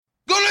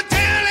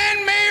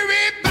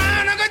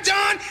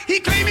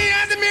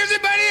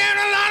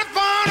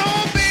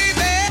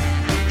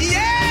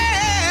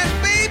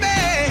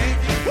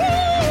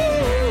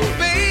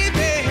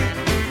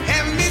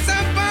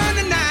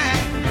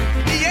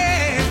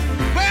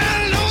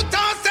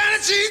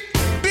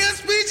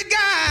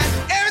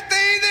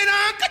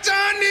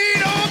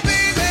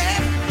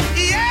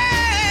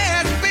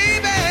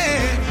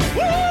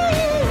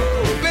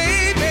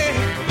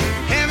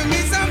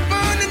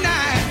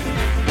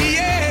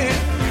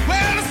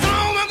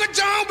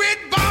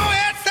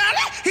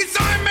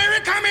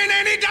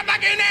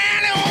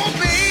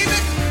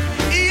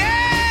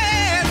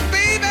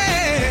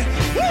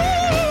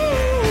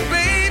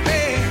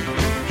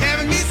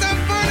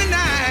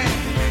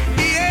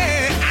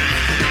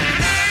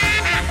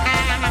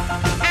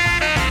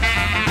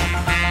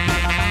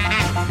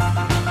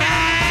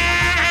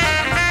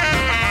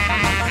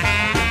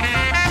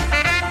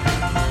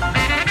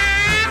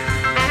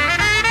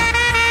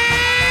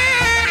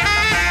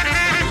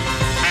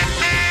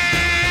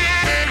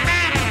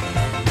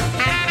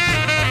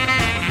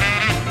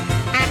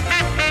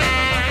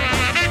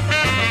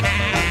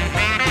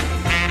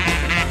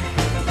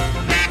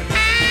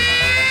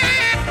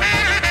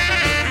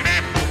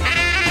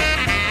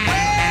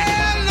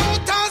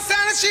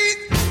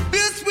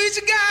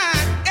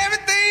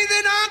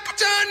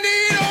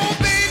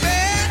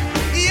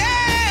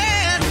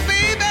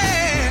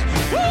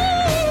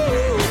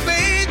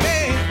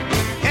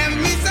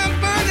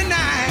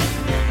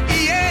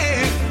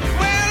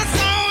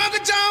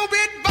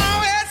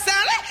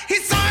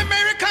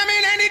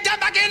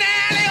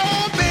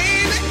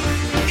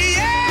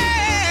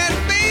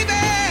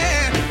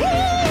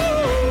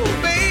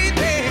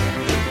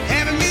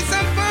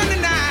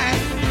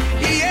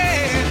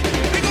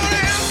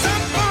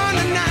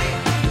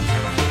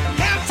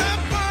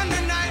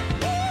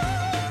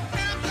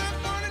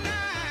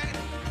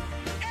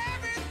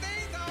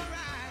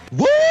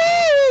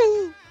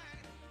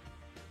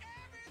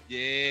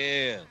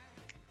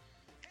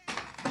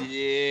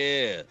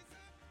Yeah.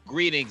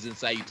 Greetings and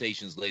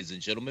salutations, ladies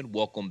and gentlemen.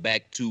 Welcome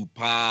back to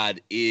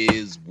Pod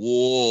is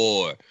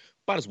War.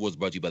 Pod is War is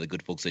brought to you by the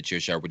good folks at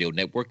Chairshot Radio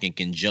Network in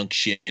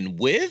conjunction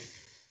with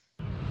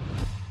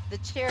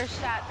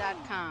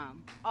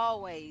Chairshot.com.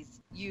 Always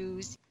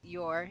use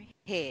your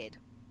head.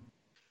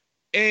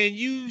 And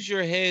use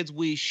your heads,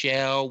 we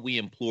shall. We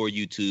implore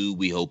you to.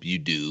 We hope you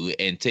do.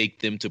 And take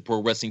them to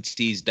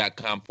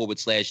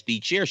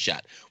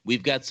ProWrestlingTees.com/TheChairShot.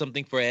 We've got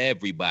something for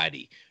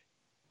everybody.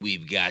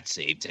 We've got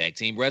Save Tag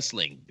Team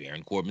Wrestling,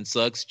 Baron Corbin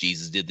Sucks,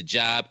 Jesus Did the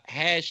Job,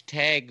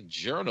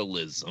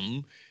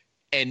 #journalism,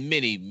 and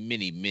many,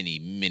 many, many,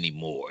 many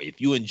more.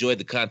 If you enjoy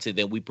the content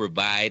that we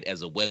provide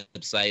as a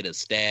website, a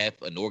staff,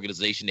 an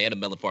organization, and a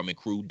Melon Farming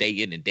crew day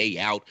in and day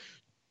out,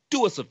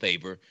 do us a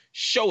favor,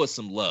 show us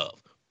some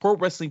love.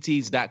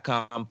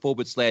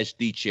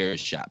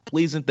 ProWrestlingTees.com/TheChairShot.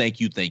 Please and thank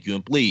you,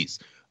 and please.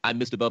 I'm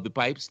Mr. Velvet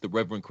Pipes, the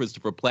Reverend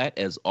Christopher Platt.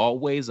 As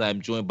always,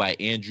 I'm joined by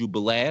Andrew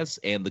Balaz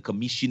and the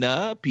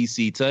Commissioner,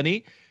 PC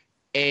Tunney.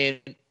 And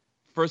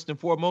first and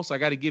foremost, I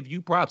got to give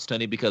you props,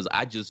 Tunney, because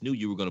I just knew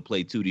you were going to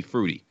play Tutti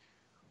Frutti.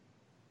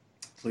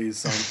 Please,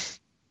 son.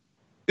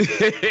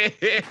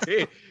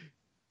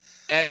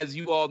 As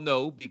you all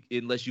know,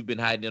 unless you've been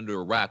hiding under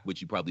a rock,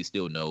 which you probably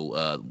still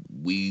know,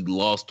 we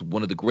lost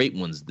one of the great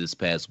ones this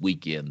past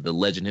weekend. The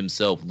legend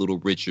himself, Little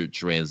Richard,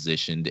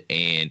 transitioned,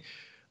 and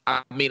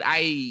I mean,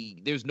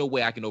 there's no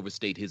way I can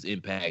overstate his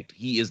impact.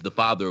 He is the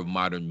father of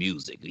modern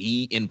music.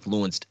 He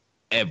influenced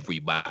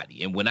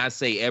everybody. And when I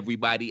say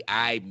everybody,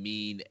 I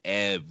mean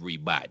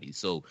everybody.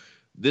 So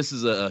this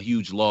is a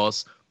huge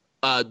loss.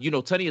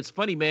 Tunney, it's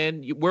funny,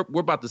 man. We're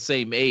about the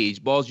same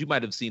age. Balls, you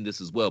might have seen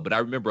this as well, but I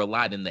remember a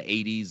lot in the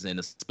 80s and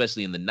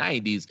especially in the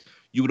 90s,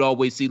 you would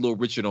always see Little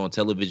Richard on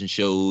television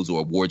shows or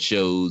award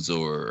shows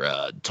or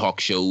talk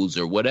shows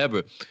or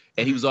whatever.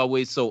 And he was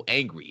always so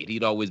angry, and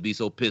he'd always be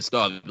so pissed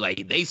off.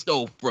 Like, they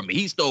stole from me.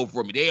 He stole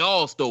from me. They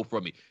all stole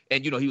from me.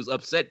 And, he was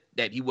upset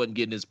that he wasn't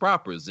getting his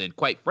propers. And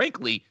quite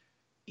frankly,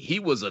 he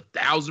was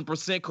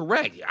 1,000%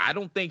 correct. I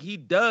don't think he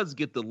does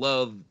get the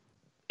love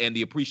and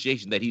the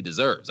appreciation that he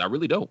deserves. I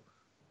really don't.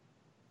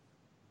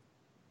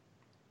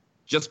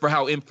 Just for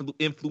how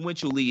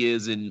influential he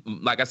is. And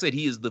like I said,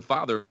 he is the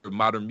father of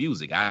modern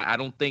music. I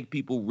don't think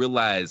people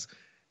realize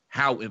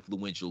how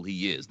influential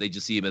he is. They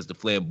just see him as the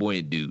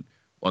flamboyant dude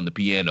on the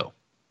piano.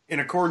 In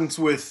accordance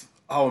with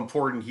how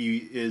important he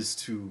is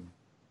to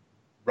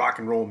rock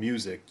and roll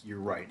music, you're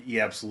right. He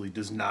absolutely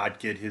does not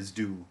get his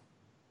due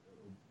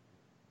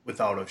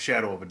without a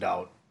shadow of a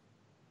doubt.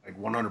 I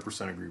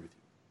 100% agree with you.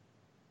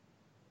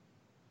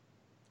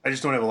 I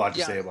just don't have a lot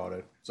to say about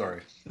it. Sorry.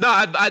 No,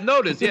 I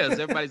noticed. Yes,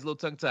 everybody's a little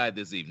tongue-tied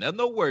this evening.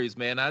 No worries,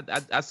 man.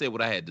 I said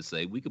what I had to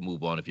say. We can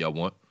move on if y'all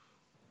want.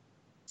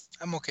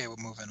 I'm okay with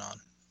moving on.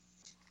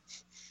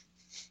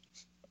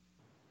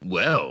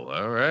 Well,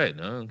 all right.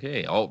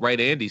 Okay. Alt-right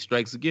Andy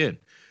strikes again.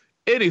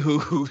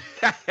 Anywho,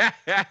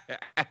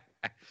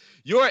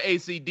 you're an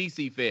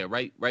AC/DC fan,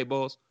 right? Right,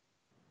 Balls?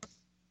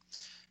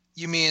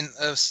 You mean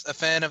a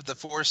fan of the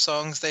 4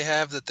 songs they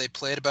have that they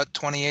played about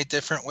 28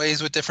 different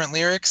ways with different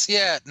lyrics?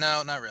 Yeah,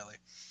 no, not really.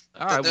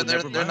 All right,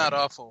 they're not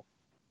awful.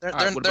 They're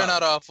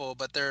not awful,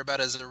 but they're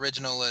about as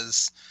original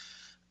as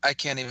I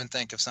can't even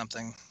think of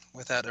something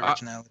without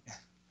originality.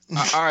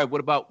 All right,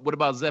 what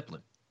about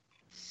Zeppelin?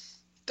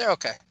 They're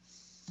okay.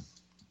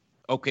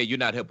 Okay, you're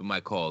not helping my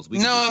cause.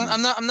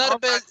 I'm not a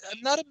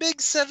big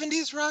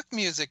 70s rock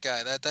music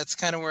guy. That's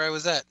kind of where I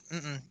was at.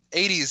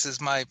 80s is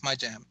my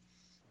jam.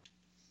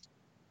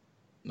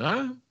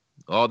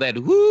 All that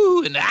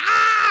whoo and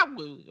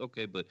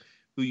okay, but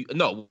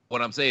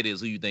what I'm saying is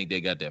who you think they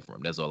got that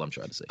from. That's all I'm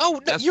trying to say. Oh,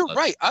 no, you're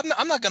right.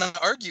 I'm not going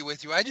to argue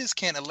with you. I just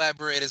can't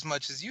elaborate as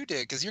much as you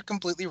did because you're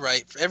completely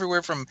right.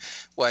 Everywhere from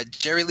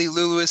Jerry Lee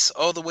Lewis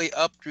all the way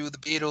up through the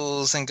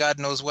Beatles and God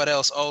knows what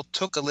else all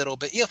took a little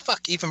bit. Yeah,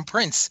 even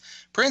Prince.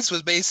 Prince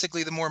was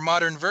basically the more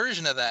modern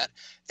version of that.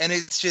 And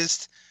it's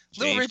just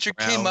Little Richard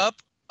came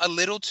up a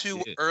little too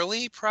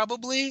early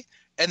probably,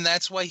 and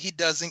that's why he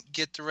doesn't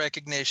get the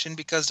recognition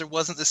because there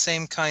wasn't the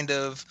same kind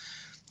of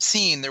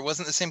scene. There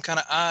wasn't the same kind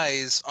of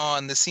eyes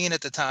on the scene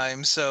at the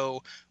time.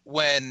 So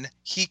when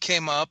he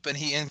came up and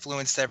he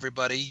influenced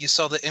everybody, you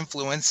saw the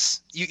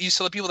influence. You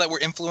saw the people that were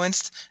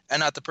influenced and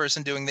not the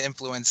person doing the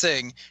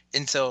influencing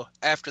until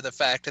after the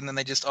fact. And then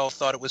they just all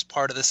thought it was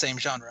part of the same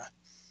genre.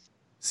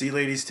 See,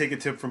 ladies, take a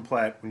tip from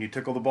Platt. When you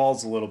tickle the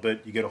balls a little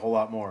bit, you get a whole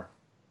lot more.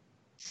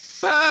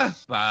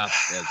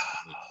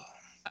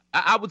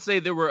 I would say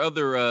there were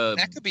other...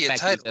 that could be a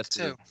title,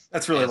 too.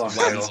 That's really a long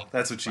title.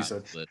 That's what she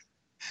said. But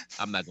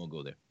I'm not going to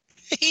go there.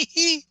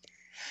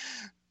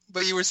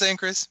 But you were saying,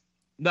 Chris?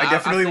 No, I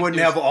definitely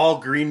wouldn't have all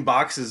green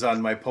boxes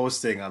on my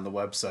posting on the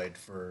website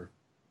for,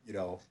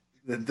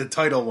 the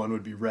title one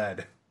would be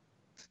red.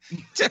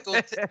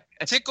 Tickle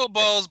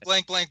Balls,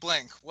 blank, blank,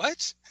 blank.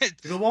 What?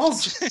 Tickle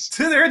Balls? That's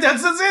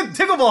it.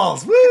 Tickle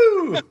Balls.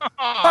 Woo!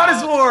 Hot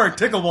as war.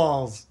 Tickle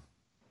Balls.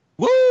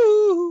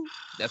 Woo!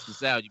 That's the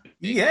sound you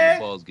make when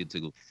balls get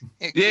tickled.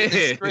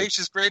 Yeah.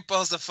 Gracious, great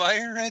balls of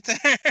fire right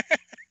there.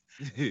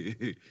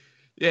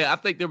 Yeah, I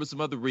think there were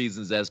some other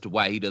reasons as to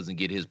why he doesn't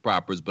get his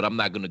propers, but I'm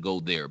not going to go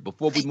there.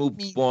 Before we move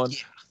on,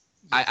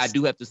 I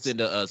do have to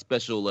send a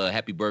special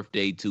happy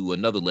birthday to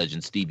another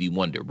legend, Stevie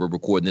Wonder. We're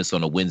recording this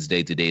on a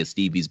Wednesday. Today is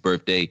Stevie's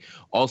birthday.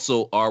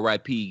 Also,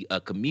 R.I.P.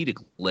 a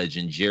comedic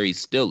legend, Jerry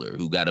Stiller,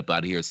 who got up out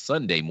of here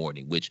Sunday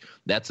morning, which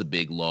that's a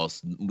big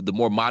loss. The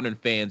more modern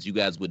fans, you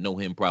guys would know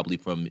him probably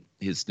from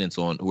his stints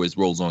on, or his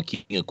roles on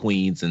King of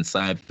Queens and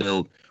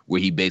Seinfeld,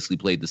 where he basically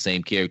played the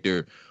same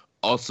character.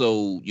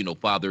 Also,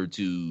 father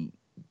to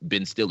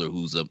Ben Stiller,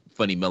 who's a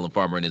funny melon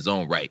farmer in his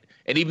own right.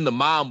 And even the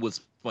mom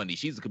was funny.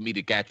 She's a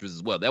comedic actress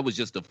as well. That's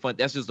just a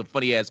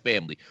funny ass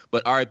family.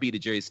 But R.I.P. to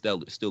Jerry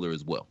Stiller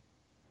as well.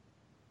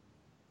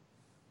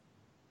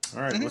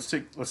 All right, let's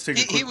take a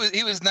quick...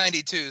 He was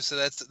 92, so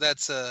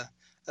that's a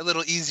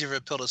little easier of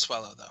a pill to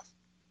swallow though.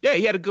 Yeah,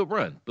 he had a good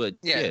run, but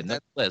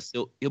nonetheless,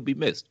 he'll be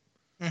missed.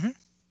 Mm-hmm.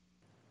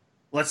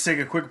 Let's take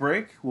a quick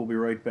break. We'll be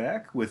right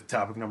back with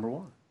topic number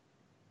 1.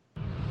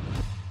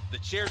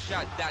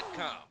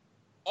 TheChairshot.com.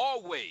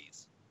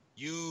 Always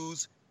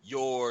use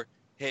your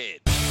head.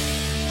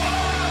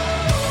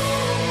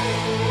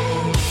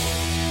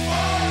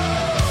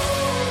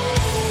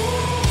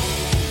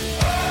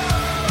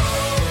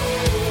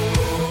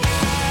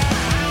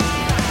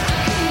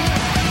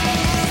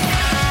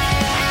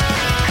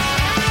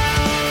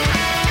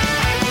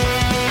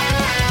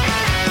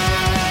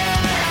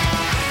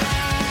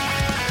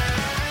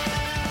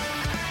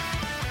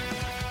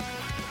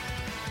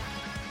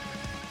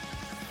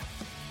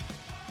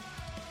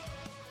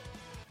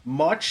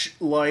 Much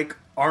like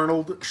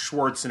Arnold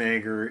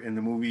Schwarzenegger in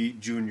the movie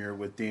Junior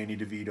with Danny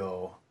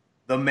DeVito,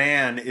 the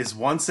man is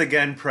once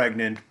again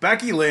pregnant.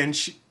 Becky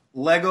Lynch,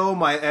 Lego,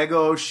 my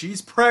ego,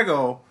 she's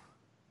preggo.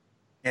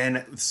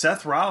 And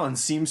Seth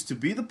Rollins seems to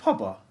be the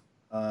puppa.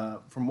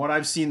 From what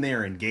I've seen, they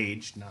are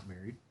engaged, not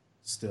married,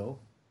 still.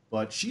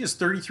 But she is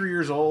 33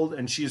 years old,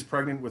 and she is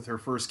pregnant with her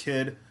first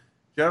kid.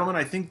 Gentlemen,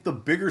 I think the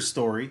bigger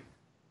story,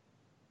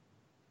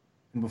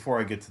 and before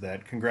I get to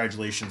that,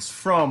 congratulations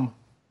from...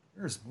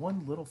 There's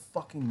one little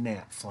fucking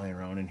gnat flying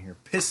around in here,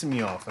 pissing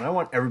me off, and I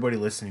want everybody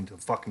listening to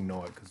fucking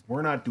know it, because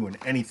we're not doing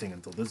anything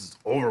until this is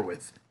over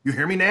with. You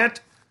hear me, gnat?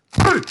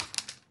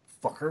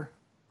 Fucker.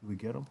 Did we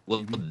get him?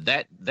 Well,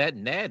 that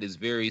gnat is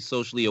very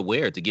socially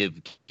aware to give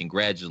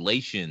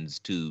congratulations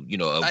to,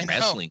 a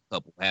wrestling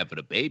couple having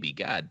a baby.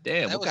 God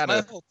damn. That was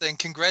my whole thing.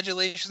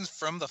 Congratulations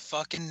from the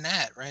fucking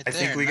gnat right there. I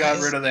think we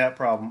got rid of that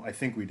problem. I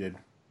think we did.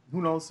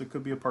 Who knows? It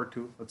could be a part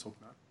 2. Let's hope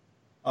not.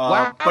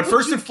 Why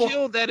would you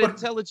kill that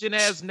intelligent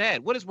ass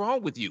gnat? What is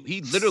wrong with you?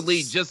 He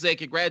literally just said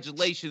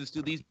congratulations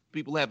to these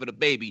people having a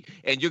baby,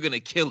 and you're gonna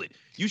kill it.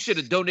 You should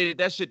have donated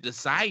that shit to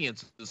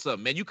science or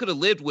something, man. You could have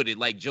lived with it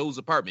like Joe's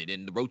apartment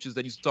and the roaches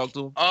that used to talk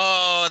to him.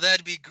 Oh,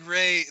 that'd be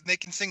great. They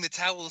can sing the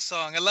towel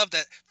song. I love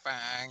that.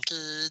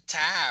 Funky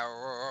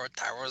tower,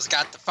 tower's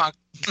got the funk.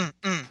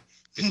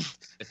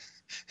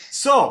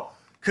 So,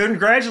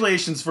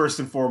 congratulations first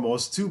and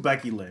foremost to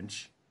Becky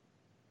Lynch.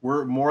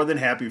 We're more than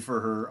happy for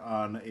her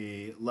on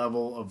a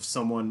level of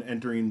someone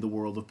entering the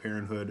world of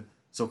parenthood.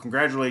 So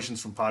congratulations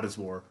from Pot is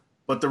War.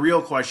 But the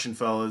real question,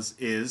 fellas,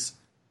 is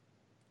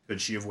could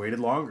she have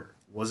waited longer?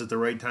 Was it the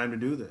right time to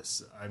do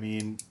this? I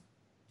mean,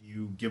 do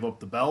you give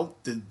up the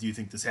belt? Do you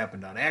think this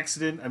happened on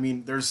accident? I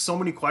mean, there's so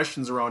many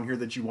questions around here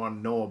that you want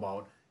to know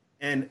about.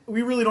 And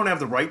we really don't have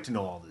the right to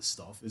know all this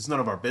stuff. It's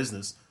none of our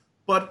business.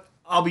 But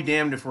I'll be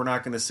damned if we're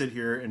not going to sit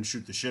here and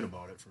shoot the shit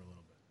about it for a little bit.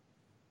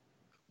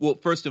 Well,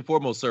 first and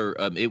foremost, sir,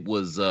 it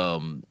was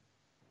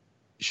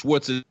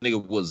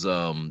Schwarzenegger was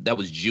that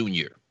was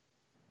Junior.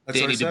 That's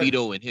Danny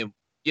DeVito and him.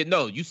 Yeah,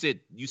 no, you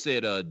said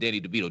Danny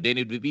DeVito.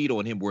 Danny DeVito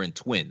and him were in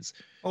twins.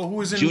 Oh, who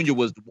was in Junior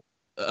was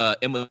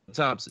Emma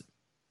Thompson.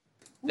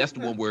 That's the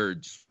one where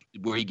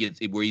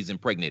he's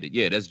impregnated.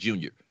 Yeah, that's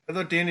Junior. I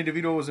thought Danny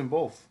DeVito was in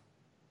both.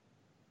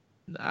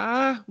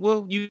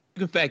 Well, you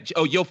can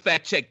you'll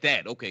fact check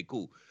that. Okay,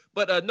 cool.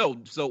 But no,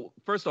 so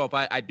first off,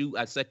 I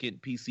second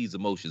PC's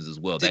emotions as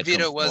well.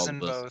 DeVito was in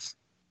both.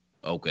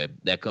 Okay,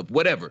 that comes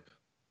whatever.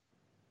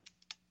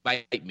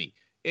 Bite me.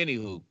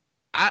 Anywho,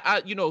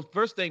 I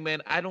first thing,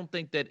 man, I don't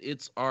think that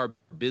it's our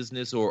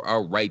business or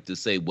our right to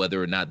say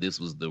whether or not this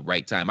was the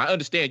right time. I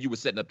understand you were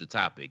setting up the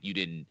topic.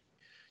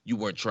 You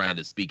weren't trying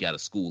to speak out of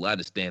school. I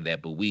understand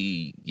that, but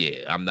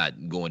I'm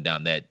not going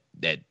down that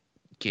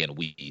can of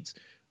weeds.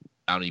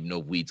 I don't even know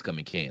if weeds come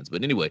in cans.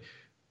 But anyway,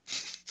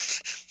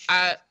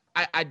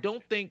 I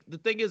don't think the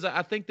thing is,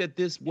 I think that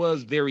this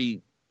was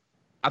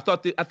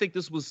I think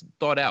this was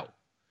thought out.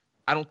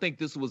 I don't think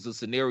this was a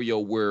scenario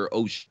where,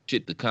 oh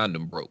shit, the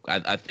condom broke.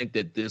 I think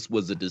that this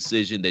was a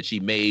decision that she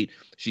made.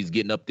 She's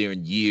getting up there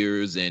in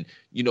years and,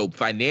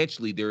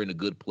 financially they're in a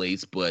good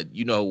place. But,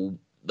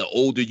 the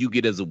older you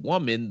get as a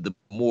woman, the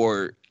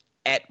more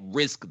at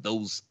risk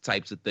those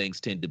types of things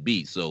tend to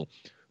be. So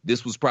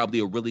this was probably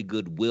a really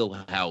good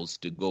wheelhouse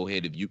to go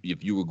ahead.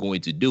 If you were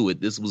going to do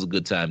it, this was a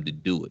good time to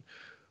do it.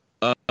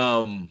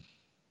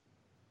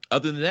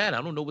 Other than that,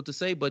 I don't know what to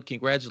say, but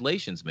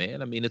congratulations,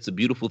 man. I mean, it's a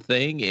beautiful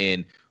thing,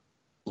 and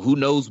who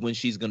knows when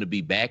she's going to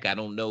be back. I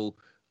don't know.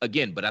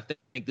 again, but I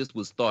think this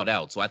was thought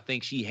out. So I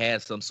think she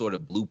has some sort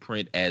of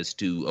blueprint as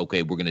to,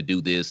 okay, we're going to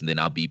do this and then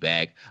I'll be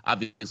back.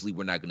 Obviously,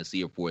 we're not going to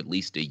see her for at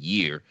least a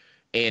year.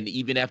 And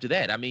even after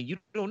that, I mean, you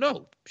don't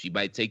know. She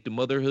might take the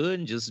motherhood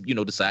and just,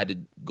 decide to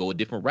go a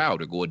different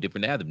route or go a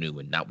different avenue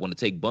and not want to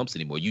take bumps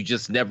anymore. You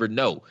just never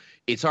know.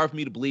 It's hard for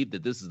me to believe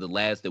that this is the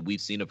last that we've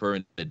seen of her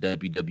in the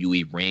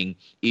WWE ring,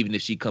 even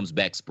if she comes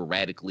back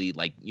sporadically,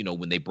 like,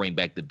 when they bring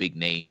back the big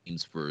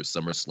names for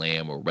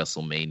SummerSlam or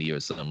WrestleMania or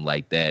something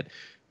like that.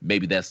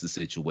 Maybe that's the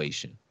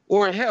situation.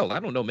 Or hell, I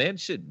don't know, man.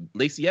 Shit,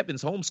 Lacey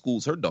Evans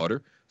homeschools her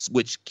daughter,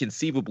 which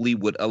conceivably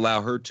would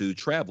allow her to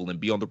travel and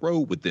be on the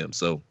road with them.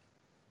 So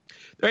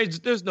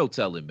there's no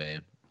telling,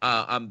 man.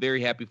 I'm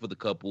very happy for the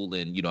couple,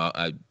 and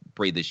I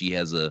pray that she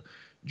has a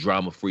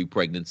drama-free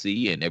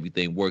pregnancy and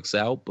everything works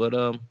out. But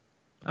I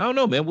don't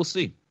know, man. We'll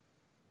see.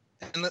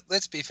 And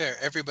let's be fair.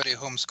 Everybody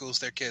homeschools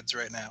their kids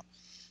right now,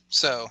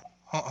 so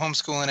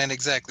homeschooling ain't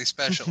exactly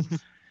special.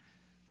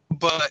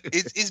 But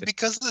it's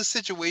because of the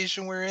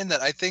situation we're in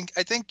that I think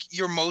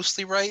you're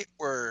mostly right.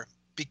 Where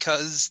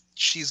because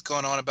she's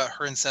gone on about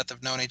her and Seth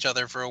have known each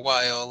other for a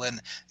while,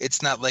 and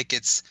it's not like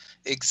it's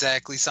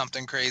exactly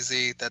something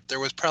crazy, that there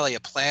was probably a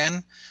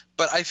plan.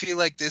 But I feel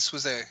like this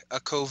was a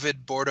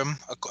COVID boredom,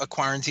 a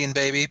quarantine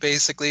baby,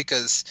 basically,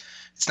 because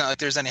it's not like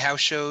there's any house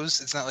shows.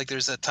 It's not like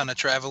there's a ton of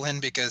traveling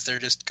because they're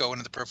just going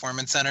to the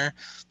performance center.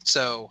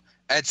 So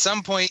at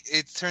some point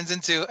it turns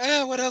into,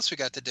 what else we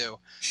got to do?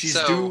 She's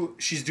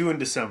due in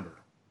December.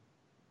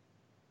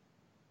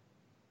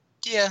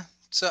 Yeah.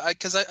 So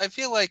because I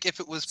feel like if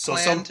it was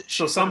planned,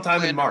 so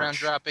sometime in March, around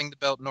dropping the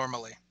belt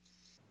normally.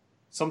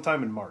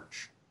 Sometime in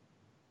March.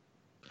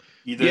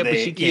 Either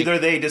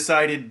they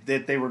decided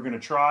that they were going to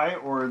try,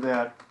 or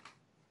that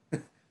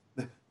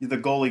the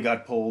goalie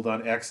got pulled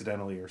on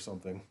accidentally or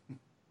something.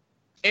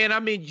 And I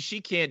mean,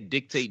 she can't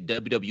dictate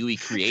WWE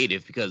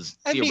creative because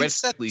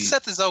theoretically,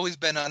 Seth has always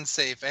been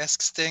unsafe.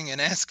 Ask Sting and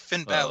ask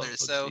Finn Balor.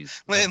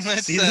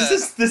 Let's see.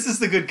 This is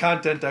the good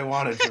content I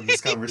wanted from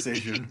this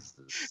conversation.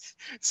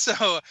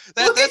 So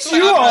look at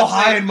you all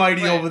high and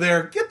mighty over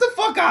there. Get the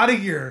fuck out of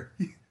here.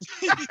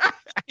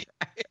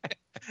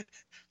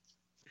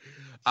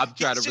 I'm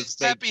trying to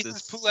respect happy this.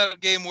 His pull-out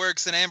game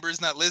works and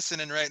Amber's not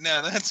listening right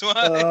now. That's why.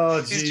 Oh,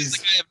 he's just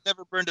like, I have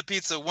never burned a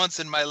pizza once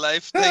in my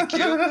life. Thank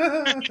you.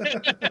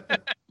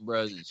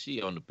 Bro,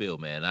 she on the pill,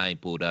 man. I ain't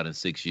pulled out in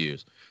 6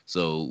 years.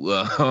 So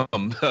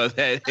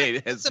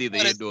that's neither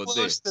here nor there.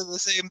 Close to the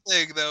same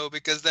thing, though,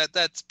 because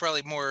that's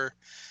probably more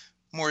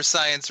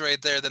science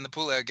right there than the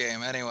pull-out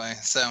game anyway.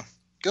 So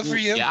good for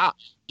you. Yeah,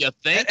 you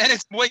think? And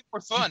it's way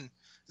more fun.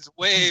 It's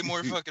way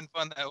more fucking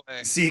fun that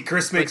way. See,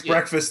 Chris makes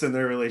breakfast in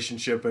their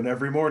relationship, and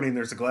every morning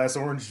there's a glass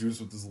of orange juice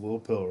with this little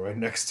pill right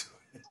next to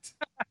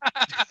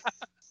it.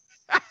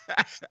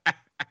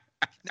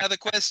 Now the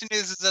question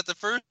is that the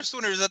first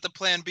one or is that the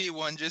Plan B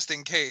one, just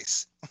in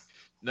case?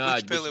 No,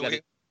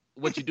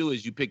 what you do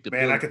is you pick the pill.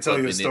 Man, I could tell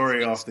you a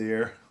story off the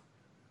air.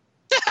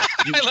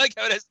 I like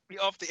how it has to be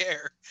off the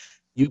air.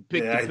 You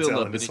pick the pill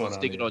up and then you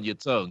stick it on your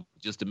tongue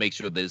just to make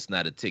sure that it's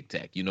not a Tic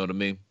Tac. You know what I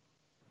mean?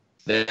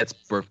 That's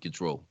birth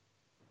control.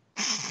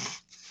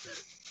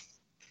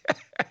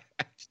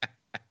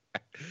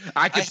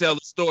 I could tell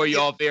the story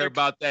off air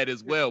about that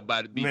as well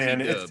by the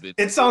BT Dub.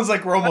 It sounds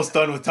like we're almost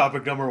done with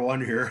topic number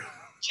 1 here.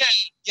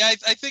 Yeah.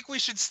 I think we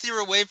should steer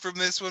away from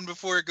this one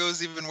before it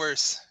goes even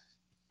worse.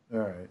 All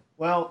right.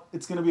 Well,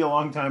 it's going to be a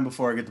long time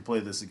before I get to play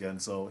this again.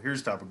 So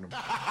here's topic number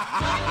 1.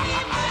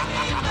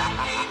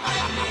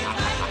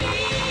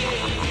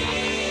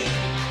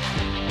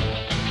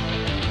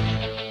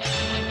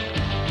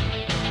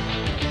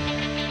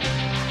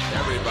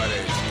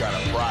 Everybody's got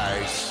a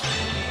price.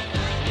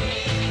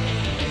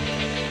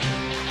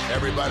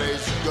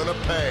 Everybody's gonna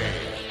pay.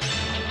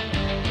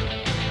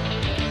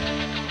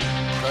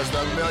 'Cause the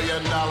 $1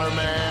 Million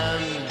Man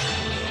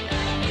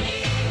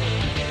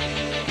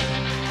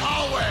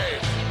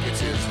always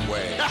gets his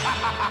way.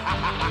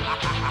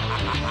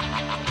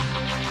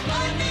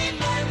 Money,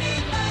 money,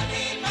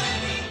 money,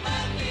 money,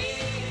 money.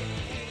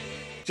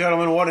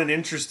 Gentlemen, what an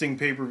interesting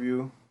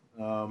pay-per-view.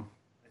 I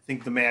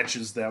think the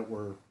matches that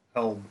were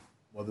held,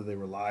 whether they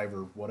were live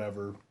or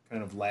whatever,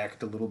 kind of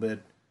lacked a little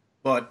bit.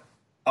 But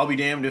I'll be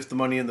damned if the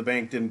Money in the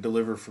Bank didn't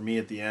deliver for me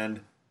at the end.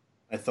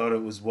 I thought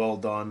it was well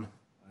done.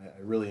 I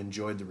really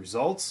enjoyed the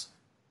results.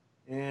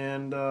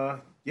 And,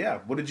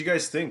 what did you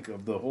guys think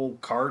of the whole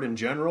card in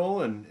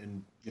general?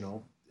 And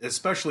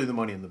especially the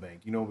Money in the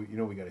Bank. We got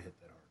to hit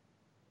that hard.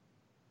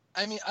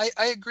 I mean,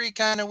 I agree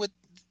kind of with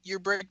your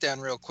breakdown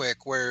real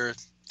quick, where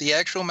the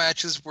actual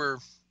matches were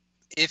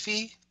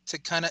iffy to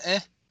kind of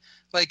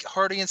Like,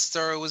 Hardy and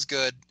Cesaro was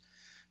good.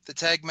 The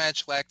tag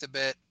match lacked a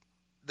bit.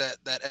 That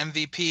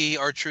MVP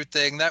R-Truth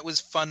thing, that was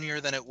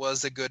funnier than it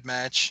was a good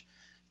match.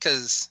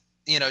 Because,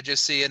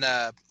 just seeing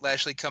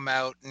Lashley come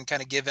out and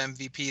kind of give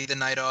MVP the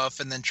night off,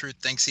 and then Truth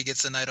thinks he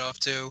gets the night off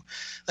too.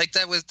 Like,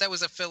 that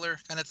was a filler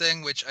kind of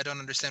thing, which I don't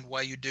understand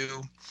why you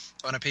do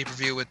on a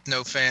pay-per-view with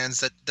no fans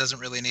that doesn't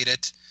really need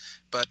it.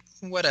 But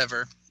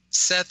whatever.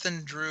 Seth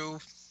and Drew,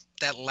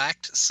 that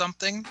lacked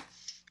something.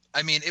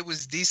 I mean, it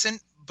was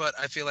decent, but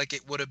I feel like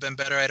it would have been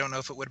better. I don't know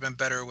if it would have been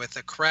better with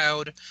a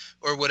crowd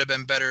or would have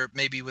been better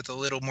maybe with a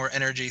little more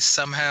energy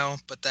somehow,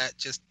 but that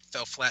just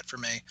fell flat for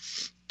me.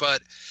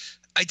 But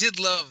I did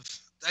love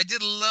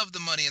the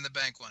Money in the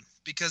Bank one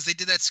because they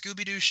did that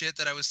Scooby-Doo shit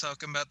that I was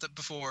talking about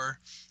before,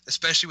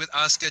 especially with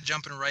Asuka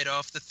jumping right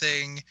off the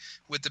thing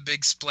with the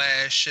big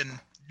splash and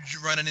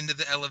running into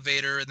the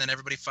elevator and then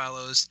everybody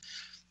follows.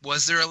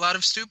 Was there a lot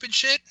of stupid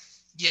shit?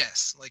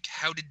 Yes. Like,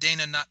 how did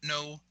Dana not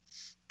know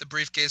the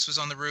briefcase was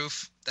on the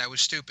roof? That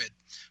was stupid.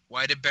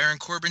 Why did Baron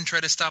Corbin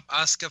try to stop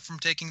Asuka from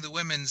taking the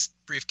women's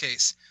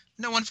briefcase?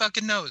 No one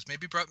fucking knows.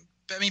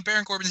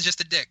 Baron Corbin's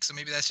just a dick, so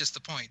maybe that's just the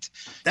point.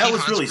 That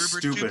was really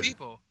stupid.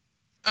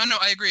 Oh no,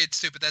 I agree. It's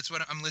stupid. That's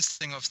what I'm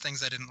listing of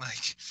things I didn't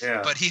like.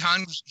 Yeah. But he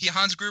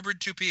Hans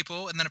Grubered 2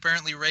 people, and then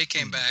apparently Ray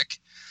came back,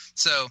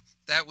 so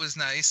that was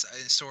nice.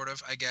 Sort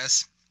of, I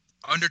guess.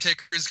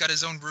 Undertaker's got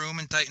his own room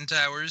in Titan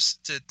Towers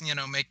to,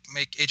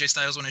 make AJ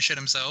Styles want to shit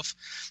himself.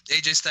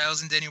 AJ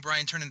Styles and Daniel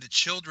Bryan turn into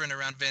children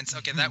around Vince.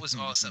 Okay, that was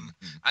awesome.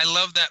 I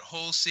love that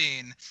whole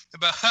scene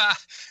about,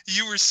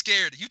 you were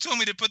scared. You told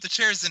me to put the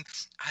chairs in.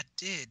 I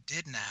did,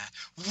 didn't I?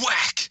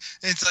 Whack!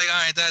 And it's like,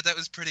 all right, that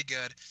was pretty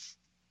good.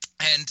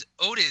 And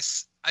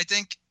Otis, I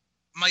think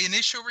my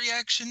initial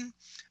reaction,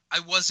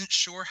 I wasn't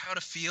sure how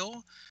to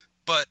feel,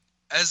 but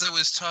as I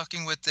was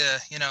talking with the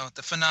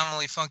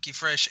phenomenally funky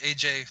fresh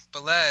AJ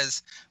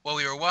Balaz while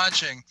we were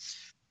watching,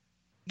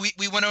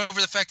 we went over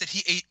the fact that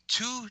he ate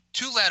two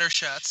ladder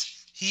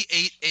shots. He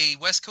ate a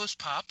West Coast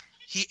pop.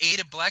 He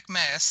ate a black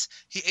mass.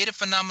 He ate a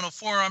phenomenal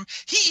forearm.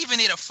 He even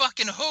ate a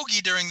fucking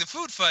hoagie during the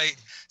food fight.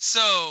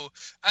 So,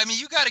 I mean,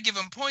 you got to give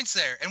him points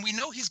there. And we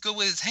know he's good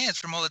with his hands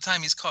from all the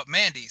time he's caught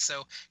Mandy.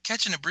 So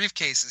catching a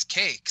briefcase is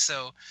cake.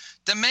 So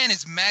the man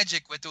is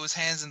magic with those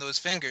hands and those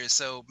fingers.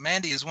 So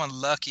Mandy is one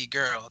lucky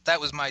girl.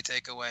 That was my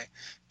takeaway.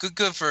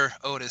 Good for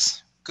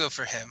Otis. Good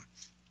for him.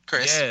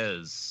 Chris?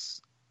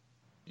 Yes.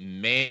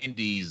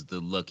 Mandy's the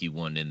lucky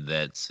one in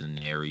that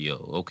scenario.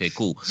 Okay,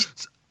 cool.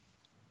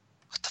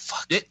 What the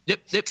fuck? Yep.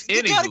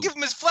 You gotta give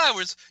him his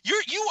flowers.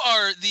 You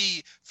are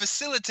the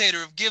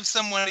facilitator of give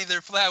somebody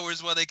their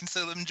flowers while they can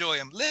still enjoy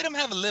them. Let them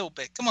have a little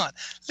bit. Come on,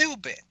 little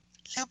bit.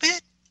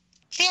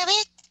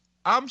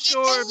 I'm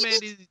sure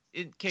Mandy,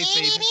 in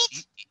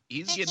kayfabe,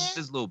 he's getting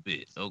his little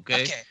bit.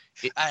 Okay.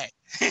 All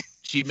right.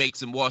 She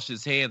makes him wash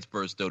his hands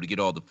first, though, to get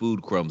all the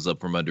food crumbs up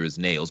from under his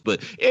nails.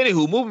 But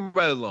anywho, moving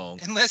right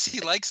along. Unless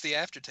he likes the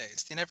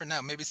aftertaste, you never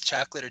know. Maybe it's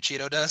chocolate or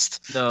Cheeto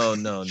dust. No.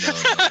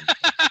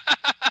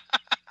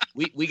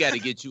 We got to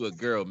get you a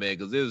girl, man,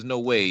 because there's no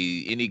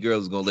way any girl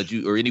is going to let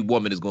you, or any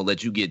woman is going to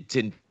let you get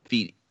 10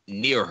 feet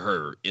near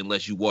her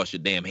unless you wash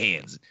your damn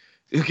hands.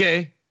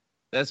 Okay?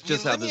 That's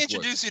just how this works. Let me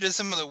introduce you to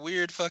some of the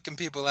weird fucking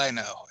people I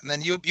know, and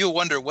then you'll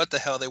wonder what the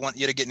hell they want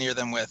you to get near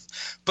them with.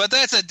 But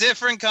that's a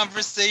different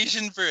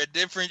conversation for a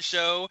different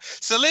show.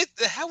 So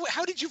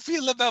how did you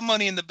feel about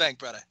Money in the Bank,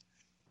 brother?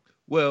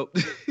 Well,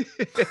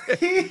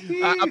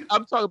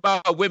 I'm talking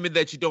about women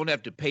that you don't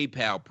have to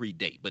PayPal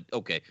pre-date, but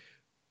okay.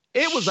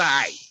 It was all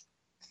right.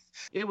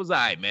 It was all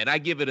right, man. I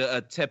give it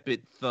a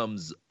tepid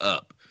thumbs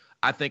up.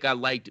 I think I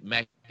liked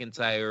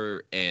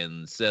McIntyre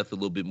and Seth a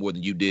little bit more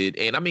than you did.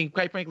 And I mean,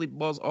 quite frankly,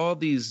 boss, all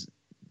these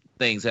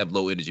things have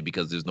low energy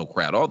because there's no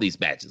crowd. All these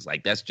matches,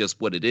 like, that's just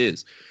what it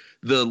is.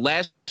 The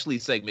Lashley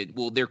segment,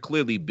 well, they're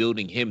clearly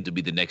building him to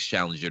be the next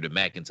challenger to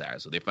McIntyre.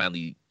 So they're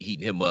finally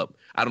heating him up.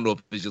 I don't know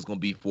if it's just going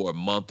to be for a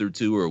month or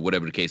two or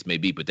whatever the case may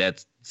be, but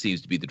that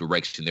seems to be the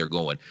direction they're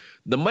going.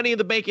 The Money in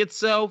the Bank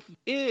itself,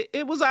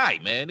 it was all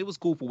right, man. It was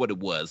cool for what it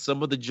was.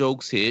 Some of the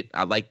jokes hit.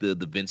 I like the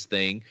Vince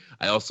thing.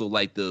 I also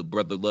like the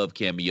Brother Love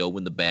cameo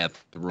in the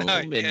bathroom.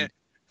 Oh, yeah. And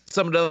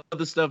some of the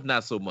other stuff,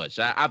 not so much.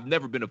 I've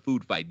never been a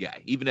food fight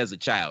guy. Even as a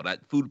child,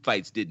 food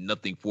fights did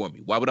nothing for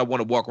me. Why would I want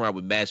to walk around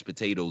with mashed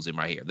potatoes in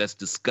my hair? That's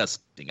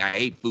disgusting. I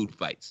hate food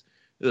fights.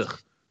 Ugh.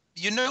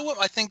 You know what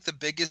I think the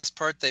biggest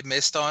part they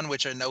missed on,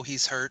 which I know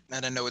he's hurt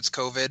and I know it's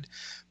COVID,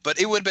 but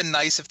it would have been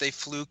nice if they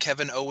flew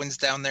Kevin Owens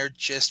down there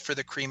just for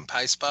the cream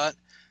pie spot.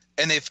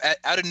 And if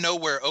out of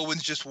nowhere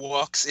Owens just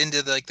walks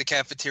into the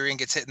cafeteria and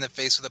gets hit in the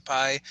face with a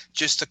pie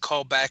just to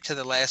call back to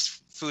the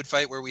last food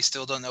fight where we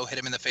still don't know hit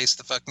him in the face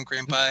with the fucking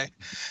cream pie.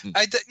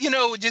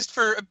 Just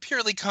for a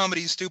purely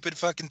comedy stupid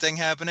fucking thing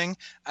happening,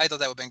 I thought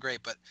that would have been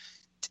great. But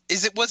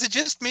was it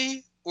just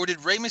me? Or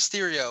did Rey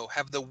Mysterio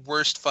have the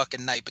worst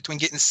fucking night between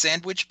getting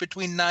sandwiched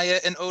between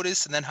Nia and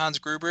Otis and then Hans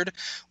Grubered?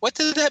 What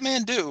did that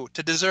man do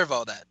to deserve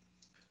all that?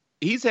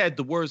 He's had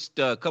the worst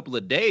couple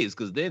of days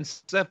because then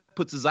Seth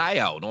puts his eye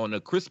out on the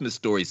Christmas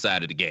Story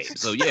side of the game.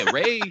 So, yeah,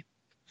 Ray,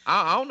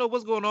 I don't know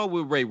what's going on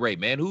with Ray,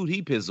 man. Who'd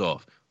he piss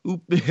off?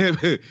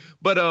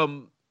 But,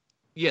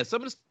 yeah,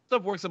 some of the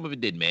stuff worked, some of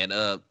it didn't, man.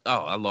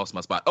 I lost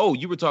my spot. Oh,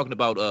 you were talking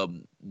about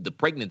the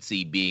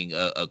pregnancy being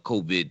a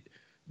COVID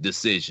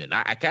decision.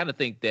 I kind of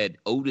think that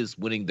Otis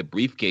winning the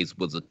briefcase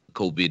was a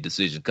COVID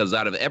decision because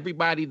out of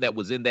everybody that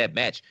was in that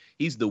match,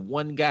 he's the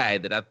one guy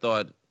that I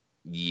thought,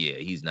 yeah,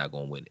 he's not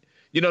going to win it.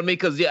 You know what I mean?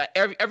 Because, yeah,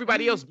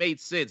 everybody else made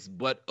sense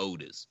but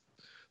Otis.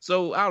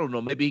 So, I don't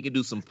know. Maybe he can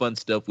do some fun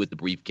stuff with the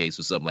briefcase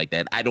or something like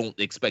that. I don't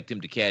expect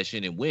him to cash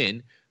in and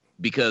win,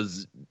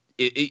 because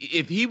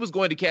if he was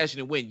going to cash in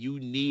and win, you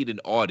need an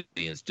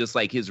audience, just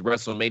like his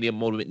WrestleMania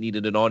moment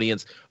needed an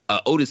audience.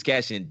 Otis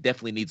Cash-In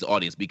definitely needs an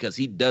audience because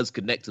he does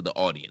connect to the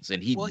audience,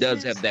 and he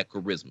does have that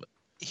charisma.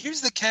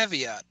 Here's the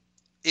caveat,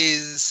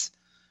 is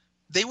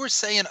they were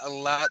saying a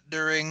lot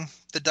during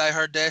the Die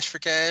Hard Dash for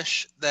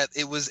Cash that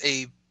it was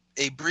a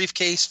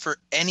briefcase for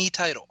any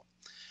title.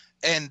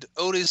 And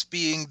Otis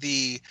being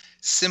the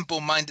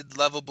simple-minded,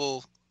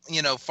 lovable,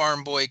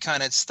 farm boy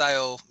kind of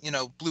style,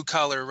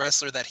 blue-collar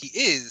wrestler that he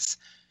is,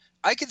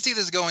 I could see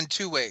this going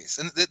two ways.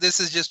 And this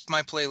is just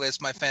my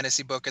playlist, my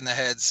fantasy book in the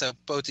head, so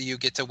both of you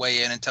get to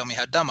weigh in and tell me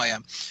how dumb I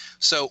am.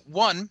 So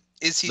one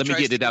is he... Let me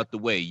get it out the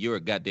way. You're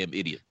a goddamn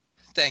idiot.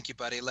 Thank you,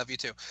 buddy. Love you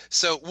too.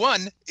 So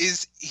one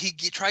is he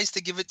tries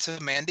to give it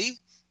to Mandy,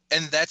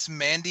 and that's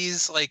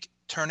Mandy's like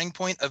turning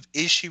point of,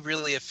 is she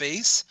really a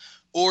face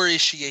or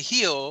is she a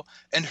heel?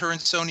 And her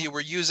and Sonya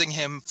were using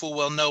him full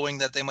well knowing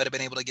that they might have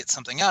been able to get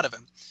something out of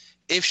him.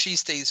 If she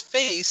stays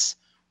face,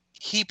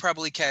 he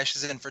probably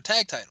cashes in for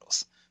tag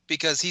titles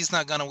because he's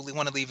not going to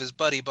want to leave his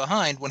buddy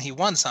behind when he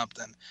won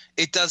something.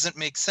 It doesn't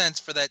make sense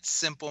for that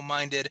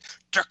simple-minded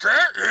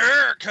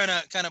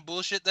kind of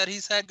bullshit that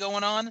he's had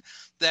going on,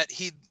 that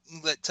he'd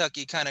let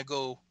Tucky kind of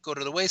go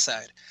to the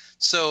wayside.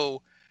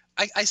 So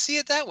I see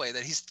it that way,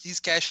 that he's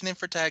cashing in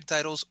for tag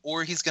titles,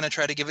 or he's going to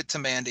try to give it to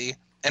Mandy,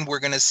 and we're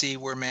going to see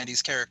where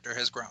Mandy's character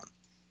has grown.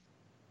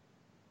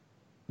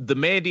 The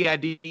Mandy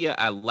idea,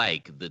 I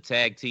like. The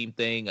tag team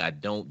thing, I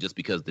don't, just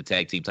because the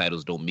tag team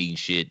titles don't mean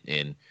shit,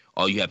 and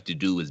all you have to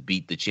do is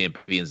beat the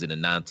champions in a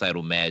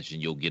non-title match,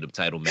 and you'll get a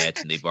title match,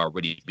 and they've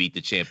already beat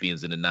the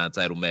champions in a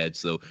non-title match.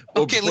 So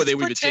okay, before they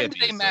were the pretend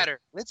champions, they matter.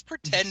 Let's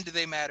pretend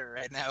they matter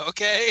right now,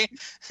 okay?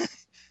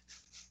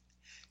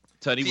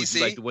 Tunney, PC? would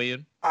you like to weigh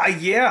in?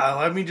 Yeah,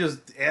 let me just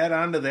add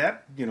on to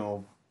that,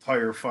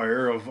 tire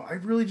fire of, I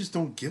really just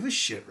don't give a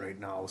shit right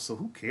now, so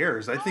who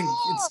cares? I think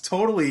it's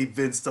totally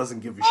Vince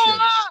doesn't give a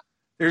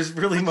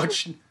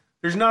shit.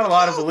 There's not a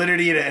lot of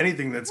validity to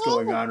anything that's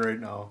going on right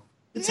now.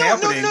 It's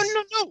happening.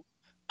 No.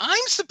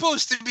 I'm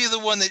supposed to be the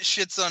one that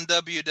shits on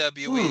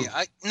WWE.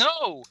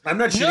 I'm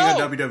not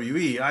shitting on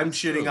WWE. I'm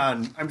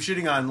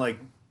shitting on like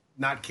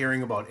not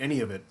caring about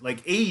any of it.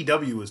 Like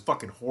AEW was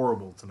fucking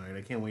horrible tonight.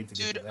 I can't wait to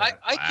get to that.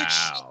 I could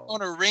shit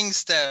on a ring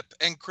step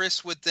and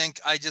Chris would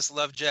think I just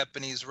love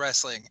Japanese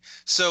wrestling.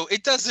 So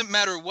it doesn't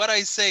matter what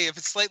I say. If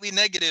it's slightly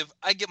negative,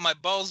 I get my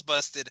balls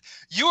busted.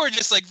 You're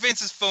just like,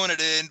 Vince is phoning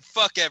it in.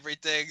 Fuck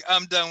everything.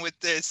 I'm done with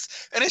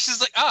this. And it's just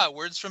like,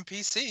 words from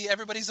PC.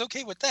 Everybody's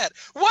okay with that.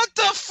 What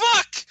the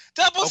fuck?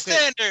 Double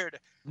standard.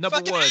 Number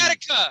fucking one.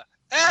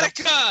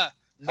 Attica.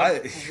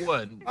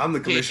 I'm the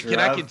commissioner. Can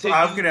I continue?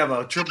 I'm going to have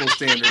a triple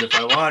standard if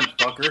I want,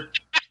 fucker.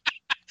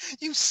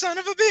 You son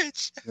of a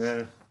bitch.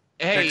 Yeah.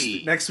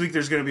 Hey. Next week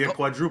there's going to be a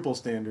quadruple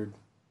standard.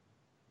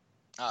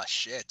 Oh,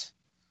 shit.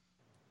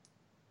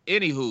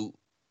 Anywho,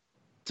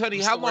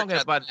 Tunney, how long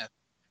have I...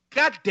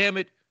 God damn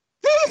it.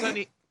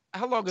 Tunney,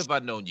 how long have I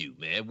known you,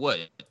 man? What,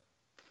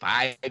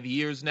 5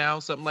 years now?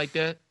 Something like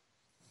that?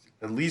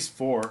 At least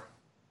 4.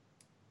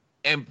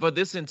 And for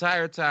this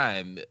entire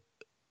time...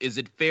 Is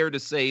it fair to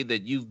say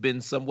that you've been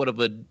somewhat of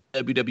a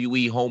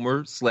WWE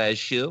homer /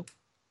 shill?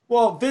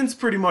 Well, Vince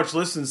pretty much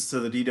listens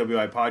to the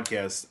DWI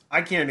podcast.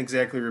 I can't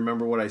exactly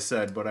remember what I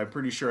said, but I'm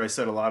pretty sure I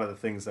said a lot of the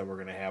things that were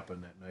going to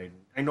happen that night.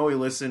 I know he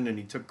listened and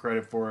he took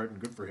credit for it,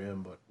 and good for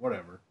him, but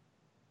whatever.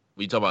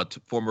 We talk about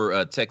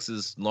former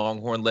Texas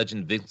Longhorn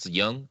legend Vince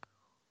Young?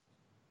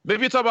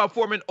 Maybe you're talking about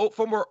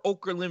former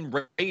Oakland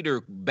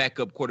Raider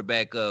backup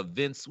quarterback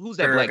Vince. Who's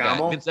that black guy?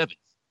 Vince Evans.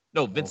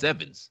 No, Vince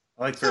Evans.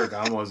 I like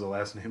Ferragamo as the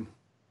last name.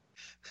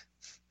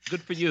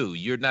 Good for you.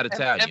 You're not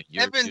Italian.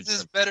 Evans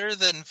is better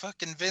than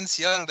fucking Vince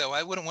Young, though.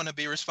 I wouldn't want to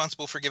be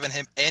responsible for giving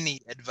him any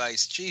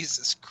advice.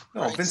 Jesus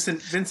Christ. No,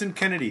 Vincent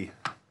Kennedy.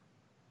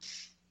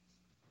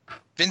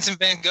 Vincent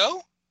Van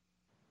Gogh?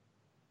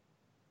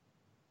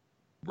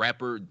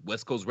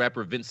 West Coast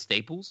rapper Vince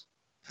Staples?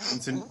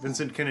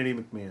 Vincent Kennedy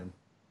McMahon.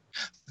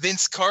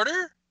 Vince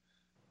Carter?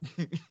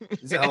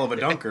 He's a hell of a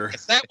dunker.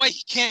 Is that why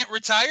he can't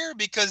retire?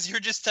 Because you're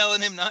just telling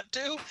him not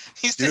to?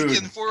 He's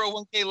taking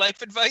 401k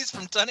life advice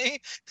from Tunney?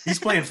 He's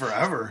playing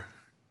forever.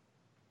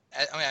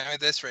 I mean,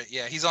 at this rate,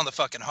 yeah, he's on the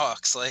fucking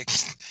Hawks. Like,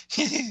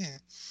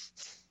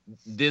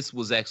 this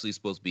was actually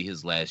supposed to be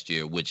his last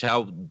year, which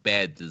how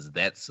bad does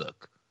that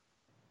suck?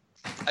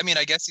 I mean,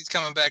 I guess he's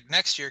coming back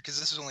next year because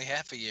this was only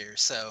half a year,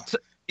 so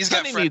he's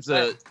got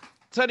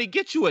Tunney,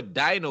 get you a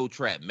dino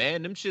trap,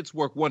 man. Them shits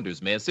work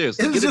wonders, man.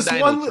 Seriously, get a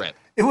dino trap.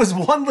 It was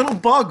one little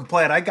bug,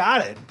 Platt. I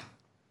got it.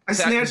 I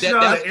snatched it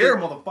out of the air,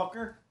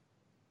 motherfucker.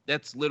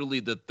 That's literally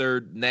the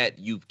third gnat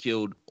you've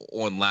killed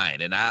online,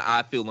 and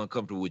I feel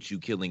uncomfortable with you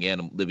killing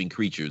living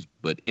creatures.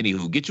 But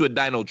anywho, get you a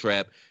dino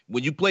trap.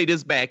 When you play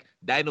this back,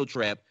 dino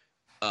trap,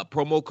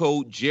 promo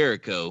code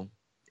Jericho,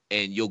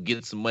 and you'll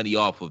get some money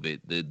off of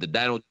it. The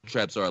dino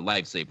traps are a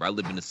lifesaver. I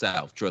live in the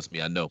South. Trust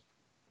me, I know.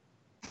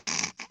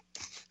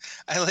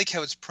 I like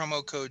how it's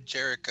promo code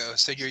Jericho,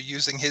 so you're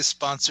using his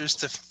sponsors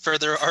to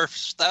further our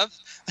stuff.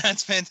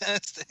 That's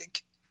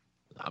fantastic.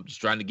 I'm just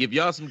trying to give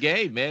y'all some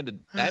game, man. The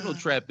title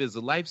trap is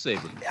a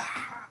lifesaver.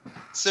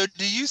 So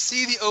do you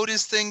see the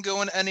Otis thing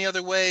going any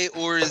other way,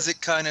 or is it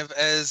kind of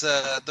as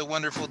the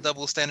wonderful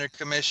double standard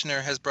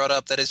commissioner has brought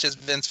up that it's just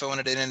Vince phoning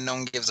it in and no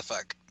one gives a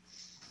fuck?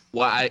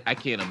 Well, I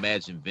can't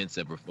imagine Vince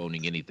ever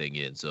phoning anything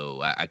in,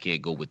 so I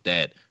can't go with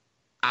that.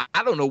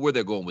 I don't know where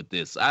they're going with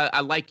this.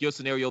 I like your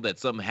scenario that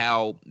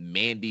somehow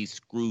Mandy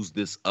screws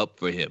this up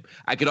for him.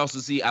 I could also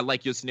see, I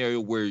like your scenario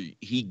where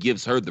he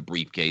gives her the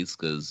briefcase,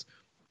 because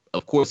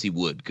of course he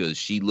would, because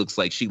she looks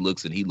like she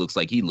looks and he looks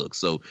like he looks.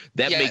 So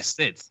that makes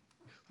sense.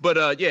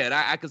 But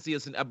yeah, I can see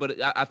us.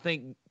 But I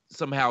think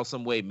somehow,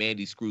 some way,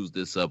 Mandy screws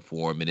this up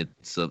for him, and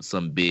it's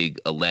some big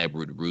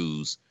elaborate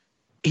ruse.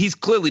 He's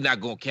clearly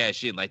not going to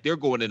cash in. Like, they're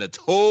going in a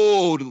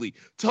totally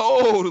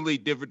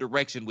different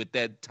direction with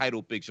that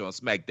title picture on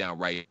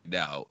SmackDown right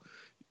now.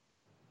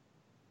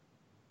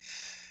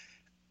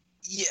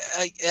 Yeah,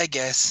 I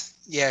guess.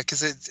 Yeah,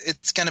 because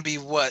it's going to be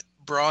what,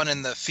 Braun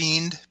and the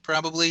Fiend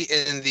probably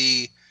in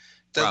the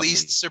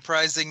least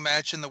surprising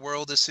match in the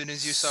world as soon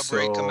as you saw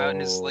Bray come out in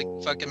his like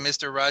fucking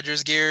Mr.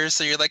 Rogers gear.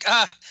 So you're like,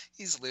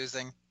 he's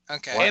losing.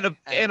 Okay.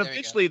 And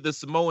eventually the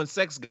Samoan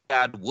sex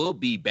god will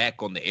be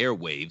back on the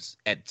airwaves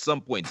at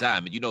some point in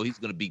time. And he's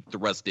going to be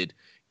thrusted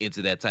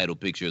into that title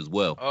picture as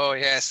well. Oh,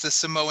 yes. The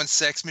Samoan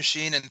sex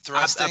machine and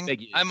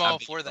thrusting. I'm all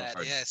for that.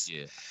 Yes.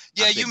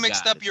 Yeah, you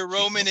mixed up your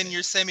Roman and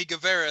your Sammy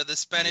Guevara, the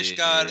Spanish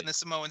god and the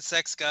Samoan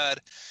sex god.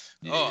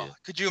 Yeah. Oh,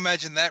 could you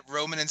imagine that?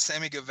 Roman and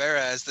Sammy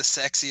Guevara as the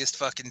sexiest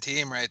fucking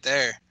team right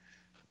there.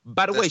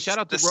 By the way, shout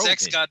out to the Roman.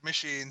 Sex God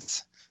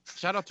machines.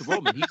 Shout out to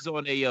Roman. He's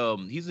on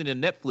he's in a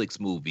Netflix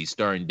movie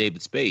starring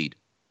David Spade.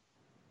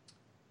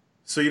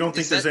 So you don't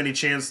think there's any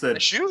chance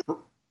that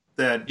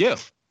yeah.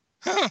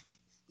 Huh.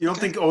 You don't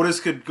think Otis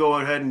could go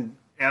ahead and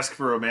ask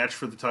for a match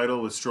for the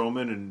title with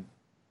Strowman and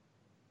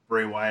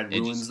Bray Wyatt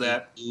ruins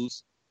that?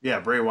 Yeah,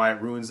 Bray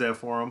Wyatt ruins that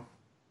for him.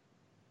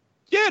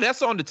 Yeah,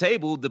 that's on the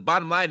table. The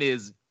bottom line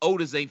is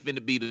Otis ain't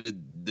finna be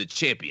the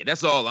champion.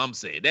 That's all I'm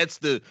saying. That's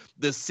the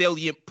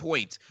salient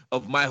point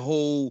of my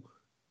whole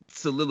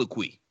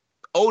soliloquy.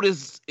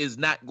 Otis is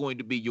not going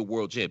to be your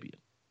world champion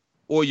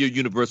or your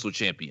universal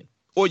champion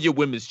or your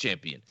women's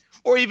champion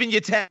or even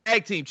your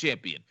tag team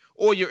champion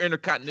or your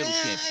intercontinental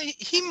champion.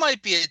 He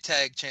might be a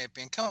tag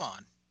champion. Come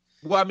on.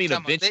 Well, I mean,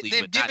 eventually,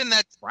 they've given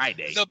that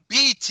Friday. The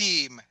B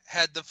team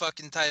had the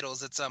fucking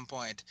titles at some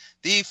point.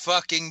 The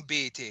fucking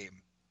B team.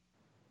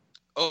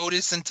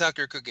 Otis and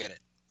Tucker could get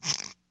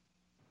it.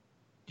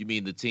 You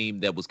mean the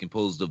team that was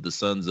composed of the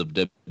sons of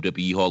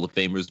WWE Hall of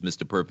Famers,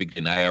 Mr. Perfect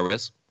and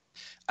IRS?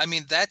 I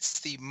mean,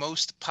 that's the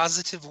most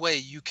positive way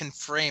you can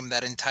frame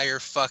that entire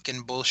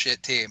fucking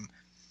bullshit team.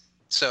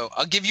 So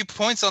I'll give you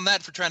points on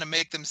that for trying to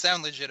make them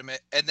sound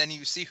legitimate, and then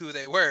you see who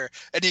they were,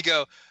 and you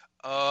go,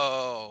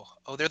 oh,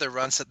 they're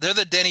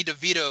the Danny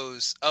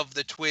DeVitos of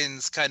the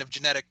twins kind of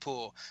genetic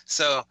pool.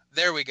 So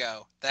there we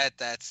go.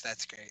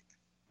 That's great.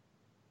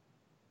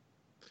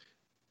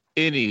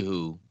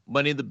 Anywho,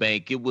 Money in the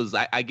Bank, it was,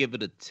 I give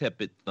it a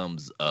tepid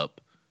thumbs up.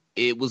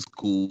 It was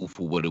cool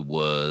for what it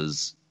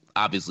was.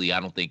 Obviously, I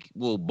don't think,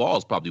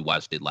 Balls probably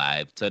watched it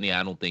live. Tunney,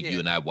 I don't think you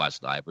and I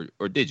watched live,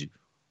 or did you?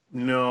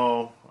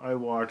 No, I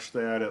watched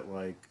that at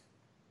like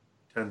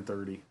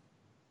 10:30.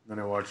 Then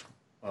I watched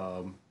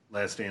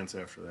Last Dance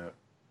after that.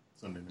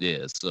 Sunday night.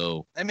 Yeah,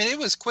 so. I mean, it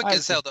was quick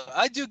as hell, though.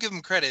 I do give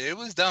him credit. It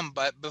was done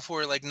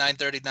before like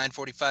 9:30,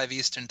 9:45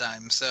 Eastern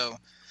time, so.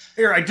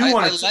 Here, I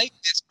like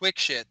this quick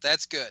shit.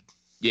 That's good.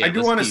 Yeah, I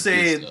do want to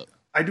say,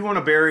 I do want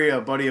to bury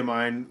a buddy of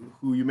mine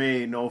who you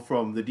may know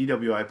from the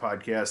DWI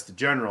podcast, The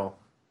General,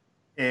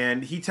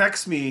 and he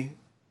texts me,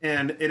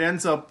 and it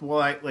ends up,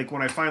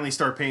 when I finally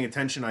start paying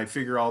attention, I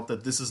figure out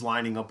that this is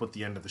lining up with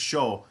the end of the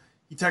show.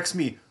 He texts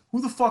me,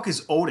 "Who the fuck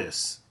is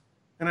Otis?"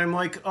 And I'm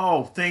like,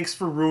 "Oh, thanks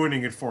for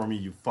ruining it for me,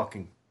 you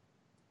fucking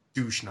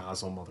douche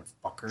nozzle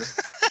motherfucker."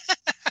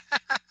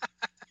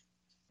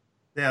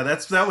 Yeah,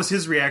 that was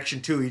his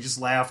reaction too. He just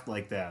laughed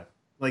like that,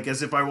 like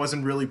as if I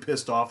wasn't really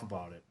pissed off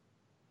about it.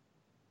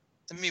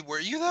 I mean, were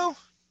you though?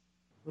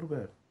 A little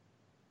bit.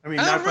 I mean,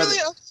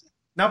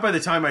 not by the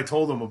time I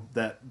told him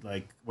that,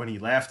 like when he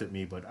laughed at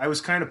me, but I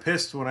was kind of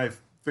pissed when I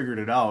figured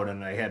it out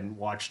and I hadn't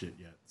watched it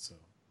yet. So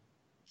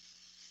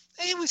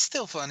it was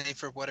still funny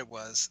for what it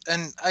was,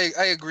 and I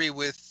agree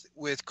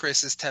with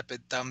Chris's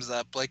tepid thumbs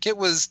up. Like, it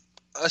was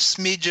a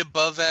smidge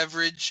above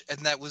average, and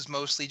that was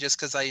mostly just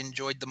because I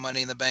enjoyed the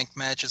Money in the Bank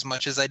match as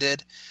much as I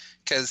did,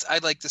 because I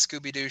like the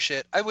Scooby-Doo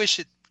shit. I wish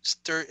it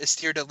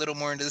steered a little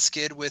more into the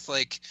skid with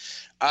like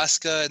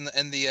Asuka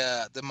and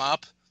the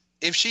mop.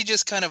 If she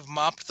just kind of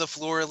mopped the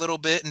floor a little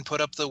bit and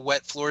put up the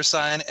wet floor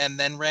sign and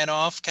then ran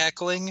off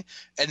cackling,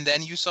 and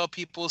then you saw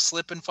people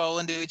slip and fall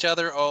into each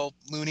other all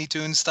Looney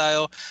Tunes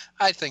style,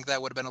 I think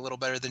that would have been a little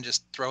better than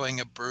just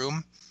throwing a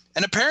broom.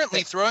 And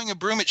apparently throwing a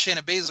broom at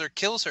Shayna Baszler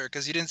kills her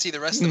because you didn't see the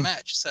rest of the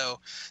match. So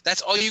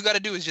that's all you got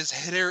to do is just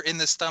hit her in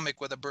the stomach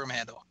with a broom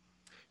handle.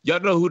 Y'all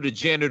know who the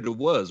janitor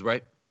was,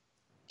 right?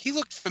 He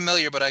looked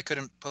familiar, but I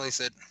couldn't place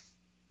it.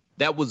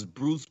 That was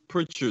Bruce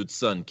Pritchard's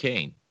son,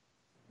 Kane.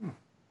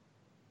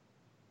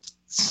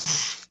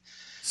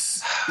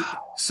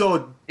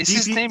 So Is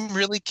his name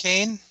really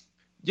Kane?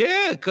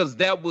 Yeah, because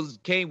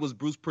Kane was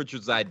Bruce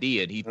Pritchard's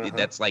idea, and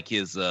that's like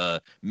his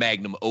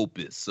magnum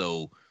opus.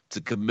 So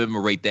to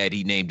commemorate that,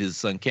 he named his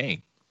son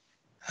Kane.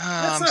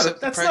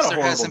 That's not a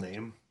horrible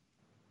name.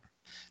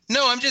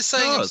 No, I'm just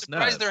saying I'm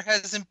surprised not. there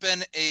hasn't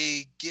been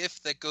a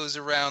GIF that goes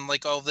around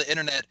like all the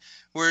internet,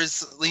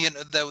 whereas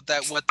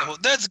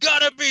that's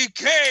gotta be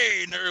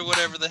Kane or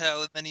whatever the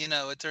hell, and then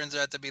it turns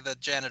out to be the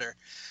janitor.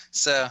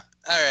 So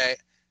all right,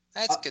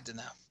 that's good to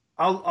know.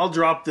 I'll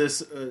drop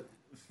this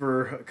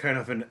for kind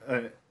of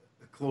a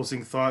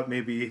closing thought,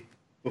 maybe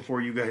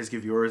before you guys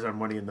give yours on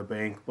Money in the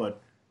Bank. But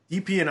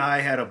DP and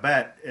I had a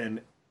bet, and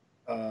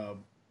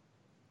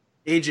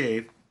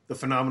AJ, the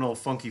phenomenal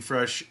Funky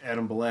Fresh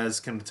Adam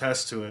Balaz, can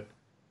attest to it,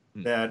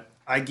 that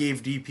I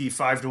gave DP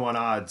 5-1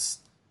 odds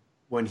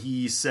when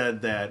he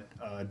said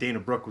that Dana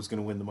Brooke was going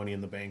to win the Money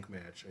in the Bank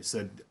match. I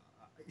said,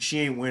 she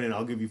ain't winning,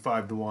 I'll give you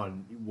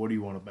 5-1. What do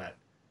you want to bet?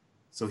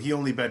 So he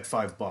only bet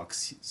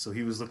 $5. So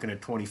he was looking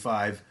at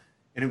 25.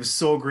 And it was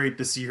so great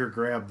to see her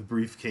grab the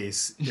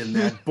briefcase in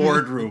that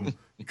boardroom,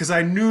 because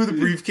I knew the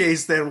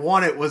briefcase that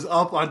won it was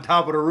up on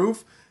top of the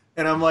roof.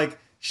 And I'm like,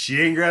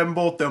 she ain't grabbing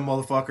both them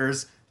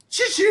motherfuckers.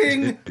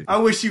 Cha-ching! I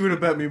wish she would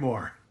have bet me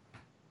more.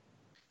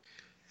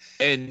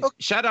 And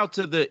shout out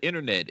to the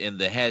internet and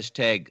the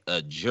hashtag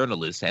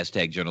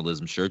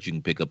journalism shirt you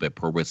can pick up at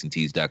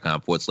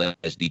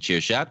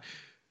prowrestlingtees.com/thechairshot.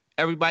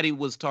 Everybody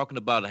was talking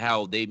about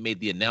how they made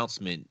the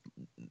announcement,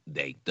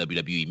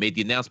 WWE made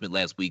the announcement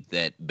last week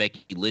that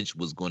Becky Lynch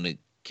was going to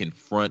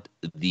confront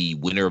the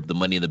winner of the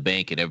Money in the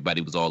Bank, and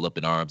everybody was all up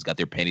in arms, got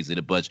their panties in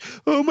a bunch.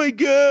 Oh my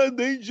God,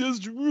 they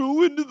just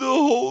ruined the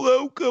whole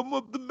outcome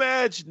of the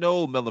match.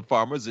 No, Melon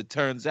Farmers, it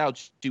turns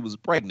out she was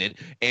pregnant,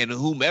 and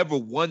whomever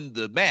won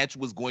the match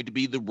was going to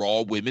be the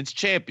Raw Women's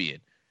Champion.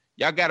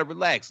 Y'all got to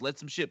relax. Let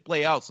some shit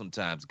play out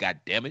sometimes, God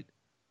damn it.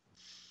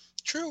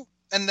 True.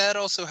 And that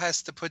also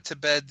has to put to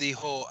bed the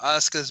whole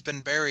Asuka's been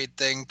buried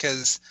thing,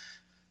 because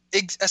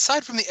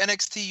aside from the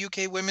NXT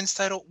UK Women's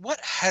title, what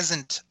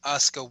hasn't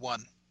Asuka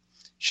won?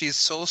 She's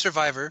sole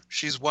survivor.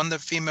 She's won the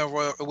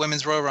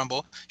Women's Royal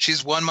Rumble.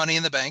 She's won Money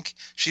in the Bank.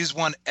 She's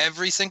won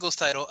every singles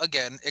title,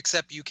 again,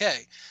 except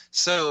UK.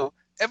 So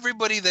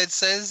everybody that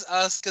says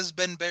Asuka's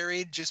been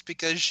buried just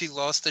because she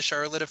lost to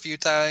Charlotte a few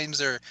times,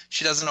 or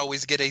she doesn't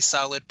always get a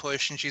solid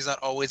push and she's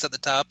not always at the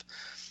top,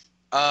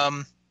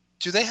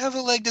 do they have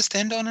a leg to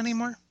stand on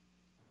anymore?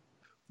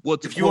 Well,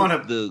 if you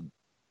want the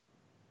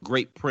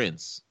Great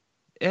Prince,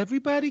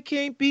 everybody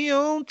can't be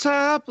on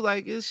top.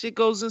 Like, this shit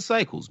goes in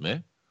cycles,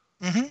 man.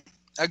 Mm-hmm.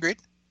 Agreed.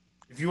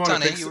 If you want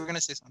Tunney, you were going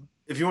to say something.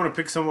 If you want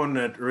to pick someone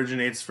that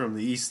originates from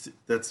the East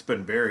that's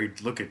been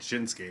buried, look at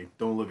Shinsuke.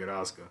 Don't look at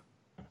Asuka.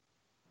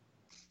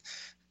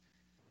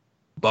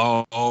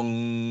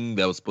 Bong.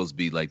 That was supposed to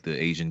be like the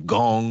Asian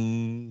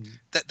gong.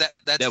 That's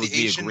the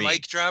Asian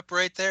mic drop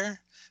right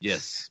there?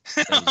 Yes.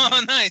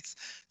 Oh, nice.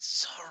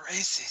 So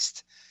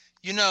racist.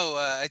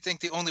 I think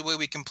the only way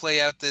we can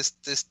play out this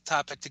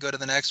topic to go to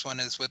the next one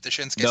is with the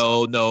Shinsuke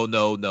song. No.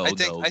 I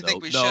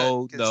think we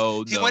should.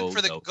 He went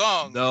for the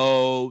gong.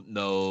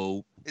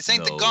 No. This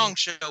ain't the gong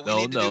show. We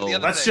need to do the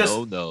other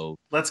thing.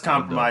 Let's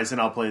compromise, and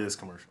I'll play this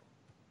commercial.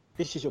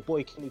 This is your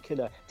boy Kenny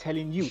Killer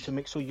telling you to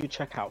make sure you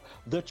check out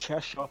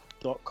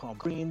thechairshot.com,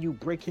 bringing you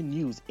breaking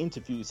news,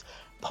 interviews,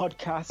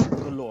 podcasts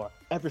galore,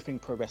 everything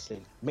pro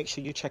wrestling. Make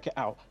sure you check it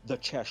out,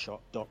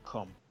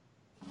 thechairshot.com.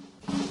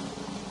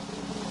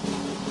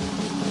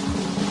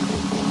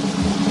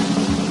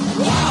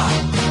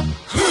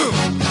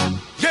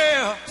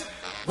 Yeah!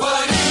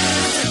 What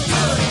is it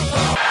good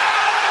for?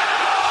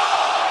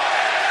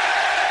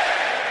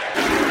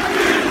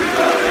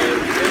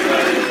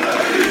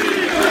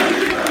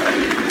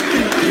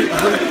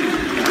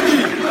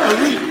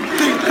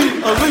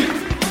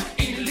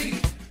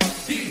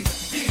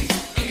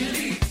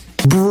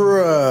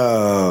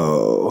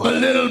 Bro. A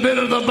little bit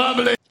of the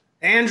bubbly.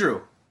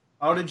 Andrew,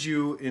 how did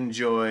you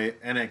enjoy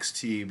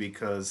NXT?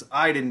 Because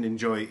I didn't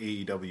enjoy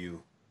AEW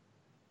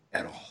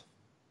at all.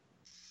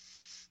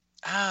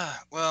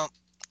 Well,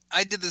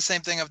 I did the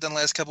same thing I've done the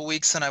last couple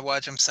weeks, and I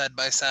watch them side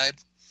by side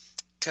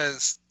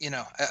because,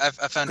 I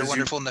found a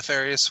wonderful,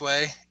 nefarious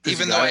way.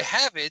 Even though I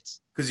have it.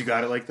 Because you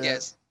got it like that?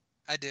 Yes,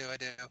 I do.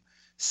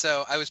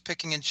 So I was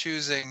picking and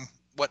choosing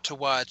what to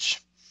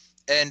watch.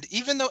 And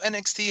even though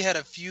NXT had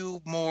a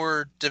few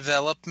more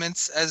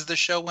developments as the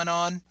show went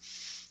on,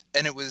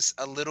 and it was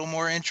a little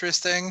more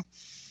interesting,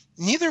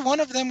 neither one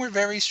of them were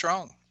very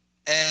strong.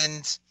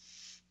 And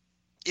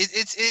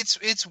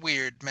it's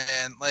weird,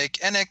 man. Like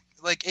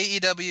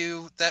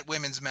AEW, that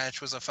women's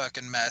match was a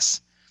fucking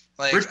mess.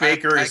 Like Britt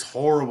Baker is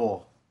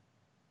horrible.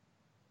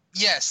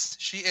 Yes,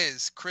 she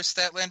is. Chris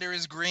Statlander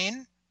is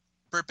green.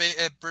 Britt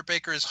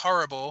Baker is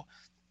horrible.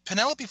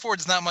 Penelope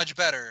Ford's not much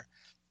better.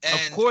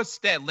 And of course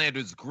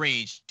Statlander's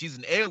green. She's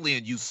an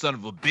alien, you son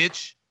of a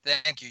bitch.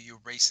 Thank you, you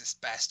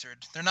racist bastard.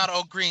 They're not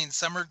all green.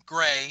 Some are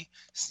gray.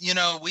 You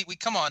know, we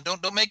come on.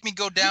 Don't make me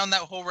go down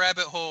that whole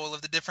rabbit hole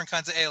of the different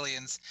kinds of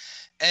aliens.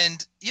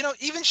 And, you know,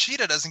 even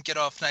Sheeta doesn't get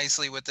off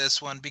nicely with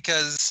this one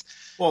because...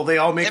 Well, they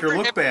all make her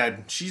look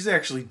bad. She's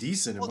actually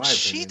decent, in my opinion.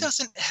 She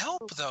doesn't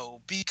help,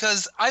 though,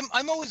 because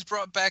I'm always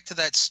brought back to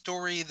that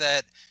story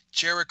that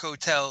Jericho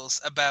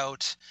tells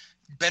about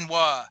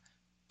Benoit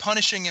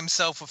punishing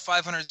himself with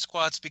 500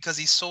 squats because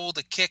he sold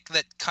a kick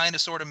that kind of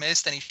sort of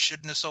missed and he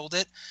shouldn't have sold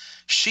it.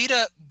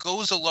 Sheeta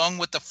goes along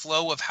with the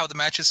flow of how the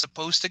match is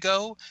supposed to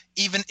go,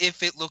 even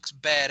if it looks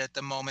bad at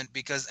the moment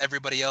because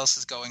everybody else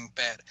is going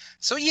bad.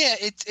 So yeah,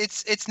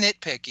 it's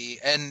nitpicky,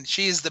 and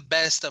she is the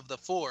best of the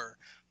four,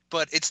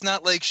 but it's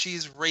not like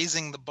she's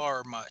raising the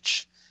bar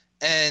much.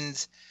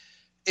 And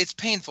it's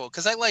painful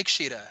because I like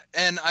Sheeta,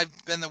 and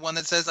I've been the one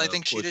that says I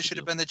think Sheeta should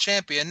have been the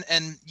champion,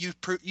 and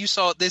you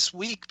saw it this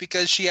week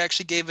because she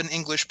actually gave an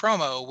English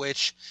promo,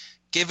 which,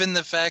 given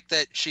the fact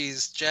that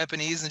she's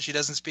Japanese and she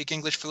doesn't speak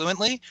English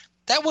fluently,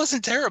 that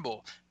wasn't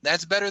terrible.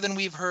 That's better than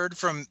we've heard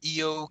from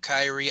Io,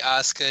 Kairi,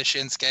 Asuka,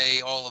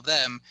 Shinsuke, all of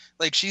them.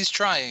 Like, she's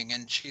trying,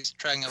 and she's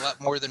trying a lot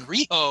more than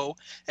Riho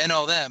and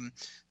all them.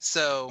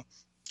 So,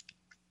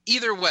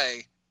 either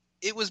way,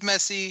 it was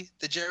messy.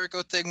 The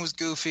Jericho thing was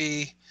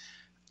goofy.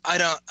 I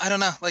don't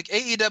know. Like,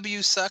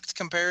 AEW sucked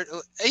compared.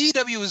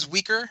 AEW was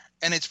weaker,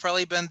 and it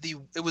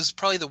was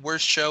probably the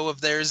worst show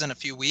of theirs in a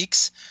few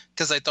weeks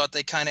because I thought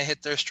they kind of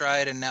hit their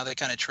stride and now they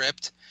kind of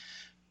tripped.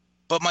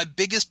 But my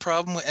biggest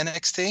problem with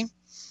NXT,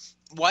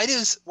 why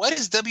does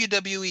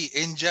WWE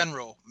in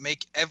general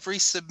make every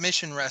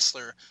submission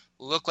wrestler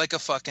look like a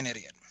fucking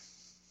idiot?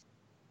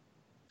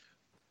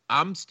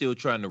 I'm still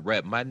trying to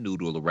wrap my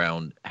noodle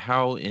around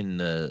how in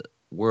the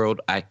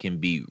world I can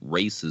be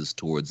racist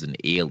towards an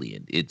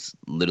alien. It's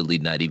literally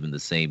not even the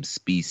same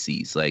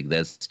species. Like,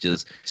 that's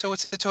just... So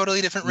it's a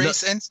totally different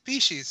race and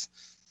species.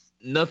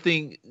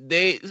 Nothing...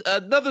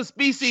 Another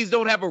species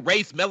don't have a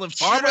race, Melon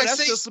Farmer.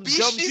 That's just some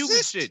dumb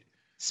human shit.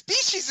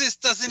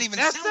 Speciesist doesn't even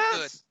sound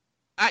good.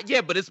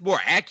 Yeah, but it's more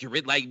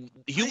accurate. Like,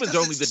 humans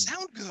are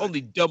only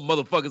dumb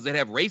motherfuckers that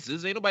have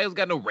races. Ain't nobody else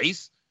got no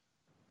race.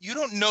 You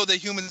don't know that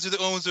humans are the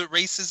ones with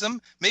racism.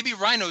 Maybe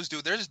rhinos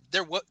do.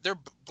 They're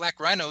black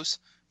rhinos.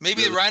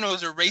 Maybe the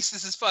rhinos are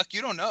racist as fuck.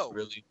 You don't know.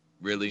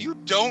 Really? You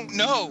don't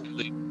know.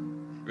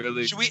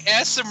 Really? Should we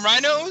ask some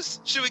rhinos?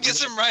 Should we get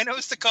some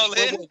rhinos to call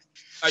in?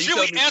 Should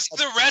we ask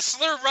the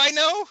wrestler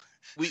rhino?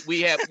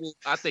 We have. Well,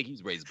 I think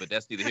he's racist, but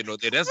that's neither here nor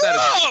there.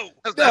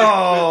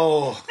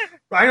 No.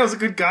 Rhino's a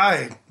good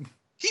guy.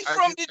 He's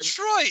from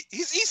Detroit.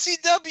 He's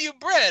ECW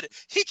bred.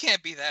 He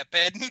can't be that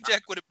bad. New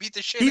Jack would have beat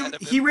the shit out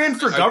of him. He ran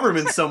for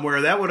government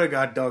somewhere. That would have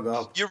got dug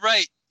up. You're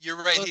right.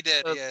 He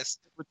did, yes.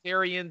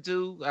 Libertarian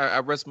too. I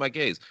rest my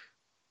case.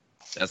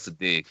 That's a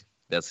dig.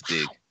 That's a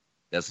dig.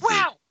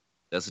 Wow.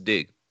 That's a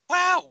dig.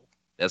 Wow.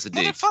 Dig.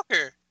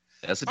 Motherfucker.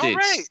 That's a dig. All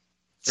right.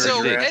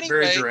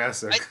 Very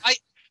Jurassic. I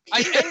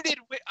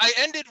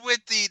ended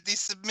with the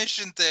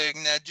submission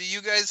thing. Now, do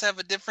you guys have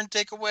a different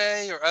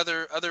takeaway or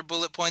other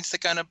bullet points to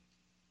kind of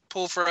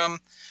pull from,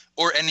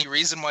 or any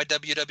reason why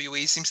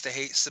WWE seems to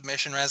hate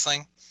submission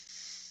wrestling?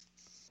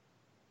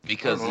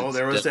 Because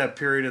there was that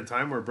period of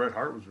time where Bret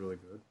Hart was really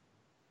good.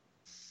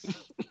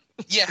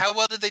 Yeah, how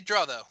well did they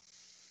draw though?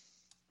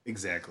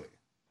 Exactly.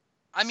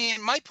 I mean,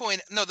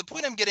 the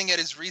point I'm getting at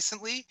is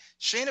recently,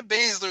 Shayna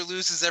Baszler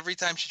loses every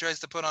time she tries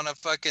to put on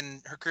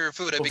her career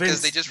Fuda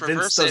because they just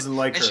reverse it,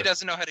 and she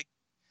doesn't know how to.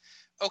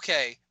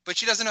 Okay, but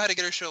she doesn't know how to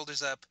get her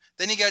shoulders up.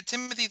 Then you got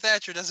Timothy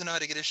Thatcher doesn't know how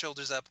to get his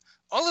shoulders up.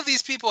 All of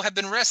these people have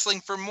been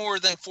wrestling for more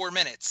than 4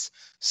 minutes,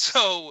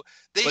 so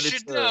they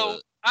should know.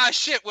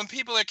 Shit! When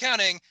people are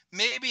counting,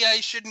 maybe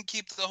I shouldn't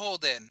keep the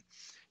hold in.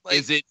 Like,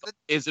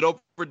 is it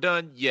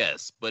overdone?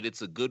 Yes, but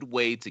it's a good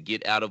way to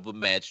get out of a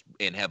match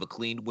and have a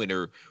clean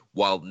winner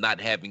while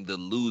not having the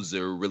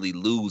loser really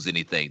lose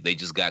anything. They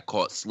just got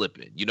caught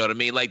slipping. You know what I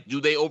mean? Like,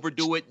 do they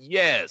overdo it?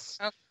 Yes.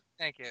 Okay,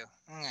 thank you.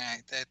 All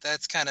right,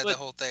 that's kind of the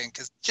whole thing,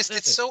 because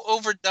it's so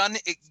overdone.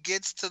 It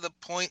gets to the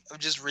point of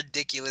just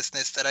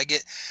ridiculousness that I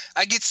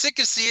get sick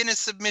of seeing a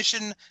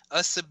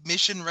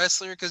submission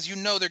wrestler, because you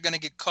know they're gonna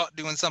get caught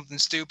doing something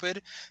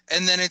stupid,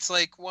 and then it's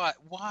like, what?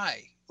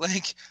 Why?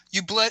 Like,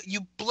 you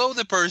blow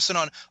the person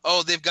on,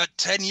 oh, they've got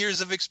 10 years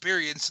of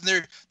experience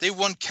and they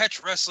won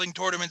catch wrestling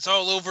tournaments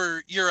all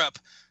over Europe.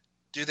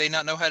 Do they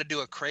not know how to do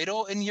a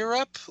cradle in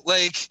Europe?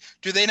 Like,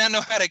 do they not know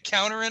how to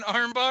counter an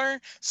armbar?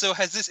 So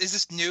is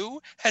this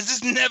new? Has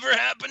this never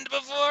happened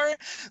before?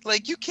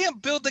 Like, you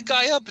can't build the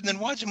guy up and then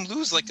watch him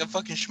lose like a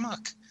fucking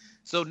schmuck.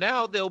 So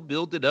now they'll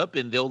build it up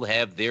and they'll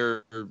have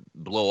their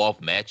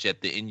blow-off match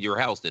at the In Your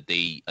House that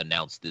they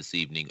announced this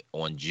evening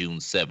on June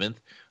 7th.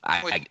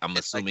 I'm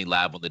assuming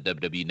live on the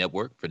WWE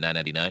Network for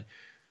 $9.99.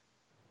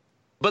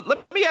 But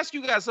let me ask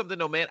you guys something,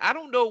 though, man. I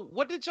don't know.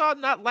 What did y'all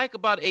not like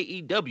about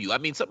AEW? I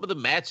mean, some of the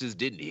matches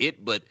didn't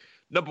hit, but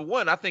number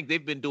one, I think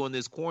they've been doing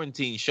this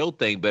quarantine show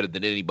thing better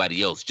than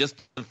anybody else. Just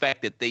the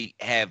fact that they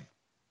have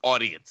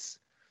audience.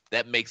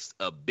 That makes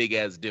a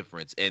big-ass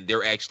difference, and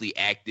they're actually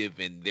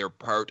active, and they're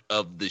part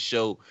of the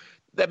show.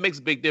 that makes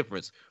a big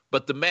difference.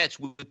 But the match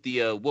with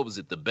the what was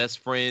it? The best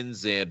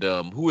friends and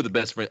who were the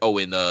best friends? Oh,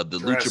 and the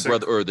Lucha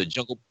Brother or the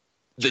Jungle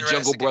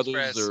Brothers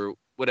Express. or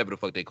whatever the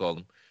fuck they call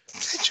them.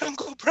 The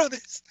Jungle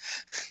Brothers.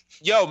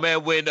 Yo,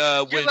 man, when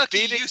You're lucky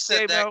Phoenix you said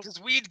came that out, because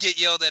we'd get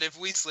yelled at if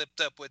we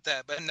slipped up with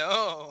that, but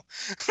no.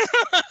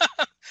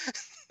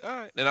 all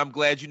right, and I'm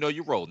glad you know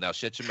your role. Now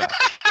shut your mouth.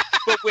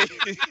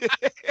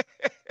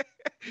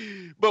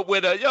 but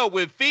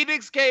when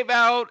Phoenix came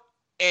out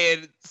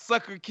and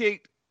sucker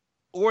kicked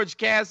Orange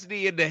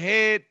Cassidy in the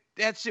head,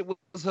 that shit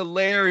was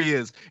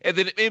hilarious. And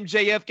then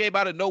MJF came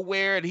out of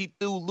nowhere and he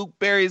threw Luke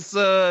Perry's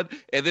son.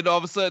 And then all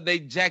of a sudden they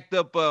jacked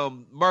up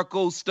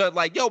Marco's stunt.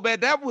 Like, yo, man,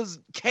 that was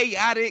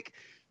chaotic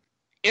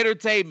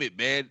entertainment,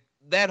 man.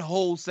 That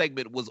whole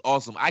segment was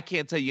awesome. I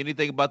can't tell you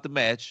anything about the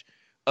match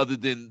other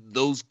than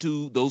those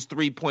 3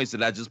 points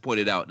that I just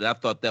pointed out. And I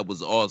thought that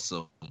was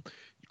awesome.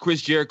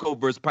 Chris Jericho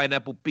versus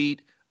Pineapple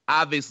Pete.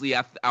 Obviously,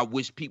 I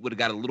wish Pete would have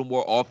got a little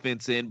more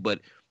offense in, but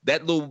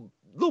that little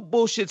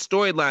bullshit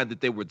storyline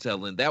that they were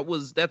telling,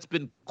 that's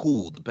been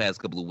cool the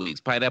past couple of weeks.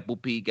 Pineapple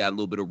Pete got a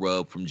little bit of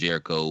rub from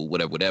Jericho,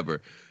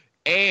 whatever.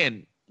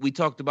 And we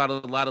talked about a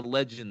lot of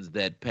legends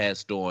that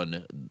passed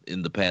on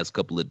in the past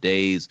couple of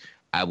days.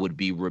 I would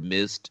be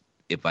remiss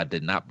if I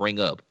did not bring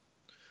up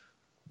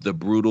the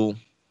brutal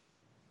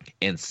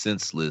and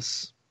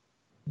senseless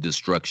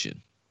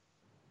destruction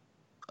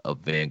of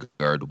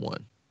Vanguard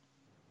 1.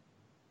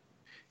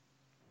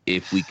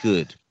 If we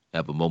could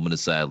have a moment of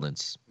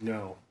silence.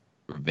 No.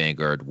 For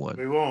Vanguard 1.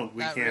 We won't.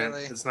 We Not can't.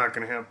 really. It's not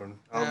going to happen.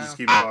 I'll No. just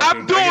keep talking.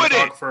 I'm doing I can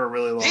it! talk for a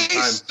really long He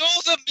time.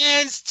 stole the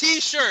man's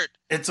T-shirt.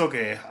 It's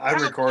okay. I'm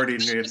How recording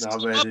did it this and I'm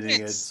come up?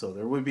 editing it, so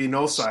there would be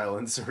no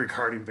silence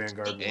regarding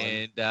Vanguard 1.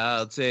 And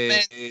I'll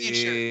Man,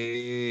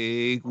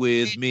 take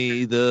with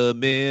me the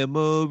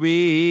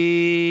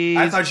memories.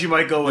 I thought you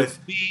might go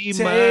with Be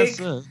my Take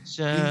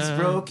sunshine. these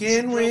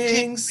broken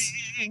wings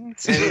and learn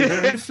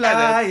to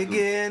fly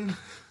again.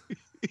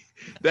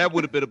 That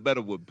would have been a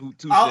better one.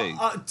 Touche.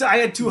 I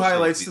had two Touche.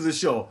 highlights to the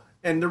show.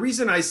 And the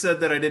reason I said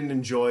that I didn't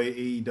enjoy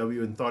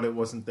AEW and thought it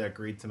wasn't that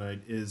great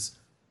tonight is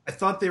I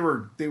thought they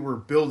were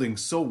building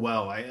so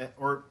well.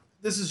 Or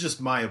this is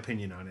just my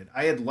opinion on it.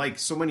 I had liked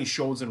so many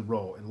shows in a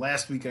row, and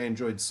last week I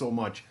enjoyed so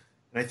much.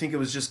 And I think it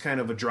was just kind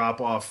of a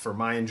drop off for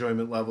my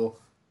enjoyment level.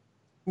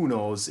 Who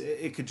knows?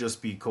 It could just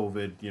be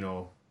COVID,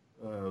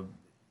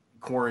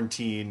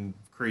 quarantine,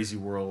 crazy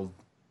world,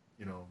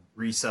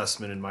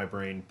 reassessment in my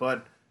brain.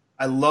 But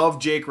I love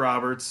Jake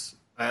Roberts.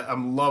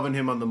 I'm loving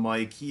him on the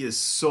mic. He is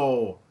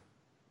so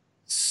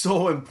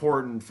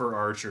important for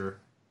Archer.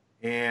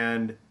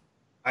 And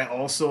I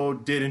also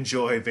did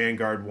enjoy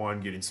Vanguard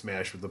 1 getting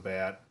smashed with a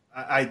bat.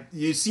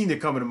 You've seen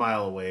it coming a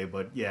mile away,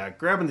 but yeah,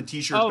 grabbing the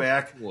T-shirt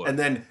back and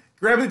then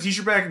grabbing the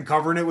T-shirt back and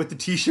covering it with the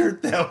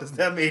T-shirt,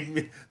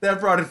 that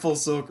brought it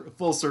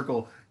full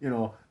circle,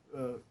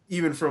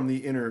 even from the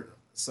inner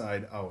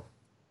side out.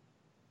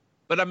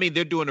 But I mean,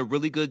 they're doing a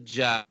really good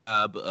job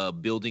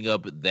building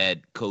up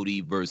that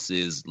Cody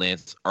versus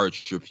Lance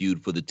Archer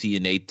feud for the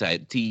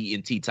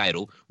TNT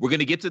title. We're going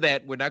to get to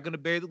that. We're not going to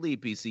bury the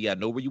lead, PC. I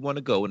know where you want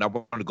to go, and I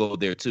want to go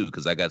there too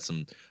because I got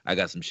some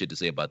shit to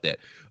say about that.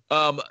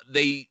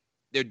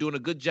 They're doing a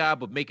good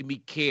job of making me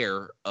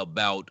care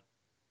about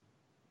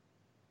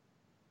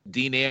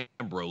Dean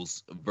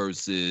Ambrose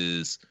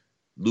versus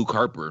Luke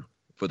Harper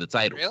for the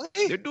title. Really?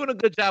 They're doing a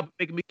good job of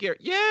making me care.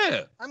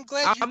 Yeah. I'm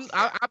glad you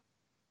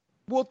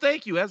Well,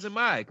 thank you, as am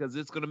I, because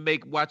it's going to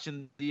make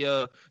watching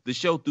the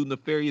show through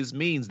nefarious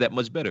means that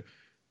much better.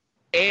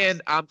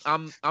 And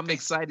I'm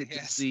excited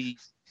to see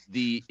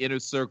the Inner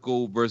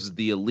Circle versus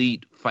the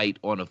Elite fight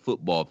on a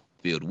football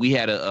field. We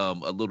had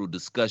a little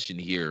discussion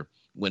here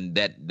when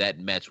that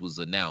match was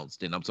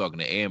announced, and I'm talking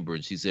to Amber,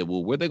 and she said,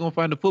 "Well, where are they going to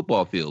find a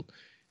football field?"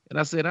 And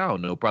I said, "I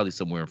don't know, probably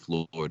somewhere in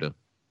Florida."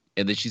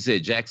 And then she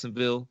said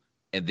Jacksonville,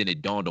 and then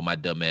it dawned on my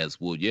dumb ass,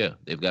 well, yeah,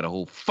 they've got a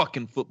whole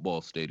fucking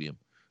football stadium.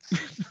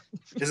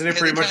 Isn't it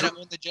pretty much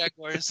the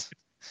Jaguars?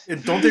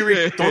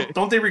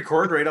 Don't they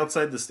record right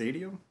outside the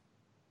stadium?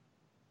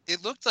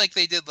 It looked like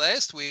they did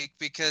last week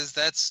because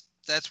that's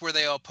where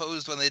they all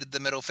posed when they did the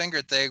middle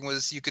finger thing.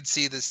 Was you could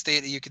see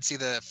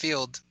the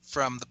field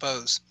from the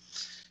pose.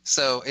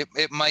 So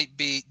it might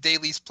be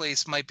Daly's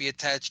place might be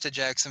attached to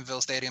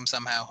Jacksonville Stadium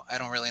somehow. I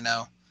don't really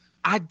know.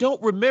 I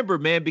don't remember,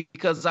 man,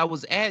 because I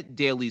was at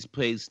Daly's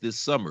place this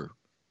summer.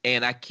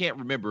 And I can't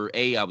remember,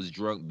 A, I was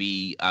drunk,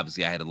 B,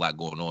 obviously I had a lot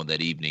going on that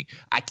evening.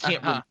 I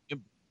can't remember.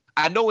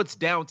 I know it's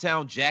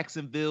downtown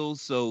Jacksonville,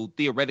 so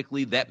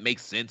theoretically that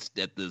makes sense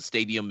that the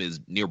stadium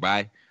is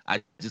nearby.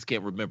 I just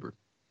can't remember.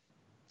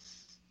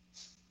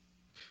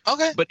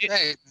 Okay. But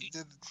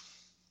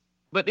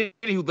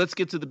anywho, let's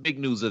get to the big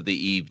news of the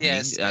evening.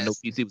 Yes. I know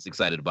PC was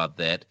excited about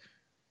that.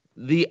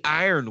 The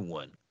Iron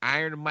One,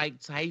 Iron Mike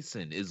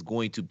Tyson, is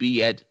going to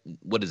be at,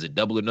 what is it,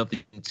 Double or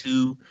Nothing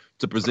 2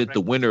 to present the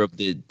winner of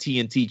the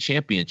TNT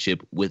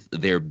Championship with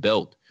their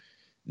belt.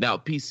 Now,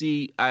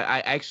 PC,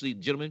 I actually,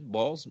 gentlemen,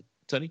 Balls,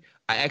 Tunney,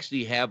 I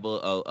actually have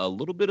a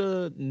little bit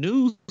of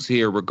news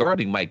here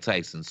regarding Mike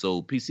Tyson.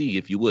 So, PC,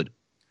 if you would.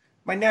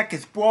 My neck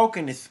is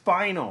broken. It's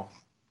spinal.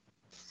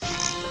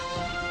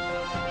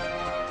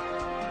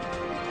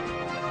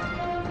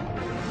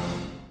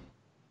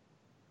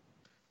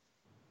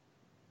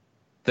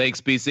 Thanks,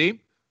 PC.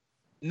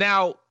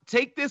 Now,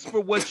 take this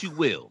for what you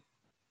will,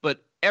 but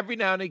every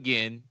now and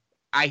again,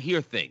 I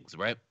hear things,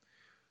 right?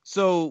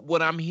 So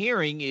what I'm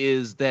hearing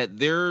is that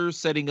they're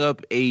setting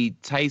up a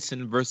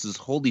Tyson versus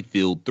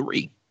Holyfield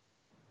 3.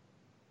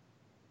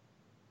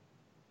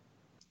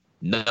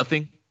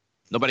 Nothing?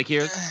 Nobody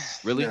cares?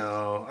 Really?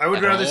 No, I would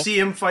At rather all? see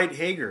him fight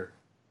Hager.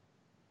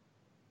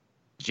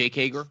 Jake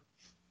Hager?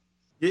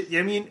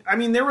 I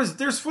mean,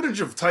 there's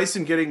footage of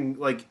Tyson getting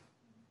like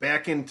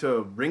back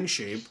into ring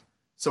shape.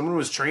 Someone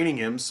was training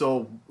him,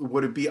 so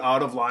would it be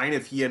out of line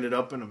if he ended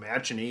up in a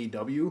match in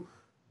AEW?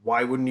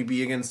 Why wouldn't he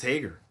be against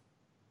Hager?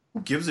 Who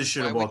gives a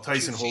shit Why about would you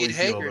Tyson feed Holyfield?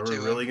 Hager Are to we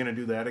him? really going to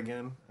do that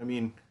again? I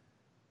mean,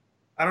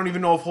 I don't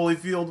even know if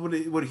Holyfield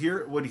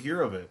would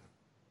hear of it.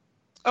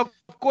 Of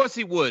course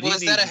he would.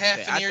 Was He that a needs-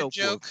 half I an ear know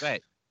for a joke?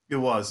 fact. It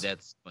was.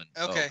 That's funny.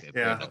 Okay.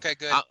 fair Yeah. enough. Okay,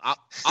 good.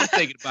 I'm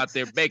thinking about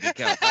their bank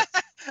account.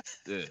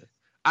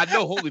 I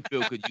know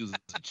Holyfield could use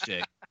a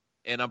check,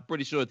 and I'm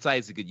pretty sure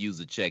Tyson could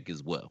use a check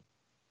as well.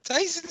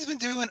 Tyson's been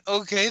doing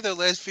okay the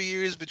last few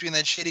years between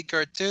that shitty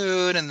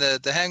cartoon and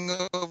the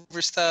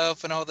Hangover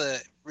stuff and all the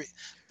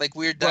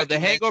weird But the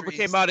Hangover documentaries.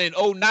 came out in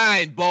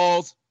 09,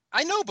 balls.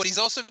 I know, but he's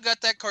also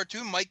got that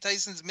cartoon, Mike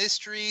Tyson's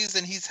Mysteries,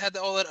 and he's had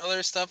all that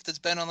other stuff that's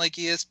been on like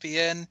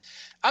ESPN.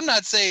 I'm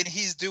not saying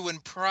he's doing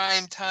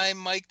prime time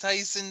Mike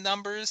Tyson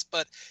numbers,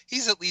 but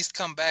he's at least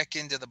come back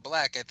into the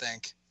black, I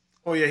think.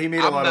 Oh yeah, he made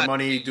a I'm lot of not-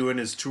 money doing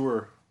his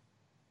tour.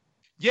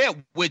 Yeah,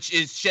 which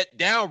is shut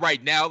down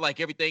right now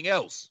like everything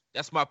else.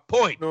 That's my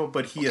point. No,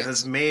 but he Okay.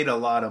 has made a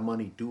lot of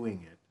money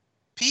doing it.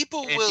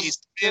 People And will he's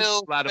still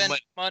spent a lot of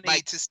spend money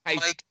Mike to see Tyson.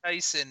 Mike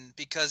Tyson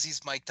because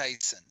he's Mike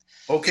Tyson.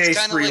 Okay, It's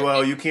kinda like-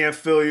 Sprewell, you can't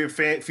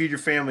feed your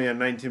family on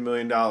 $19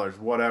 million.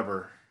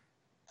 Whatever.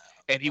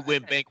 And he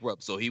went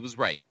bankrupt, so he was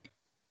right.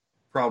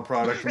 Proud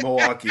product of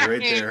Milwaukee right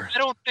there. I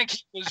don't think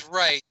he was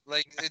right.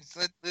 Like,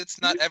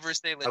 let's not ever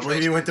say. I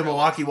believe he went to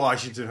Milwaukee,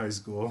 Washington High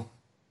School.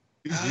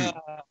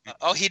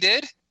 Oh, he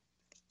did?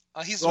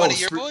 Oh, he's Oh, one of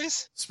your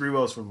boys?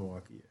 Sprewell's from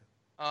Milwaukee. Yeah.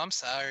 Oh, I'm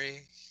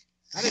sorry.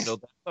 I didn't know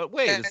that. But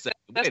wait a second.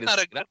 That's Wait a not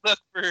a second. good look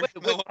for Wait a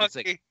Milwaukee.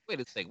 second. Wait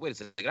a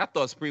second. I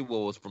thought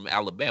Sprewell was from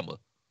Alabama.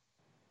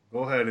 Go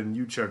ahead and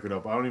you check it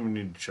up. I don't even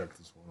need to check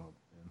this one up.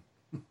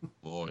 Man.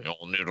 Oh, you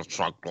don't need to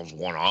check those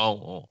one out.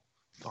 Oh,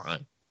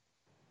 fine.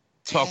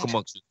 Talk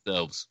amongst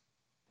yourselves.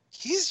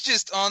 He's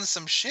just on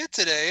some shit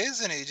today,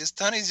 isn't he?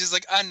 Tunney's just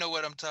like, I know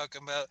what I'm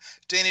talking about.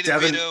 Danny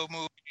Devin- DeVito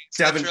movie,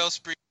 Devin-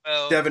 Latrell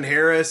Sprewell. Devin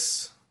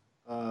Harris.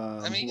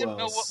 I mean, who you know,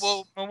 else?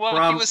 Milwaukee,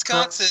 From-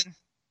 Wisconsin.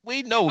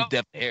 We know Oh.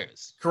 Devin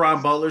Harris.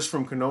 Karan Butler's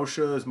from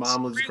Kenosha. His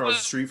mom lives across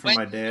the street from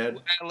my Went dad.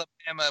 to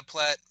Alabama,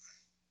 Platt.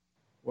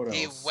 What else?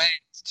 He went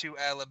to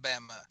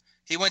Alabama.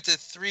 He went to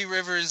Three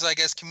Rivers, I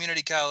guess,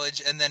 community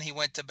college, and then he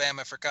went to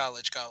Bama for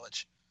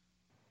college.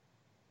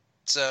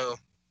 So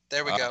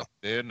there we go.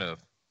 Fair enough.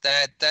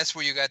 That's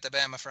where you got the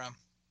Bama from.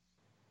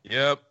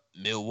 Yep.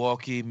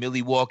 Milwaukee,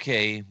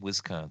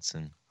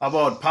 Wisconsin. How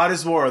about Pot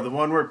is War, the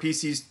one where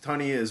PC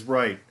Tunney is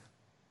right.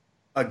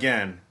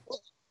 Again.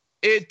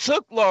 It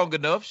took long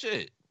enough.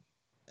 Shit.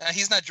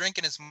 He's not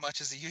drinking as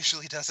much as he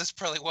usually does. That's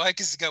probably why,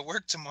 because he's got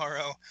work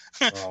tomorrow.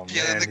 Oh,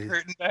 Peeling the man.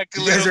 curtain back a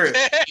You guys little are-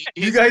 bit.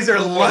 You guys are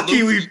He's more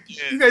lucky lucid.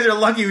 you guys are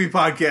lucky we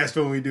podcast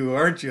when we do,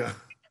 aren't you?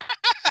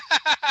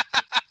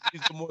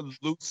 He's more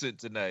lucid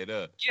tonight,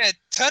 huh? Yeah,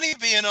 Tunney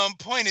being on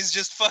point is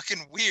just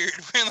fucking weird.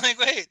 We're like,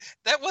 wait,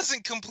 that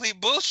wasn't complete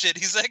bullshit.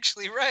 He's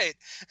actually right.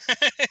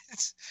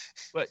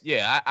 But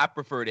yeah, I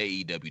preferred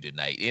AEW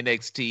tonight.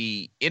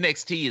 NXT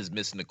is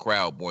missing the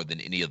crowd more than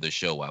any other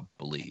show, I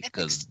believe,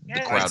 because the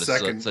Yeah. crowd I'd is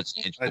second- such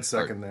an I'd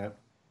second that.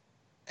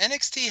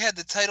 NXT had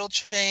the title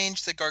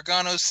change. The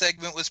Gargano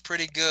segment was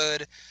pretty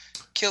good.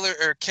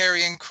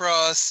 Karrion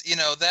Kross,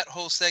 that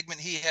whole segment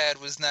he had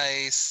was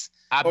nice.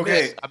 I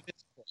Okay.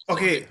 missed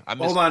Okay, I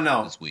missed hold on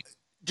now. this week.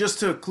 Just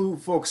to clue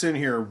folks in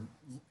here,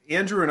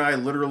 Andrew and I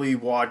literally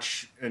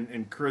watch,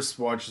 and Chris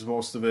watches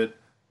most of it,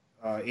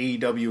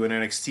 AEW and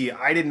NXT.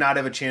 I did not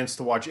have a chance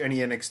to watch any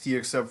NXT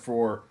except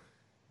for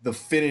the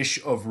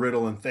finish of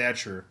Riddle and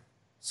Thatcher.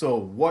 So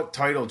what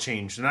title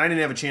changed? And I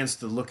didn't have a chance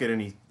to look at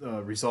any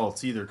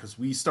results either, because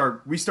we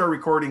start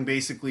recording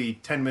basically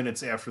 10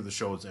 minutes after the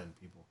show's end,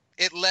 people.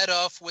 It led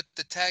off with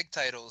the tag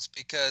titles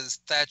because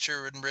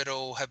Thatcher and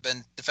Riddle have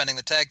been defending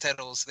the tag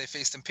titles. They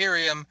faced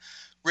Imperium.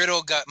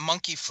 Riddle got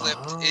monkey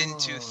flipped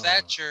into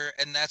Thatcher,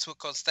 and that's what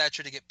caused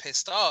Thatcher to get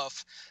pissed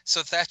off.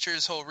 So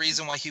Thatcher's whole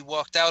reason why he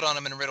walked out on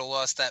him and Riddle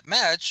lost that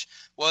match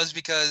was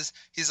because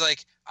he's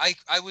like,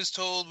 I was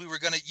told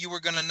you were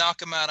gonna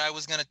knock him out. I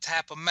was gonna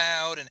tap him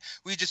out, and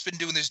we've just been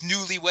doing this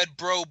newlywed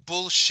bro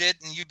bullshit,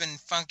 and you've been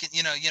funking,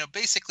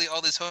 basically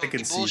all this I hokey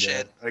can see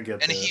bullshit. that. I get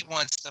And that. he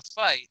wants to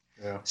fight.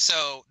 Yeah.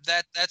 So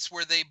that's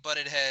where they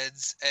butted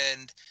heads.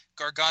 And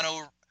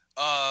Gargano,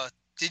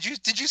 did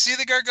you see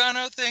the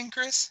Gargano thing,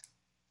 Chris?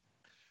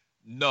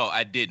 No,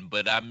 I didn't.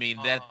 But I mean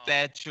that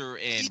Thatcher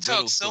and He Riddle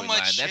talks so storyline,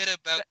 much that's- shit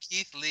about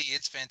Keith Lee.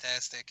 It's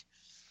fantastic.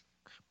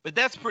 But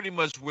that's pretty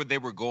much where they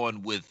were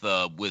going with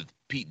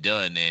Pete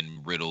Dunne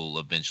and Riddle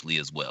eventually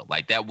as well.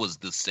 Like that was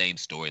the same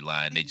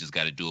storyline. They just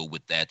got to do it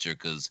with Thatcher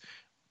because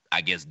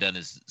I guess Dunn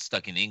is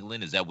stuck in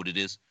England. Is that what it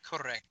is?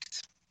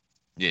 Correct.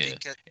 Yeah.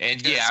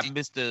 And I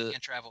missed the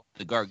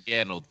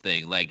Gargano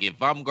thing. Like,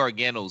 if I'm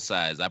Gargano's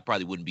size, I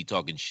probably wouldn't be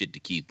talking shit to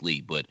Keith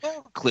Lee, but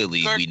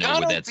clearly we know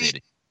where that's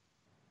headed.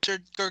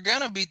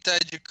 Gargano beat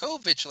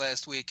Dijakovic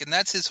last week, and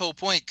that's his whole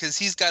point, because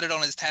he's got it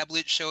on his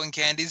tablet showing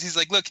candies. He's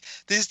like, look,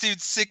 this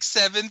dude's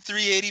 6'7",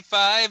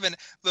 385, and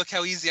look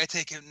how easy I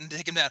take him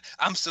down.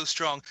 I'm so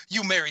strong.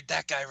 You married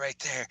that guy right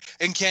there.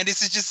 And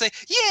Candice is just like,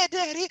 yeah,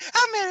 Daddy,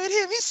 I married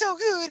him. He's so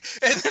good.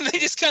 And then they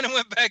just kind of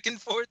went back and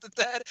forth with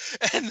that.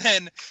 And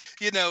then,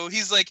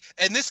 he's like,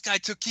 and this guy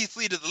took Keith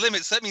Lee to the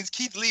limit, so that means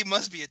Keith Lee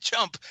must be a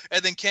chump.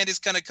 And then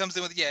Candice kind of comes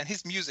in with, yeah, and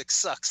his music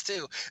sucks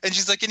too. And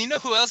she's like, and you know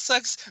who else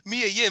sucks?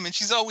 Mia Yim. And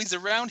she's always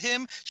around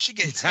him. She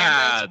gets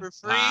handouts for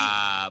free.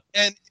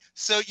 And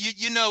so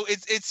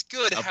it's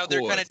good how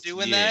they're kind of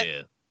doing that.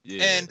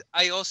 Yeah. And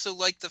I also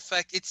like the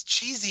fact it's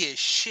cheesy as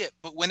shit,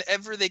 but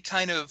whenever they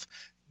kind of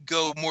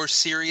go more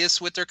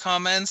serious with their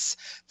comments,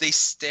 they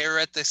stare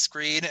at the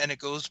screen and it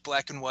goes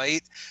black and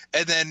white,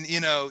 and then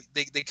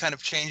they kind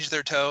of change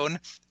their tone,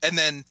 and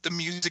then the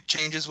music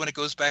changes when it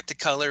goes back to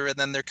color, and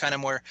then they're kind of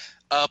more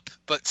up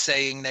but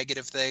saying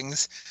negative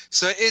things.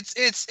 So it's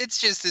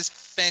just this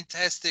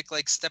fantastic,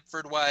 like,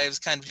 Stepford Wives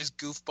kind of just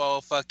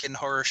goofball fucking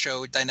horror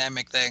show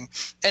dynamic thing,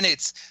 and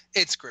it's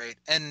great.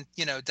 And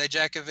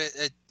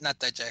Dijakovic, not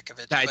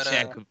Dijakovic,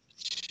 but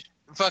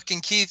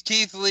fucking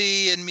Keith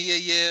Lee and Mia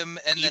Yim,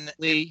 and Keith then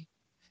Lee.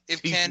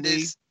 If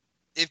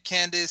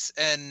Candice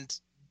and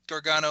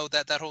Gargano,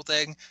 that whole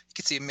thing, you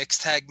could see a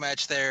mixed tag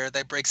match there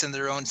that breaks into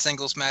their own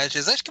singles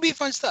matches. That could be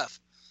fun stuff.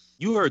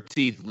 You heard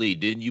Keith Lee,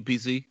 didn't you,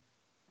 PC?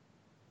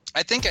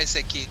 I think I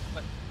said Keith,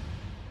 but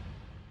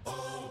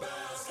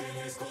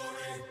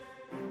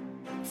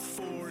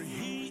for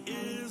he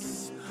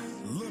is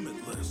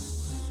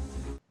limitless.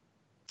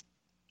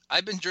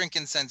 I've been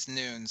drinking since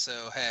noon,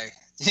 so hey,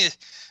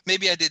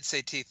 maybe I did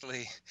say Keith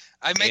Lee.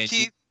 I met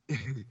Keith.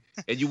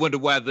 And you wonder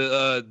why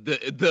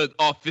the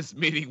office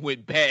meeting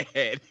went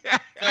bad.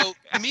 So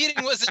the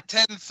meeting was at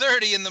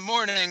 10:30 in the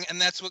morning,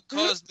 and that's what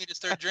caused me to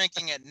start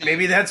drinking at noon.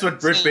 Maybe that's what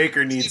Britt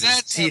Baker needs.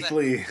 Is Keith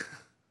Lee.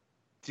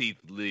 Keith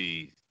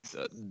Lee.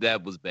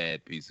 That was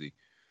bad, PC.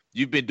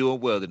 You've been doing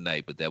well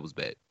tonight, but that was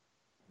bad.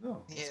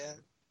 No. Yeah.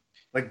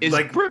 Is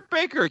Britt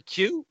Baker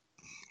cute?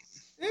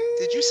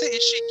 Did you say,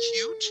 is she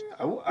cute?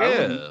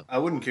 I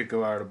wouldn't kick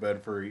her out of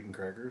bed for eating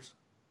crackers.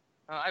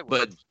 I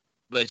would.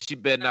 But she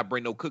better not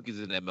bring no cookies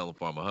in that melon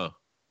farmer, huh?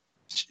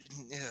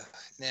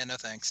 Yeah, no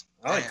thanks.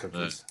 I like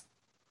cookies.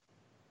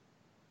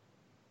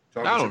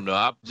 I don't know.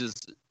 I'm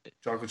just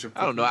chocolate chip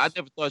cookies. I don't know. I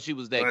never thought she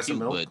was that cute,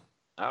 but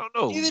I don't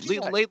know.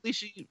 Lately,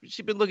 she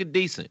been looking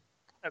decent.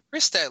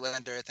 Chris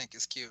Statlander, I think,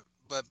 is cute,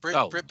 but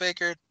Britt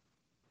Baker.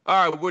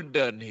 All right, we're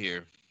done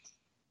here.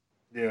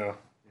 Yeah,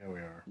 we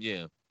are.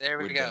 Yeah, there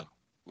we go.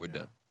 We're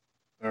done.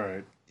 All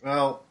right.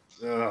 Well,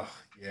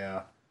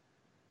 yeah.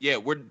 Yeah,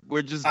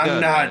 we're just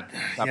done.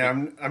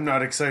 I'm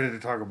not excited to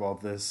talk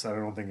about this. I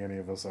don't think any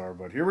of us are,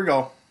 but here we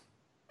go.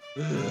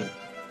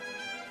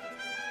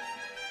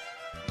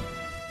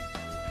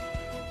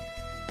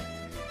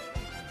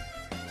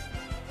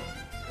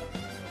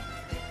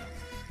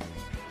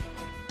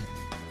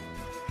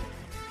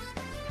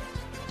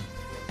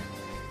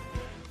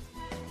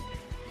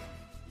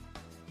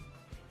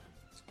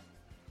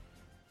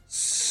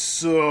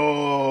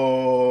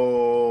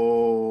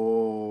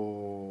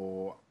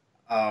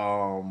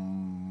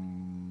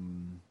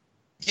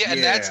 Yeah,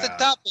 and that's the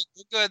topic.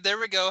 We're good. There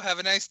we go. Have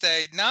a nice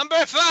day.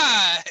 Number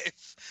 5.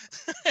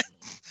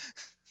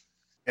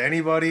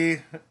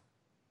 Anybody?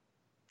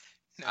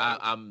 No.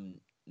 I'm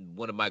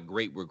one of my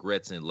great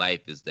regrets in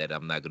life is that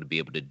I'm not going to be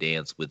able to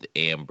dance with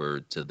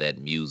Amber to that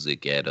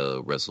music at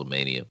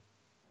WrestleMania.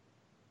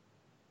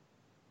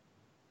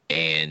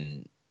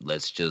 And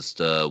let's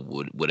just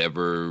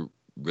whatever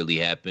really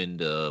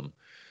happened,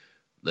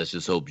 let's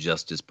just hope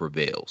justice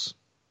prevails.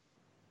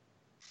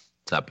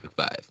 Topic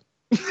 5.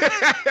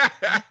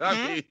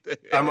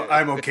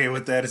 I'm okay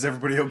with that. Is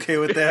everybody okay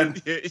with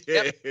that?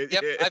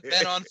 Yep. I've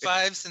been on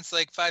 5 since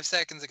like 5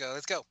 seconds ago.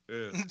 Let's go.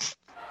 Yeah. Just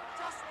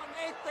when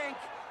they think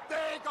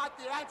they got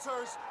the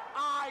answers,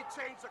 I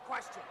change the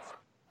questions.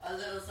 A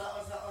little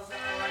something.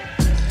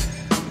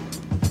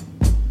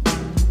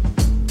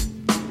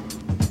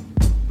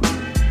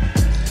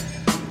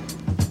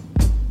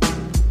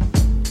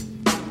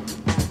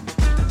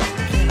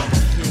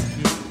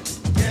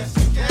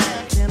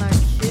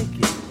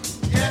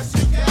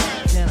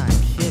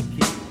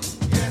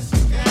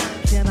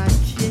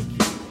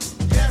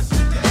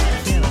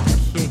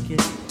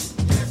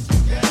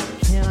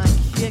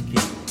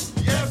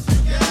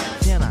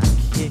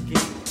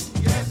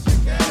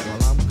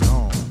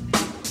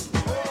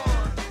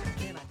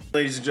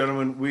 Ladies and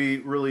gentlemen, we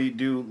really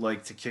do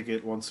like to kick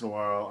it once in a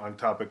while on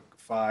topic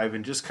 5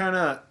 and just kind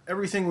of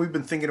everything we've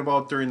been thinking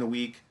about during the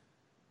week.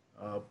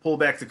 Pull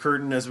back the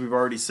curtain, as we've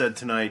already said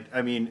tonight.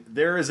 I mean,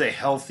 there is a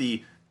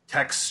healthy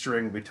text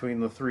string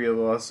between the three of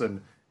us,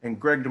 and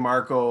Greg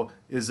DeMarco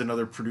is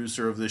another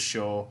producer of this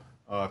show,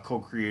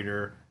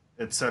 co-creator,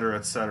 etc.,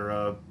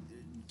 etc.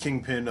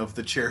 kingpin of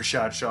the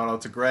Chairshot. Shout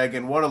out to Greg.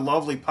 And what a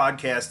lovely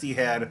podcast he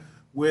had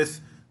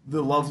with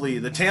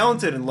the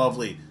talented and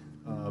lovely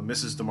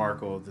Mrs.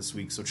 DeMarco this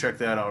week. So check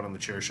that out on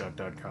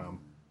thechairshot.com.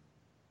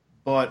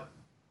 But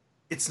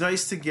it's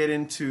nice to get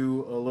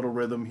into a little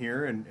rhythm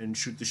here and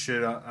shoot the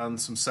shit on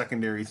some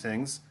secondary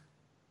things.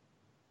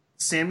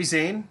 Sami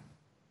Zayn,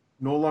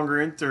 no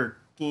longer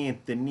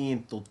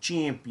Intercontinental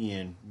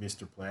Champion,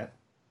 Mr. Platt.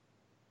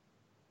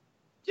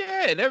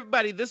 Yeah, and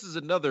everybody, this is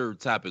another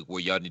topic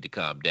where y'all need to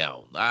calm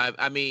down.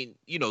 I mean,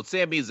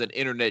 Sammy is an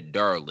internet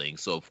darling,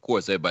 so of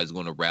course everybody's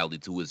going to rally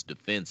to his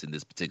defense in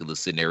this particular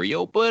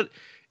scenario, but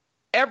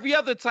every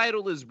other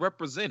title is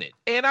represented.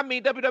 And I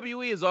mean,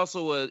 WWE is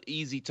also an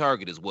easy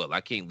target as well.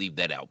 I can't leave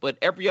that out. But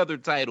every other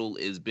title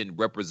has been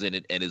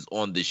represented and is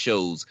on the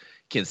shows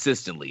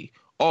consistently,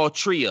 all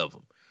three of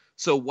them.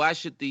 So why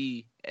should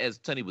as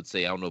Tunney would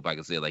say, I don't know if I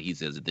can say it like he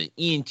says it, the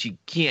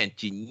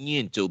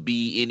Intercontinental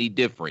be any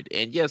different?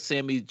 And yes,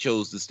 Sammy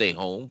chose to stay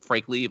home.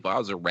 Frankly, if I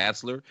was a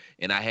wrestler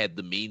and I had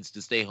the means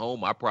to stay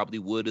home, I probably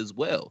would as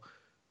well.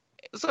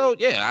 So,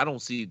 yeah, I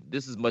don't see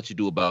this is much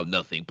ado about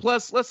nothing.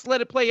 Plus, let's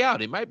let it play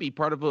out. It might be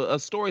part of a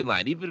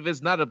storyline. Even if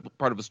it's not a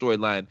part of a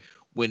storyline,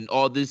 when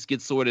all this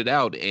gets sorted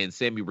out and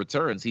Sammy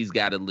returns, he's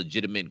got a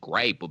legitimate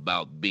gripe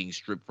about being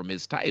stripped from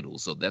his title.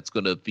 So that's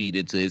going to feed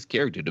into his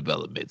character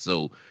development.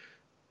 So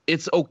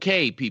it's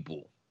okay,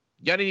 people.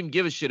 Y'all didn't even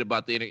give a shit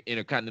about the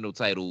Intercontinental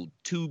title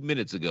 2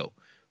 minutes ago.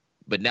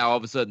 But now all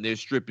of a sudden they're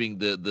stripping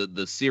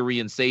the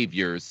Syrian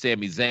savior,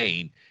 Sami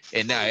Zayn,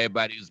 and now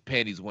everybody's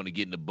panties want to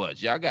get in the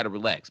bunch. Y'all got to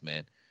relax,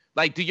 man.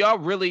 Like, do y'all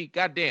really?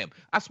 Goddamn.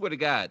 I swear to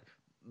God,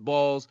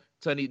 Balls,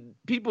 Tunney,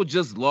 people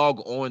just log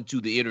on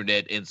to the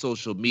internet and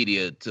social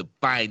media to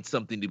find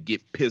something to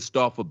get pissed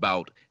off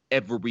about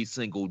every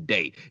single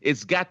day.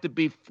 It's got to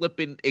be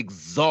flipping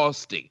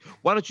exhausting.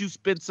 Why don't you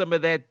spend some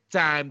of that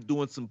time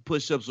doing some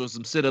push-ups or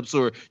some sit-ups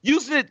or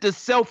using it to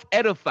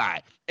self-edify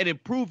and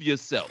improve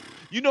yourself?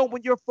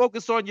 When you're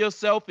focused on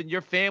yourself and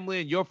your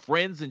family and your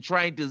friends and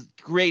trying to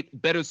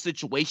create better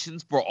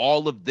situations for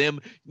all of them,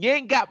 you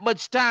ain't got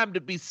much time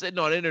to be sitting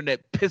on the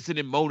internet pissing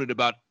and moaning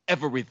about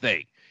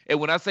everything. And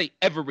when I say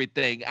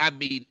everything, I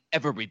mean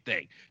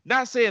everything.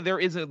 Not saying there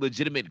isn't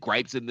legitimate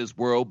gripes in this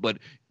world, but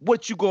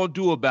what you gonna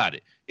do about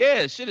it?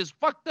 Yeah, shit is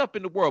fucked up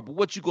in the world, but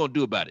what you gonna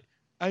do about it?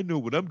 I know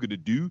what I'm gonna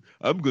do.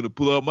 I'm gonna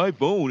pull out my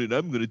phone and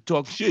I'm gonna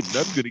talk shit and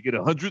I'm gonna get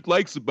 100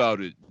 likes about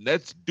it. And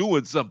that's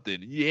doing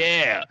something.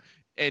 Yeah.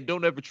 And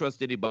don't ever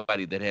trust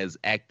anybody that has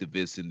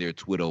activists in their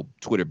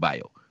Twitter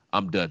bio.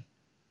 I'm done.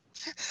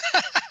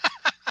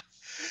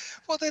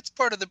 Well, that's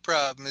part of the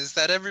problem, is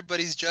that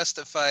everybody's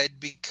justified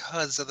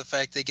because of the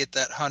fact they get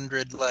that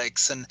 100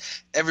 likes, and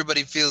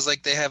everybody feels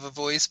like they have a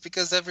voice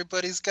because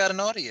everybody's got an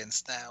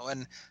audience now.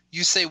 And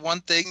you say one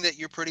thing that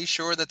you're pretty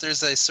sure that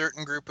there's a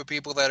certain group of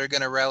people that are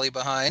going to rally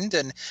behind,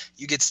 and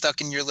you get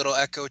stuck in your little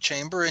echo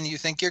chamber and you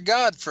think you're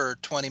God for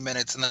 20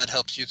 minutes and that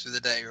helps you through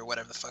the day or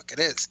whatever the fuck it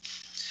is.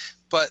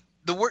 But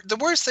the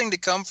worst thing to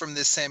come from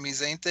this Sami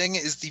Zayn thing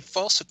is the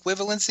false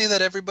equivalency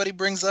that everybody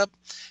brings up,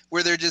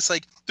 where they're just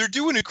like, they're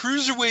doing a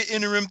cruiserweight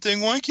interim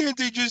thing. Why can't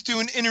they just do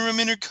an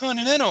interim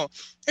intercontinental?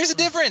 There's a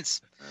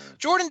difference.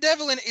 Jordan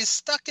Devlin is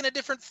stuck in a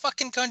different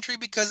fucking country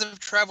because of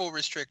travel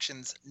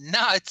restrictions,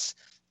 not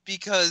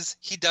because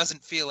he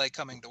doesn't feel like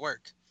coming to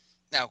work.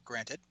 Now,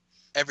 granted,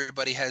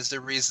 everybody has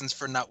their reasons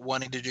for not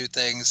wanting to do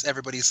things.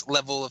 Everybody's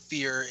level of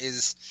fear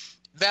is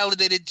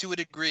validated to a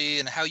degree,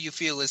 and how you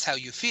feel is how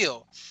you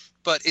feel.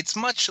 But it's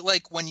much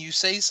like when you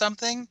say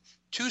something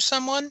to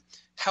someone,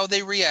 how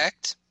they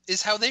react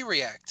is how they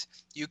react.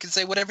 You can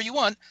say whatever you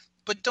want,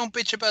 but don't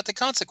bitch about the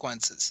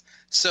consequences.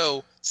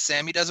 So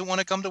Sammy doesn't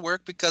want to come to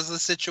work because of the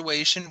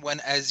situation when,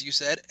 as you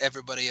said,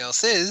 everybody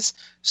else is.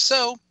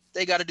 So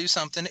they got to do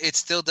something. It's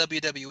still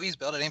WWE's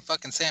belt. It ain't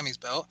fucking Sammy's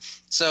belt.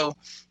 So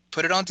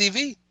put it on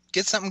TV.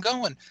 Get something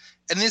going.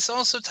 And this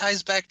also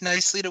ties back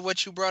nicely to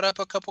what you brought up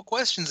a couple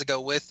questions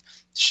ago with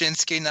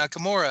Shinsuke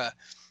Nakamura.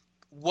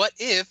 What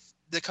if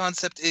the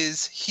concept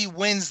is he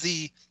wins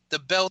the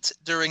belt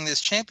during this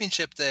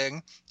championship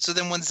thing, so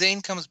then when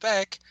Zayn comes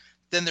back,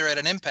 then they're at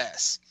an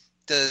impasse?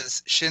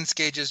 Does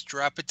Shinsuke just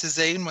drop it to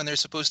Zayn when they're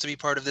supposed to be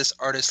part of this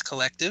artist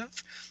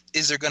collective?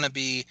 Is there going to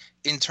be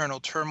internal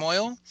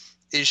turmoil?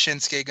 Is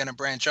Shinsuke going to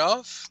branch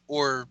off?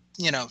 Or,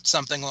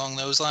 something along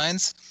those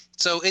lines?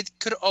 So it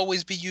could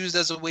always be used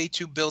as a way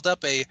to build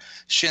up a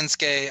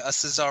Shinsuke, a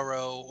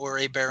Cesaro, or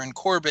a Baron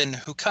Corbin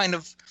who kind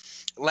of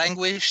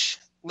languish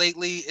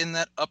lately in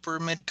that upper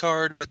mid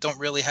card, but don't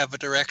really have a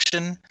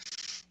direction,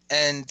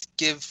 and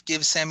give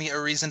Sammy a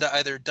reason to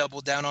either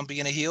double down on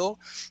being a heel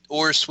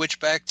or switch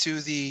back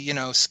to the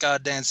ska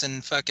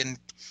dancing fucking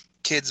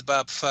kids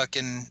bop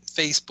fucking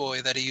face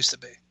boy that he used to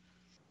be.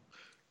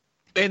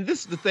 And this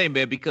is the thing,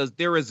 man, because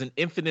there is an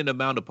infinite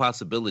amount of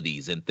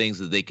possibilities and things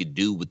that they could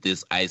do with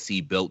this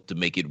IC belt to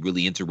make it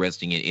really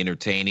interesting and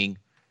entertaining.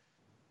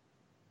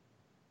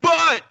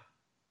 But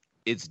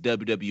it's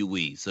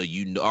WWE, so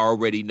you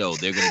already know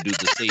they're going to do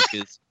the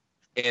safest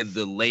and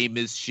the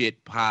lamest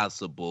shit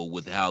possible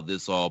with how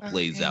this all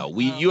plays out.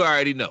 You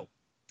already know.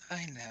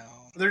 I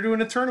know. They're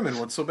doing a tournament.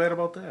 What's so bad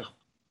about that?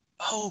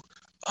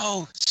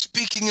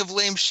 Speaking of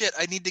lame shit,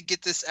 I need to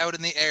get this out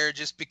in the air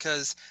just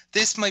because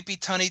this might be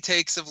Tunney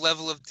takes of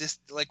level of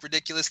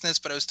ridiculousness,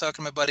 but I was talking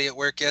to my buddy at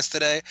work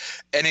yesterday,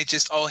 and it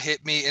just all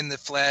hit me in the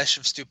flash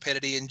of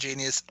stupidity and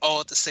genius all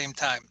at the same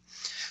time.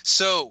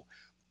 So,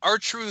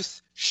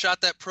 R-Truth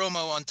shot that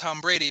promo on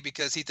Tom Brady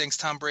because he thinks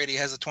Tom Brady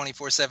has a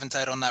 24/7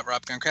 title, not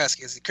Rob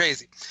Gronkowski. Is he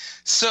crazy?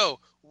 So,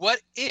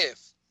 what if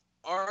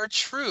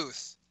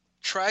R-Truth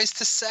tries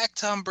to sack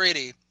Tom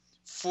Brady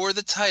for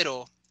the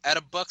title at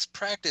a Bucks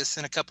practice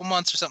in a couple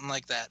months or something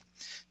like that?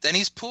 Then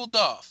he's pulled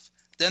off.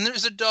 Then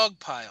there's a dog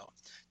pile.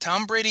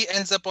 Tom Brady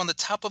ends up on the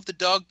top of the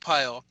dog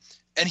pile,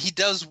 and he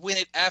does win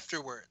it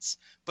afterwards.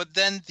 But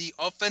then the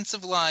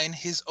offensive line,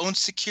 his own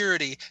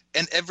security,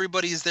 and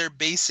everybody is there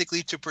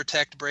basically to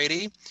protect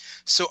Brady.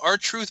 So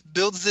R-Truth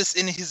builds this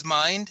in his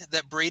mind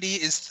that Brady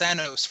is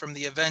Thanos from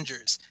the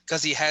Avengers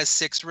because he has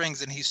 6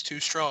 rings and he's too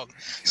strong.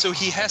 So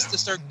he has to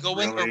start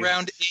going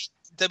around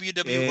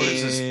WWE. What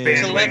is this,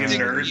 bandwagon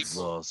nerds?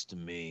 People. Lost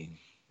me.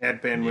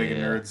 At bandwagon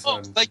nerds.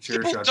 On Like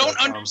people Chairshot.com. don't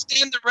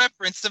understand the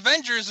reference.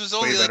 Avengers was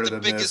only Way like better the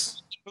than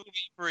biggest movie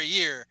for a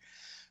year.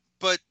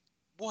 But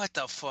what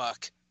the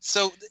fuck?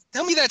 So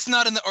tell me that's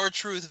not in the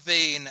R-Truth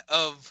vein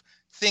of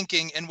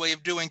thinking and way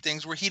of doing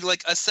things where he'd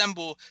like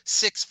assemble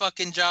 6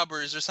 fucking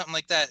jobbers or something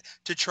like that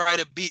to try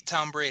to beat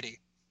Tom Brady.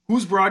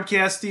 Who's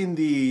broadcasting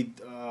the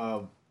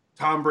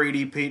Tom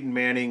Brady, Peyton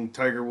Manning,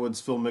 Tiger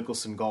Woods, Phil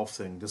Mickelson golf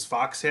thing? Does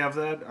Fox have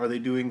that? Are they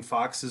doing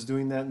Fox is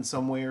doing that in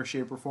some way or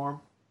shape or form?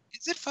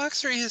 Is it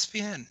Fox or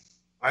ESPN?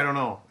 I don't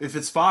know. If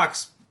it's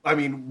Fox, I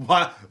mean,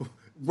 what?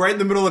 Right in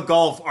the middle of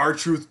golf,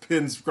 R-Truth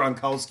pins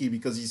Gronkowski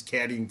because he's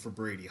caddying for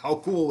Brady. How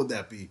cool would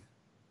that be?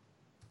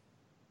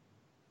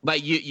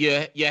 Like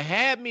you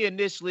had me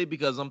initially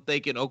because I'm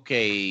thinking,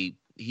 okay,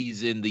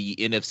 he's in the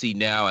NFC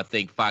now. I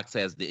think Fox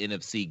has the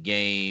NFC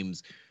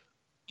games.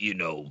 You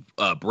know,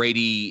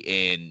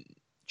 Brady and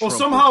Well,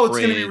 Trump somehow were it's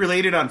going to be friends.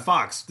 related on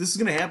Fox. This is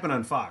going to happen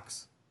on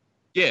Fox.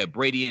 Yeah,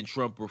 Brady and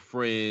Trump were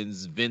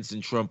friends. Vince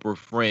and Trump were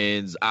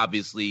friends.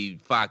 Obviously,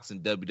 Fox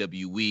and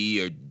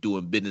WWE are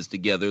doing business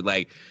together.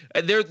 Like,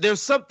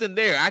 there's something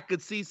there. I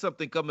could see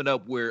something coming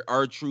up where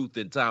R-Truth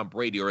and Tom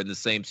Brady are in the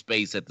same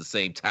space at the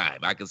same time.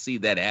 I can see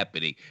that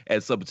happening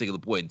at some particular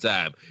point in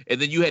time.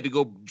 And then you had to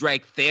go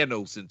drag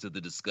Thanos into the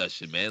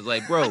discussion, man. It's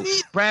like, bro,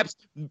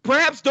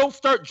 perhaps don't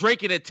start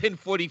drinking at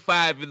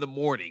 10:45 in the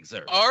morning,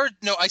 sir.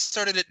 No, I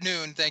started at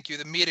noon. Thank you.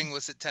 The meeting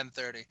was at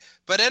 10:30.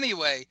 But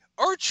anyway,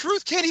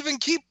 R-Truth can't even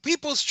keep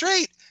people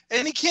straight,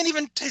 and he can't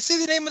even say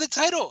the name of the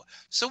title.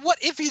 So what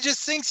if he just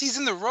thinks he's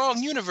in the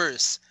wrong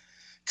universe?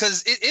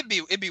 Because it'd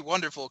be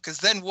wonderful. Because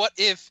then what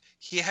if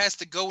he has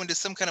to go into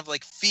some kind of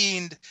like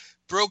fiend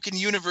broken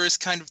universe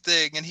kind of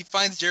thing, and he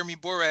finds Jeremy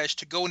Borash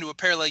to go into a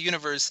parallel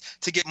universe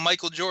to get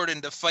Michael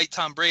Jordan to fight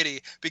Tom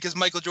Brady because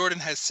Michael Jordan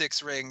has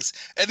 6 rings,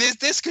 and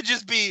this could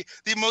just be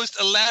the most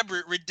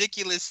elaborate,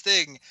 ridiculous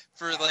thing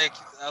for like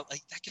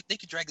they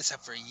could drag this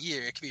out for a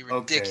year. It could be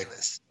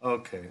ridiculous.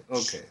 Okay.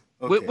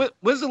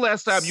 When's the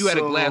last time you had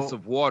a glass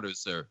of water,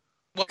 sir?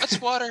 What's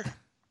water?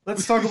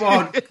 Let's talk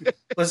about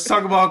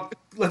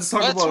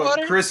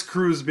water? Chris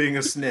Cruz being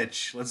a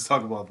snitch. Let's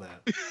talk about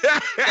that.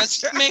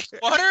 Does he make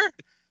water?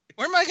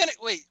 Where am I gonna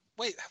wait?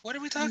 What are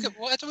we talking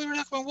about? I thought we were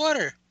talking about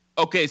water.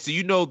 Okay, so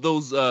you know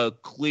those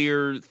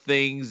clear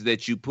things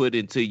that you put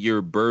into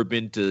your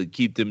bourbon to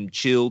keep them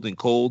chilled and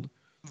cold?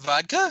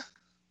 Vodka?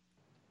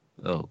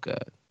 Oh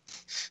God.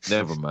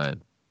 Never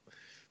mind.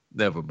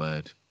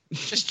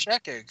 Just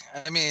checking.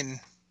 I mean,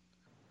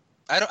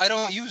 I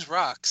don't use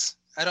rocks.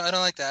 I don't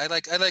like that.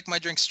 I like my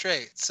drink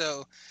straight.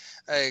 So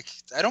I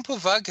don't put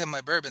vodka in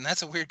my bourbon.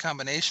 That's a weird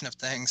combination of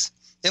things.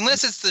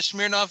 Unless it's the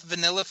Smirnoff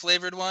vanilla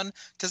flavored one,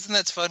 because then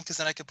that's fun, because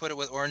then I could put it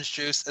with orange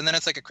juice, and then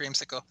it's like a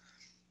creamsicle.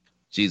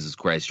 Jesus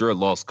Christ, you're a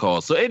lost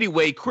cause. So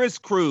anyway, Chris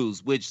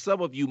Cruz, which some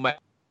of you might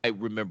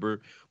remember.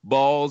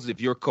 Balls,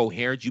 if you're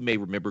coherent, you may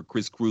remember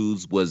Chris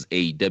Cruz was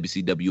a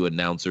WCW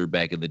announcer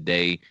back in the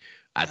day.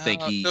 I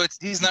think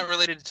he's not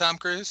related to Tom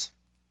Cruise?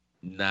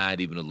 Not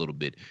even a little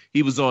bit.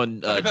 He was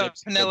on What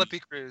about Penelope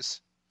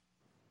Cruz?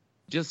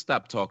 Just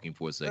stop talking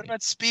for a What second.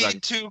 about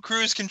Speed 2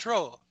 Cruise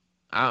Control?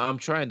 I'm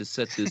trying to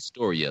set this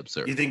story up,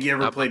 sir. You think you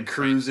ever played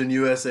Cruise in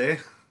USA?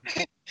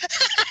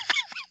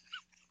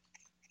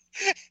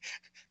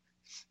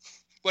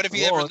 What if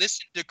you ever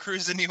listened to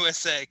Cruise in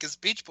USA? Because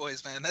Beach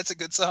Boys, man, that's a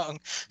good song.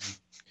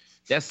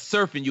 That's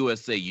Surfing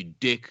USA, you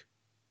dick.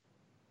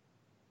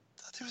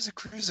 I thought there was a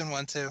cruising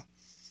one, too.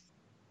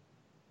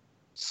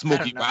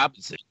 Smokey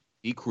Robinson.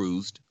 He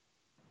cruised.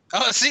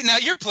 Oh, see, now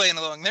you're playing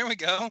along. There we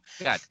go.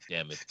 God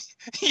damn it.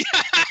 Yeah.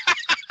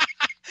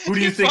 Who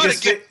do you think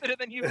is better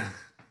than you?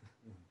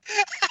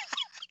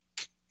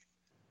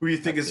 Who do you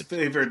think his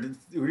favorite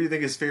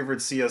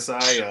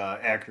CSI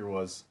actor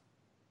was?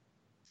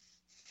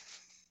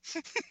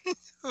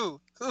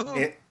 Who?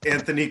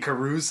 Anthony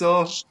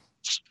Caruso.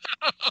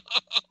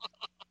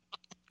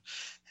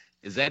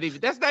 That's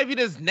not even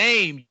his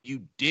name,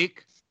 you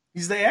dick.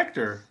 He's the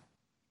actor.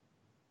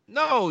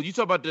 No, you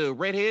talking about the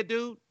redhead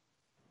dude?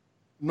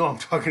 No, I'm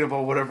talking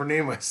about whatever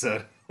name I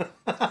said.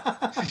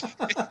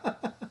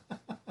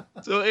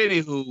 So,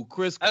 anywho,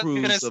 Chris I was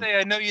Cruz. gonna say,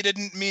 I know you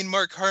didn't mean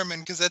Mark Harmon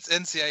because that's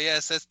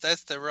NCIS.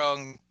 That's the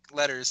wrong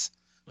letters.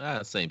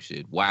 Same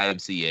shit.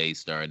 YMCA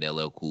starring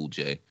LL Cool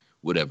J.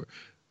 Whatever.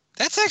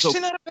 That's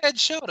actually not a bad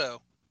show,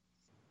 though.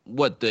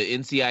 What, the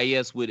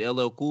NCIS with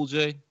LL Cool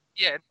J?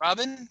 Yeah,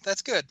 Robin,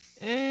 that's good.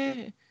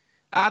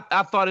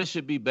 I thought it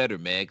should be better,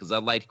 man, because I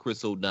liked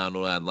Chris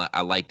O'Donnell.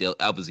 I liked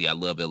obviously I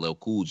love LL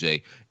Cool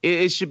J.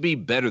 It should be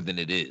better than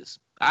it is.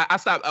 I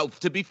stopped. Oh,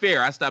 to be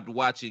fair, I stopped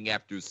watching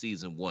after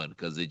season 1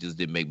 because it just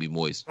didn't make me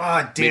moist.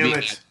 Ah, damn Maybe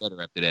it! it got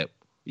better after that.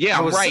 Yeah,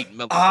 I'm right.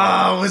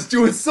 I was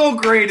doing so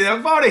great. I'm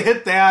about to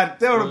hit that.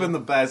 That would have been the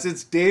best.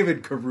 It's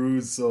David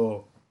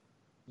Caruso.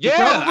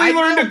 Yeah,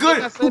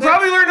 Who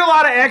probably learned a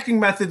lot of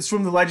acting methods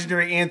from the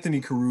legendary Anthony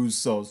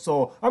Caruso.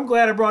 So I'm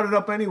glad I brought it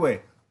up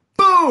anyway.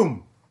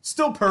 Boom!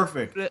 Still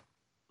perfect.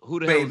 Who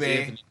the hell is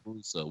Anthony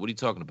Caruso? What are you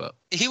talking about?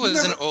 He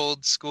was an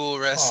old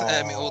school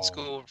old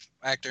school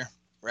actor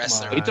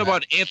wrestler. Are you talking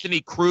about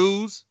Anthony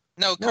Cruz?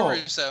 No,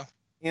 Caruso.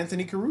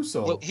 Anthony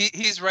Caruso. Well,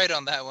 he's right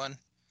on that one.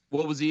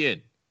 What was he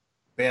in?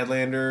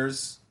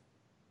 Badlanders,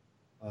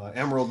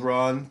 Emerald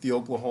Run, The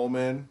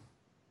Oklahoman,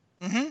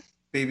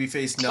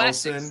 Babyface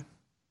Classics. Nelson.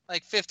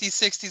 Like 50s,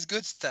 60s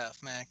good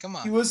stuff, man. Come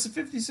on. He was a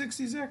 50s,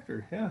 60s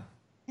actor, yeah.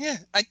 Yeah,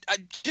 I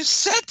just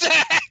said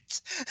that!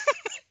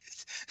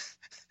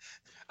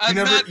 I'm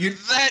not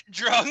that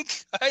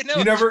drunk. I know.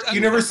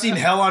 You never seen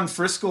Hell on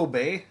Frisco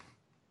Bay?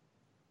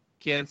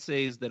 Can't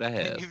say that I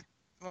have.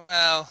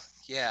 Well,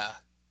 yeah.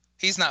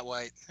 He's not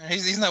white.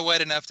 He's not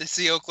white enough to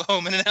see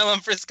Oklahoma and Hell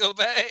on Frisco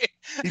Bay.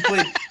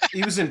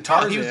 He was in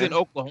Tarzan. He was in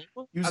Oklahoma?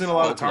 He was in a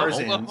lot of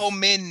Tarzans.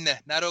 Oklahoman,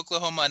 not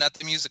Oklahoma, not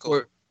the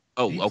musical.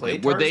 Okay.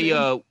 Were they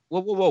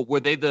were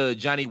they the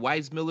Johnny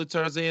Weissmuller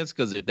Tarzans?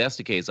 Because if that's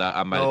the case,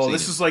 I might have seen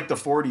this is like the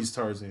 40s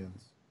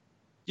Tarzans.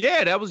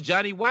 Yeah, that was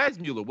Johnny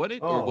Weissmuller, wasn't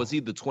it? Or was he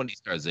the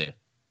 20s Tarzan?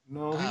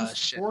 No, he was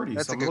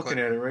 40s. I'm looking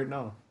at it right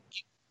now.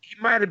 He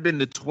might have been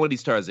the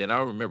 20s Tarzan. I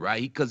don't remember.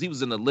 Because he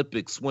was an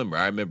Olympic swimmer.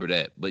 I remember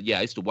that. But yeah,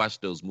 I used to watch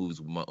those movies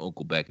with my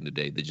uncle back in the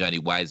day, the Johnny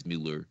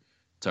Weissmuller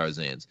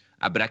Tarzans.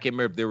 But I can't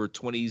remember if they were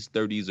 20s,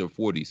 30s, or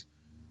 40s.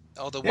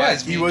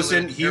 He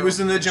was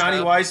in the Johnny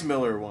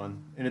Weissmuller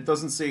one, and it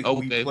doesn't say who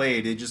he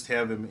played. They just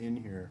have him in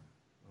here,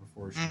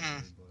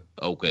 unfortunately.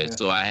 Okay,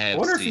 so I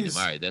have seen him.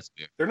 All right, that's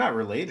fair. They're not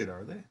related,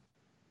 are they?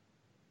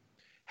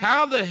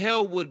 How the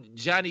hell would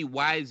Johnny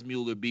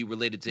Weissmuller be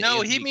related to?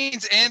 No, he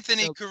means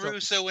Anthony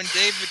Caruso and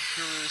David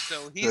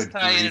Caruso. He's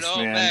tying it all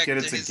back. Get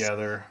it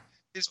together.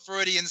 His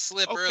Freudian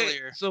slip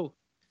earlier. So,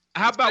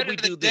 how about we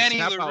do this? Danny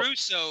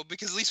LaRusso,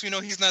 because at least we know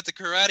he's not the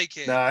Karate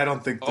Kid. No, I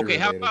don't think they're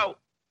related.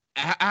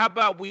 How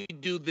about we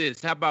do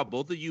this? How about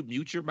both of you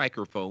mute your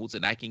microphones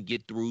and I can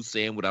get through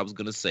saying what I was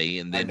going to say,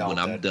 and then when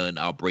I'm done,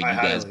 I'll bring you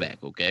guys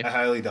back, okay? I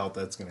highly doubt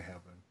that's going to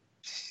happen.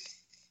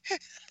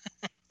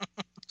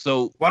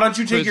 So why don't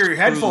you take your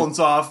headphones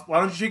off? Why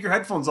don't you take your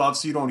headphones off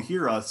so you don't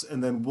hear us,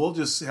 and then we'll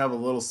just have a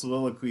little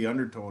soliloquy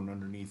undertone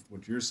underneath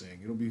what you're saying.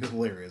 It'll be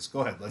hilarious.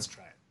 Go ahead, let's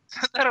try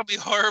it. That'll be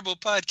horrible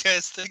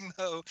podcasting,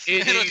 though.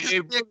 It'll just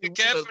be a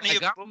cacophony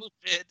of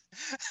bullshit.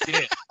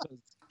 Yeah.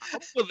 I'm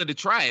willing to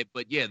try it,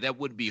 but yeah, that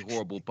would be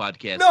horrible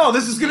podcasting. No,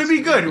 this is going to be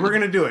good. We're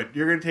going to do it.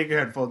 You're going to take your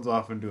headphones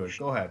off and do it.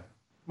 Go ahead.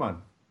 Come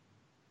on.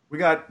 We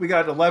got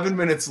 11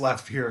 minutes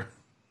left here.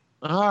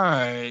 All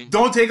right.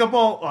 Don't take up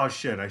all. Oh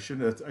shit! I should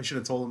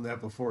have told him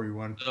that before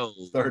we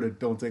started.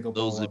 Don't take up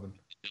all 11.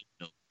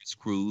 Chris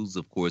Cruz,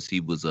 of course, he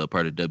was a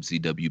part of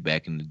WCW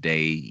back in the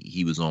day.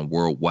 He was on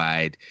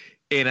Worldwide,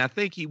 and I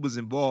think he was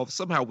involved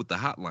somehow with the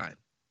hotline.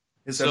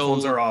 His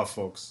headphones are off,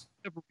 folks.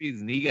 For some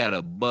reason, he got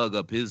a bug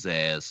up his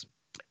ass,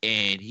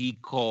 and he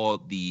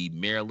called the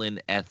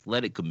Maryland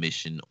Athletic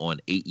Commission on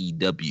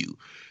AEW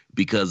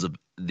because of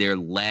their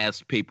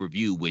last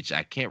pay-per-view, which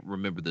I can't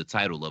remember the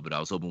title of it. I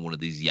was hoping one of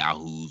these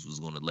yahoos was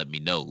going to let me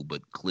know,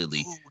 but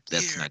clearly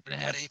that's not going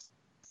to happen.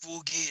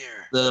 Full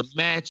gear. The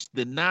match,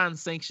 the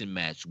non-sanctioned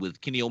match with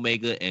Kenny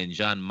Omega and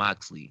Jon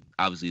Moxley,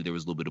 obviously there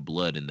was a little bit of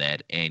blood in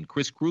that, and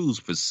Chris Cruz,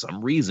 for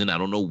some reason, I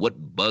don't know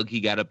what bug he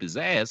got up his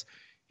ass,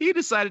 he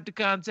decided to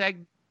contact.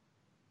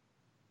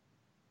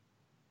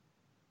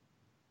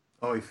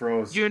 Oh, he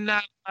froze. You're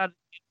not allowed to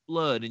get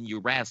blood in your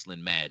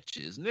wrestling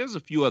matches. And there's a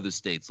few other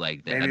states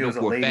like that. Maybe I know it was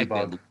for a fact that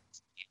ladybug.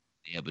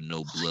 they have a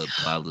no blood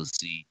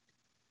policy.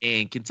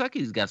 And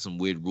Kentucky's got some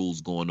weird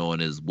rules going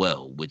on as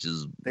well, which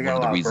is one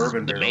of the reasons,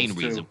 the main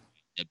reason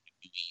WWE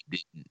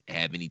didn't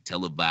have any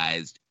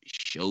televised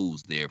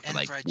shows there for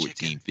like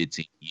 14,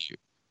 15 years.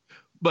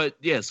 But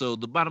yeah, so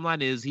the bottom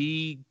line is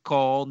he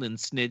called and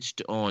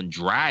snitched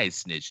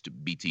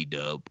BT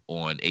Dub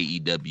on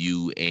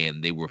AEW,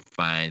 and they were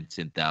fined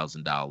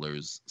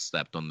 $10,000,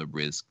 slapped on the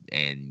wrist,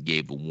 and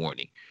gave a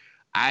warning.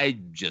 I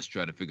just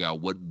try to figure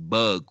out what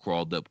bug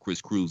crawled up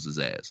Chris Cruz's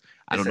ass.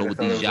 I don't know what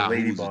these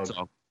yahoos are talking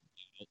about.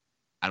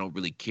 I don't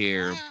really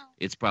care.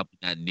 It's probably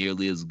not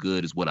nearly as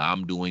good as what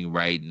I'm doing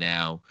right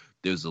now.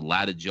 There's a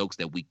lot of jokes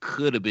that we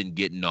could have been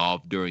getting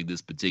off during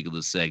this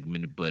particular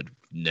segment, but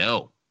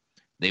no.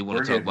 They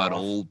want to talk about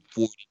old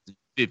 40s and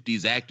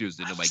 50s actors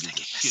that nobody gives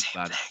a shit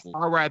about.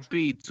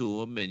 R.I.P.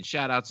 to them and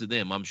shout out to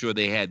them. I'm sure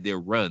they had their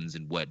runs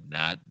and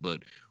whatnot,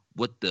 but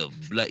what the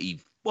bloody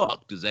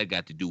fuck does that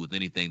got to do with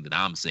anything that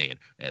I'm saying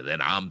and that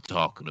I'm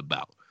talking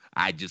about?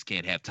 I just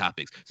can't have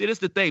topics. See, that's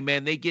the thing,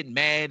 man. They get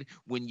mad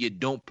when you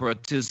don't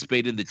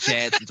participate in the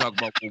chats and talk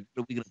about, well,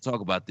 what are we going to talk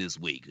about this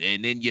week?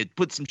 And then you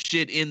put some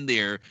shit in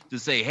there to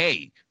say,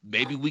 hey,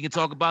 maybe we can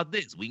talk about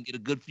this. We can get a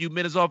good few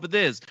minutes off of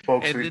this.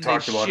 Folks, and we've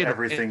talked about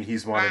everything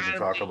he's wanted to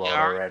talk about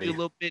already. A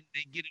little bit,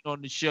 they get it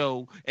on the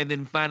show, and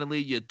then finally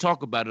you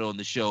talk about it on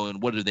the show,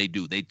 and what do?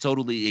 They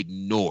totally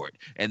ignore it,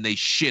 and they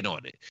shit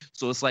on it.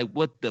 So it's like,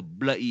 what the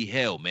bloody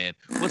hell, man?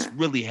 What's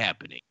really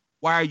happening?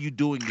 Why are you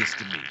doing this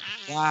to me?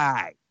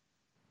 Why?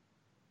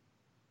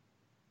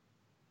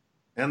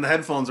 And the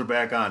headphones are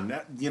back on.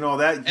 That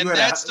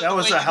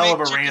was a hell of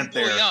a rant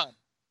there.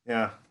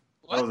 Yeah,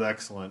 what? That was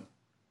excellent.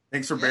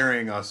 Thanks for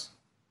burying us.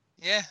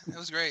 Yeah, that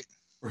was great.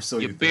 Or so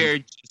you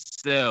buried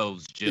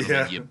yourselves, gentlemen.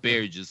 Yeah. You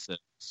buried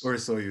yourselves. Or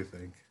so you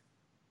think.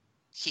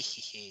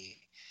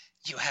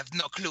 You have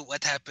no clue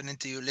what happened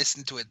until you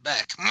listen to it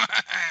back.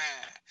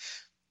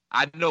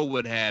 I know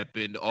what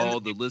happened. All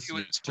the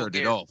listeners turned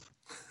it off.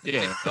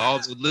 Yeah, all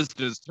the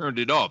listeners turned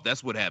it off.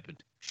 That's what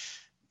happened.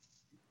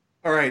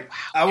 All right,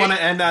 I want to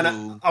end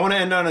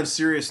on a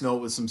serious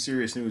note with some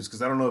serious news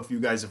because I don't know if you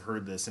guys have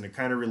heard this, and it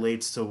kind of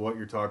relates to what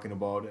you're talking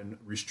about and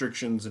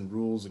restrictions and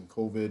rules and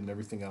COVID and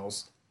everything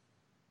else.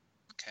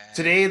 Okay.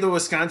 Today, the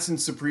Wisconsin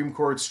Supreme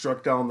Court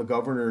struck down the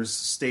governor's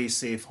stay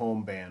safe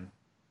home ban,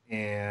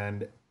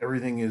 and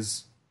everything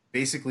is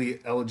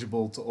basically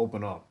eligible to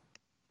open up.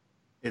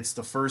 It's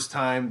the first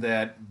time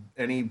that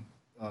any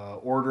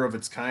order of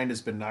its kind has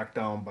been knocked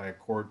down by a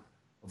court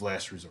of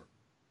last resort.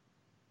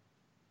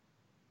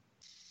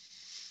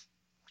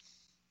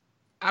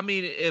 I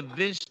mean,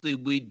 eventually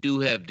we do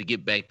have to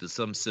get back to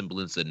some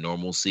semblance of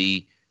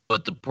normalcy,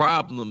 but the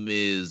problem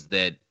is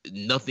that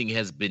nothing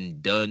has been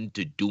done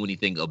to do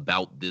anything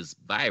about this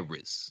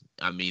virus.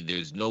 I mean,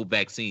 there's no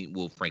vaccine.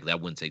 Well, frankly, I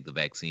wouldn't take the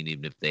vaccine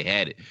even if they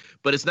had it.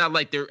 But it's not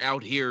like they're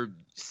out here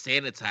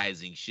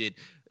sanitizing shit.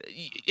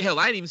 Hell,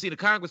 I ain't even seen a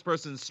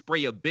congressperson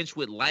spray a bench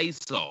with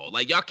Lysol.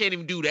 Like, y'all can't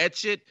even do that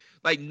shit.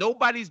 Like,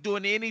 nobody's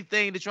doing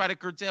anything to try to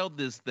curtail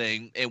this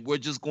thing, and we're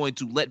just going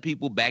to let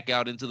people back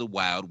out into the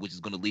wild, which is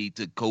going to lead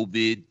to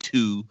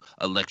COVID-2,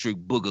 electric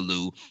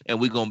boogaloo,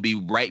 and we're going to be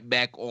right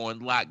back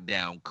on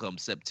lockdown come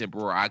September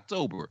or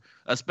October,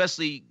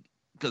 especially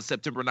because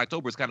September and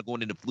October is kind of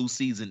going into flu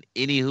season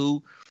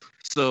anywho.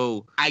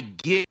 So I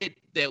get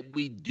that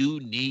we do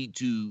need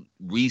to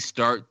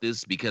restart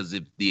this because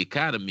if the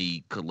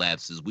economy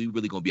collapses, we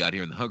really going to be out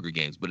here in the Hunger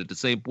Games. But at the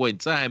same point in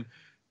time,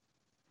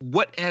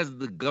 what has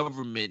the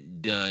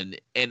government done?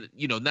 And,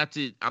 you know,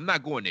 I'm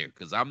not going there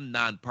because I'm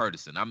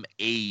nonpartisan. I'm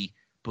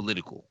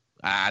apolitical.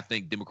 I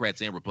think Democrats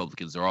and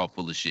Republicans are all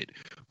full of shit.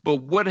 But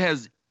what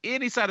has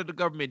any side of the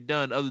government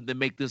done other than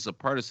make this a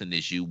partisan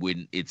issue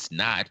when it's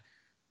not?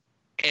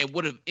 And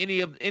what have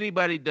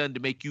anybody done to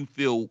make you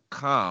feel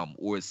calm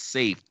or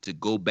safe to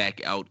go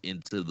back out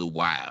into the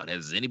wild?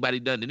 Has anybody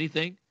done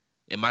anything?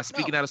 Am I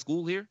speaking out of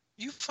school here?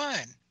 You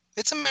fine.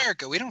 It's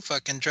America. We don't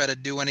fucking try to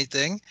do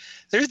anything.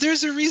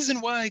 There's a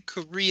reason why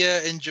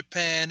Korea and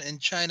Japan and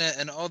China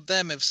and all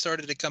them have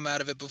started to come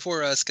out of it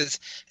before us because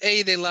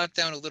A, they locked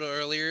down a little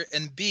earlier,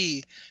 and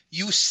B,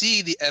 you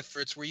see the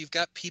efforts where you've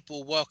got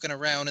people walking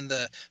around in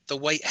the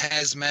white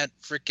hazmat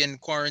freaking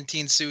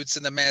quarantine suits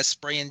and the mask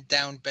spraying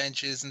down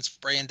benches and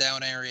spraying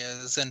down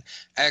areas and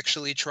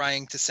actually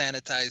trying to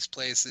sanitize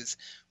places.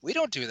 We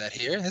don't do that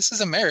here. This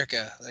is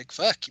America. Like,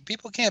 fuck,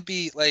 people can't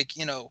be, like,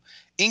 you know,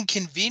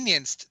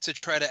 inconvenienced to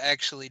try to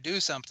actually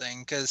do something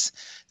because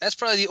that's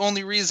probably the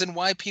only reason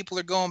why people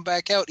are going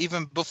back out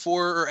even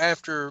before or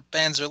after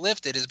bans are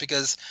lifted is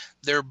because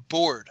they're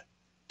bored.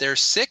 They're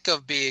sick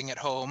of being at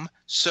home,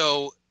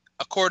 so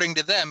according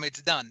to them,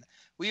 it's done.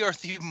 We are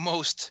the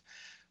most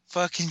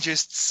fucking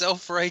just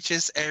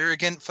self-righteous,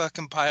 arrogant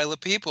fucking pile of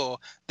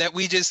people that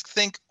we just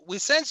think,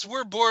 since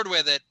we're bored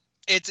with it,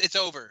 it's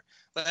over.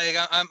 Like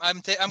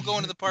I'm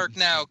going to the park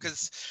now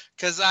because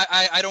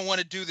I don't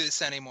want to do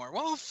this anymore.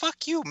 Well,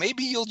 fuck you.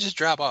 Maybe you'll just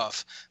drop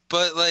off.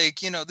 But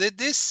like, you know,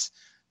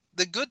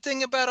 the good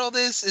thing about all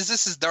this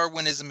is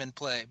Darwinism in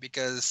play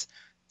because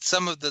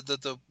some of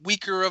the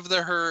weaker of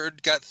the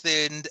herd got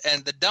thinned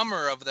and the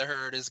dumber of the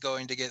herd is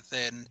going to get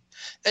thinned.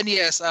 And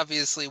yes,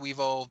 obviously we've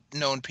all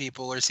known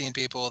people or seen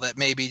people that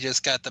maybe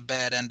just got the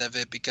bad end of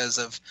it because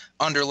of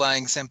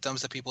underlying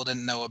symptoms that people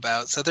didn't know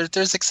about. So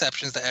there's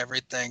exceptions to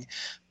everything.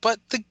 But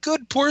the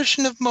good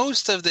portion of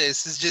most of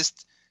this is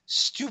just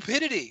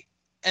stupidity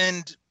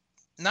and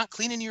not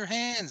cleaning your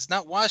hands,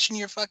 not washing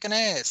your fucking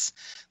ass.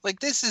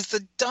 Like, this is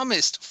the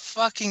dumbest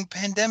fucking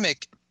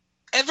pandemic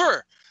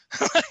ever.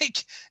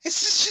 Like,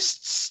 this is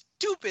just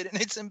stupid and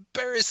it's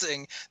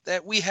embarrassing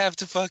that we have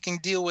to fucking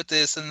deal with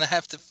this and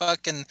have to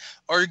fucking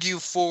argue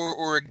for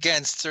or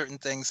against certain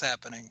things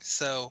happening.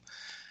 So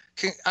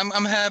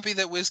I'm happy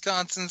that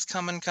Wisconsin's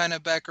coming kind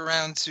of back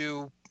around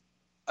to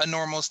a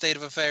normal state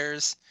of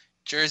affairs.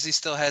 Jersey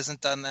still hasn't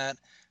done that.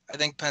 I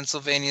think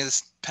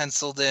Pennsylvania's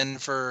penciled in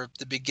for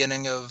the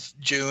beginning of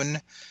June,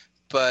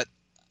 but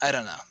I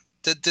don't know.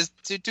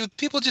 Do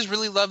people just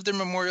really love their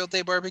Memorial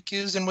Day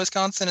barbecues in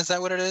Wisconsin? Is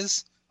that what it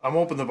is? I'm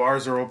hoping the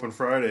bars are open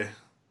Friday.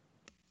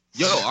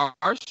 Yo,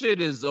 our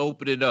shit is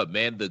opening up,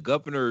 man. The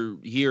governor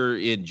here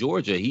in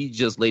Georgia, he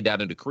just laid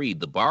out a decree.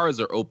 The bars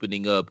are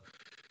opening up.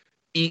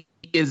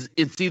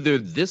 It's either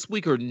this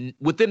week or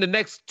within the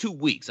next 2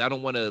 weeks. I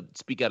don't want to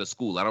speak out of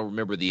school. I don't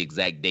remember the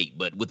exact date,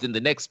 but within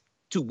the next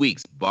 2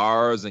 weeks,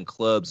 bars and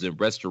clubs and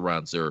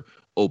restaurants are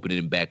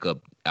opening back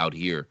up out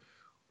here.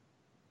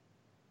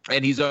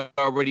 And he's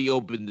already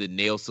opened the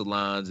nail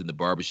salons and the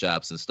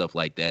barbershops and stuff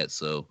like that.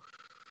 So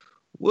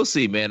we'll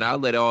see, man. I'll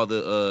let all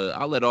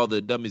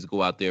the dummies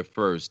go out there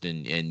first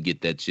and get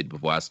that shit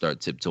before I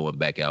start tiptoeing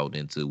back out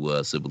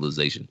into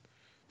civilization.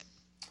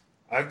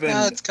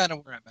 That's kind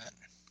of where I'm at.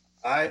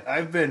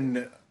 I've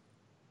been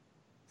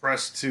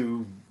pressed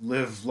to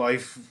live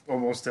life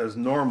almost as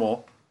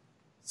normal,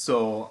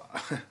 so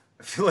I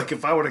feel like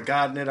if I would have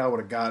gotten it, I would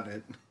have gotten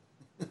it.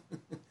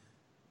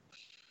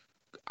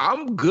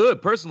 I'm good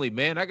personally,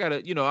 man.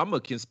 I'm a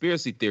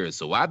conspiracy theorist,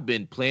 so I've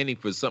been planning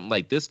for something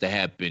like this to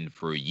happen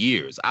for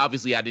years.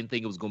 Obviously, I didn't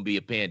think it was going to be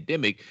a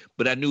pandemic,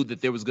 but I knew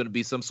that there was going to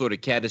be some sort of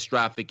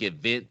catastrophic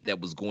event that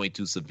was going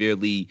to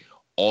severely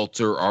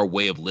alter our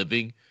way of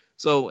living.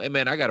 So, hey,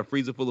 man, I got a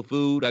freezer full of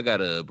food. I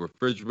got a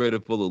refrigerator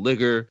full of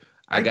liquor.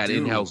 I got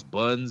in-house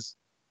buns.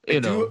 I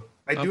do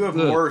have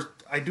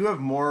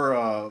more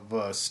of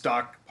a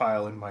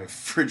stockpile in my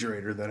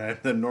refrigerator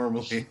than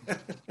normally.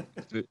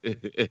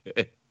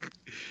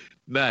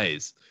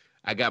 Nice.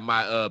 I got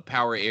my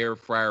Power Air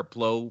Fryer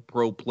Pro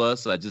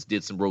Plus. I just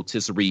did some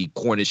rotisserie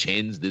Cornish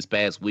hens this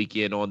past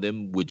weekend on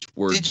them, which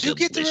were Did you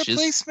delicious. get the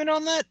replacement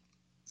on that?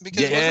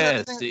 Because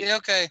yes.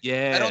 Okay.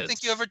 Yes. I don't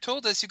think you ever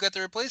told us you got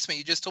the replacement.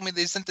 You just told me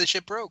they sent the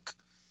shit broke.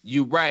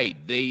 You're right.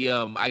 They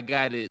I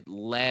got it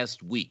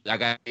last week.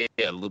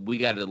 We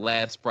got it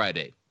last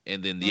Friday.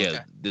 And then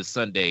this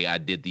Sunday I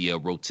did the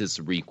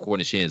rotisserie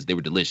Cornish hens. They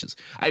were delicious.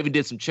 I even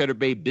did some Cheddar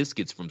Bay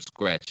biscuits from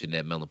scratch in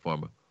that Melon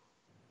Farmer.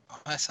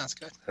 Oh, that sounds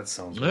good. That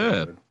sounds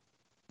really good.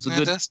 It's a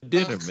good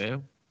dinner,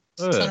 man.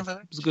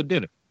 It was a good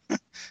dinner.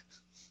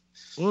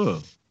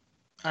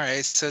 All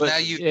right, so now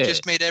you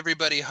just made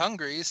everybody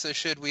hungry, so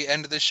should we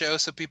end the show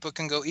so people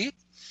can go eat?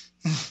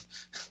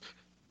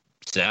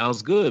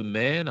 Sounds good,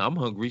 man. I'm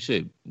hungry.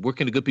 Shit. Where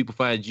can the good people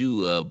find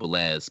you,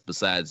 Balaz,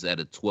 besides at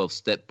a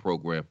 12-step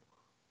program?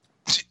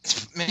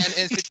 Man,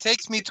 if it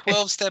takes me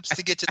 12 steps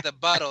to get to the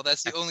bottle,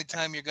 that's the only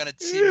time you're going to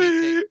see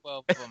me take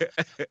 12 of them.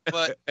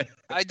 But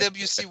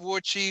IWC War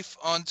Chief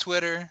on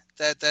Twitter,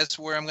 that's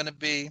where I'm going to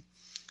be.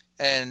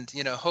 And,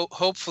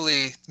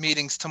 hopefully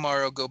meetings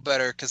tomorrow go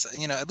better because,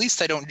 at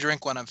least I don't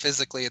drink when I'm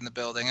physically in the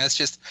building.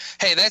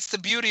 That's the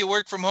beauty of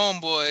work from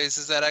home, boys,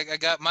 is that I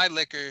got my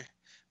liquor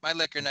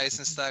nice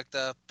and stocked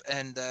up,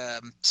 and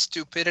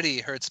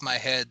stupidity hurts my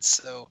head,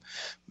 so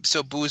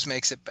booze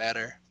makes it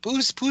better.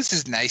 Booze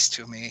is nice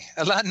to me,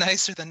 a lot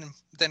nicer than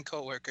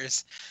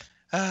coworkers.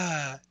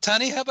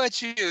 Tunney, how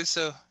about you?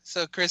 So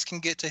Chris can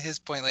get to his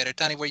point later.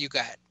 Tunney, where you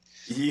got?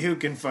 You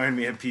can find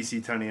me at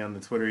PC Tunney on the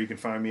Twitter. You can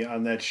find me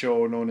on that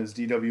show known as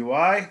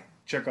DWI.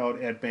 Check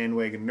out at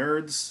Bandwagon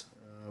Nerds.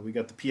 We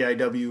got the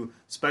PIW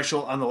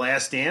special on The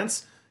Last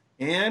Dance.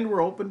 And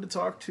we're open to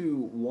talk to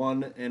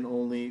one and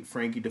only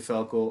Frankie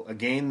DeFalco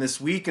again this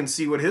week and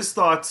see what his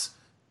thoughts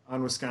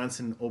on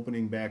Wisconsin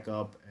opening back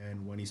up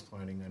and when he's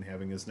planning on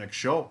having his next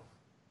show.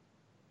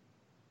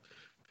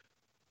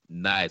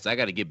 Nice. I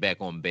got to get back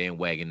on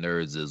Bandwagon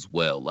Nerds as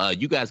well.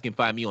 You guys can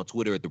find me on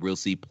Twitter at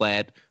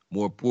 @TheRealCPlatt.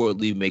 More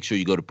importantly, make sure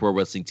you go to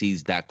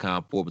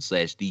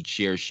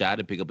ProWrestlingTees.com/TheChairShot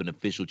and pick up an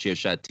official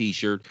Chairshot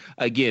t-shirt.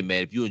 Again,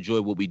 man, if you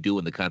enjoy what we do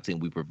and the content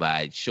we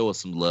provide, show us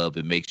some love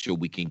and make sure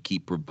we can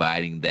keep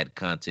providing that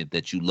content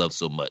that you love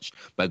so much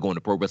by going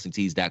to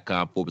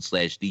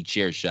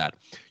ProWrestlingTees.com/TheChairShot.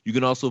 You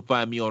can also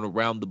find me on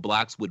Around the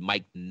Blocks with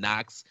Mike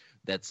Knox.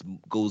 That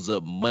goes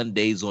up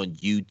Mondays on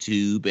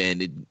YouTube,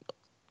 and it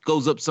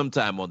goes up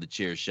sometime on the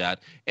Chairshot.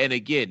 And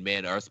again,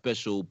 man, our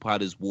special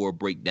Pot is War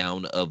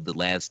breakdown of The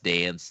Last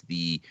Dance,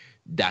 the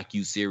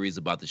docu-series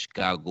about the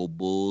Chicago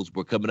Bulls.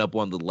 We're coming up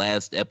on the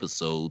last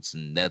episodes,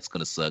 and that's going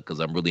to suck because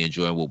I'm really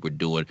enjoying what we're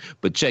doing.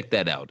 But check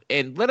that out.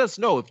 And let us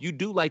know if you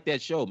do like that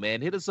show,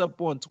 man. Hit us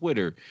up on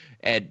Twitter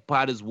at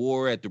Pot is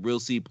War, at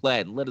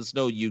 @TheRealCPlatt, and let us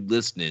know you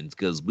listening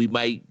because we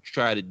might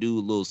try to do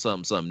a little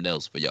something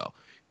else for y'all.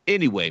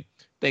 Anyway,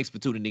 thanks for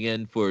tuning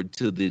in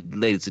to the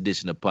latest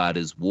edition of Pot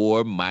is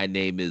War. My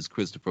name is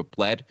Christopher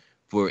Platt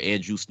for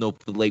Andrew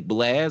Snowflake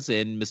Balaz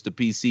and Mr.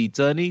 PC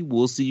Tunney.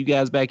 We'll see you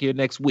guys back here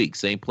next week.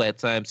 Same Platt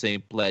time,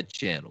 same Platt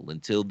channel.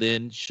 Until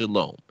then,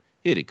 shalom.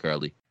 Hit it,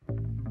 Carly.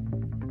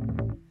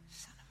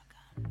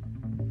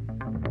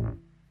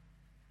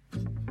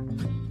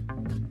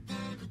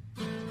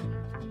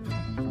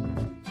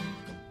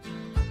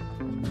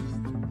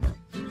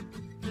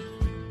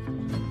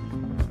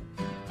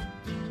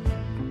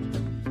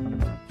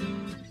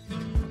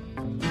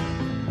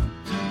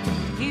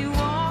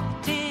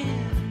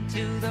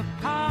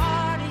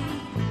 Party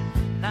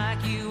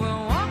like you were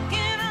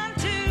walking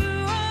onto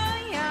a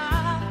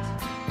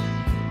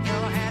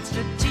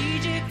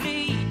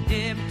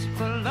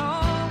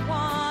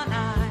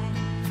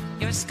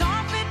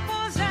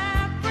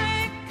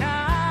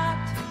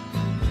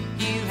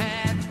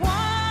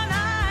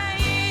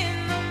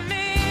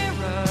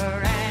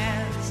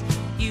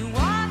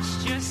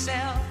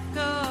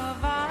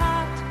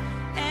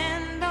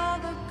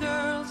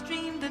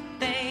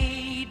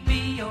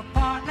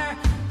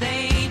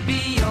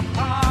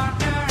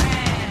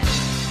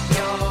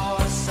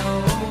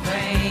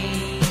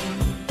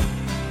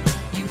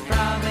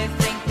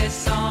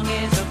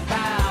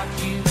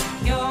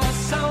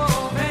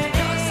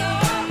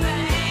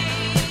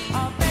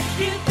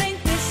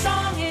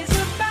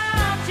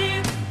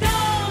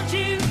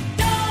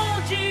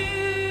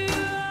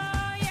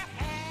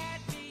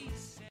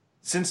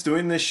Since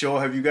doing this show,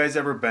 have you guys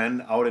ever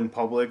been out in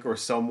public or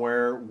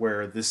somewhere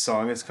where this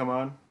song has come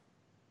on?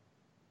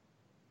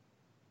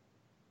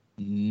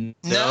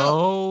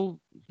 No.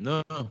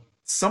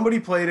 Somebody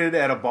played it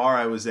at a bar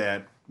I was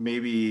at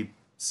maybe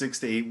 6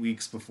 to 8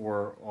 weeks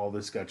before all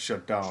this got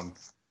shut down.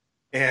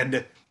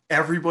 And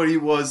everybody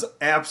was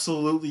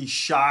absolutely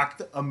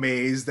shocked,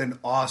 amazed, and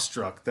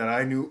awestruck that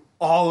I knew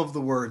all of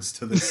the words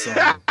to this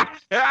song.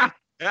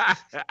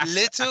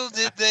 Little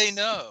did they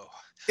know.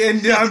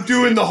 And I'm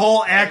doing the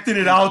whole acting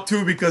it out,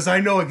 too, because I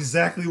know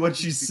exactly what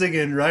she's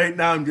singing. Right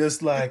now, I'm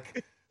just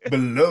like,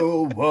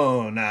 below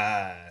one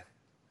eye.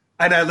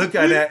 And I look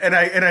at it, and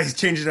I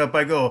change it up.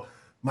 I go,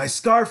 my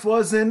scarf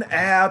was an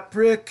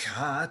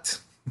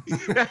apricot.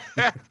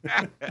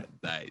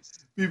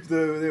 Nice.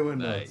 They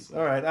went Nice. nuts.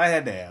 All right, I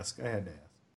had to ask.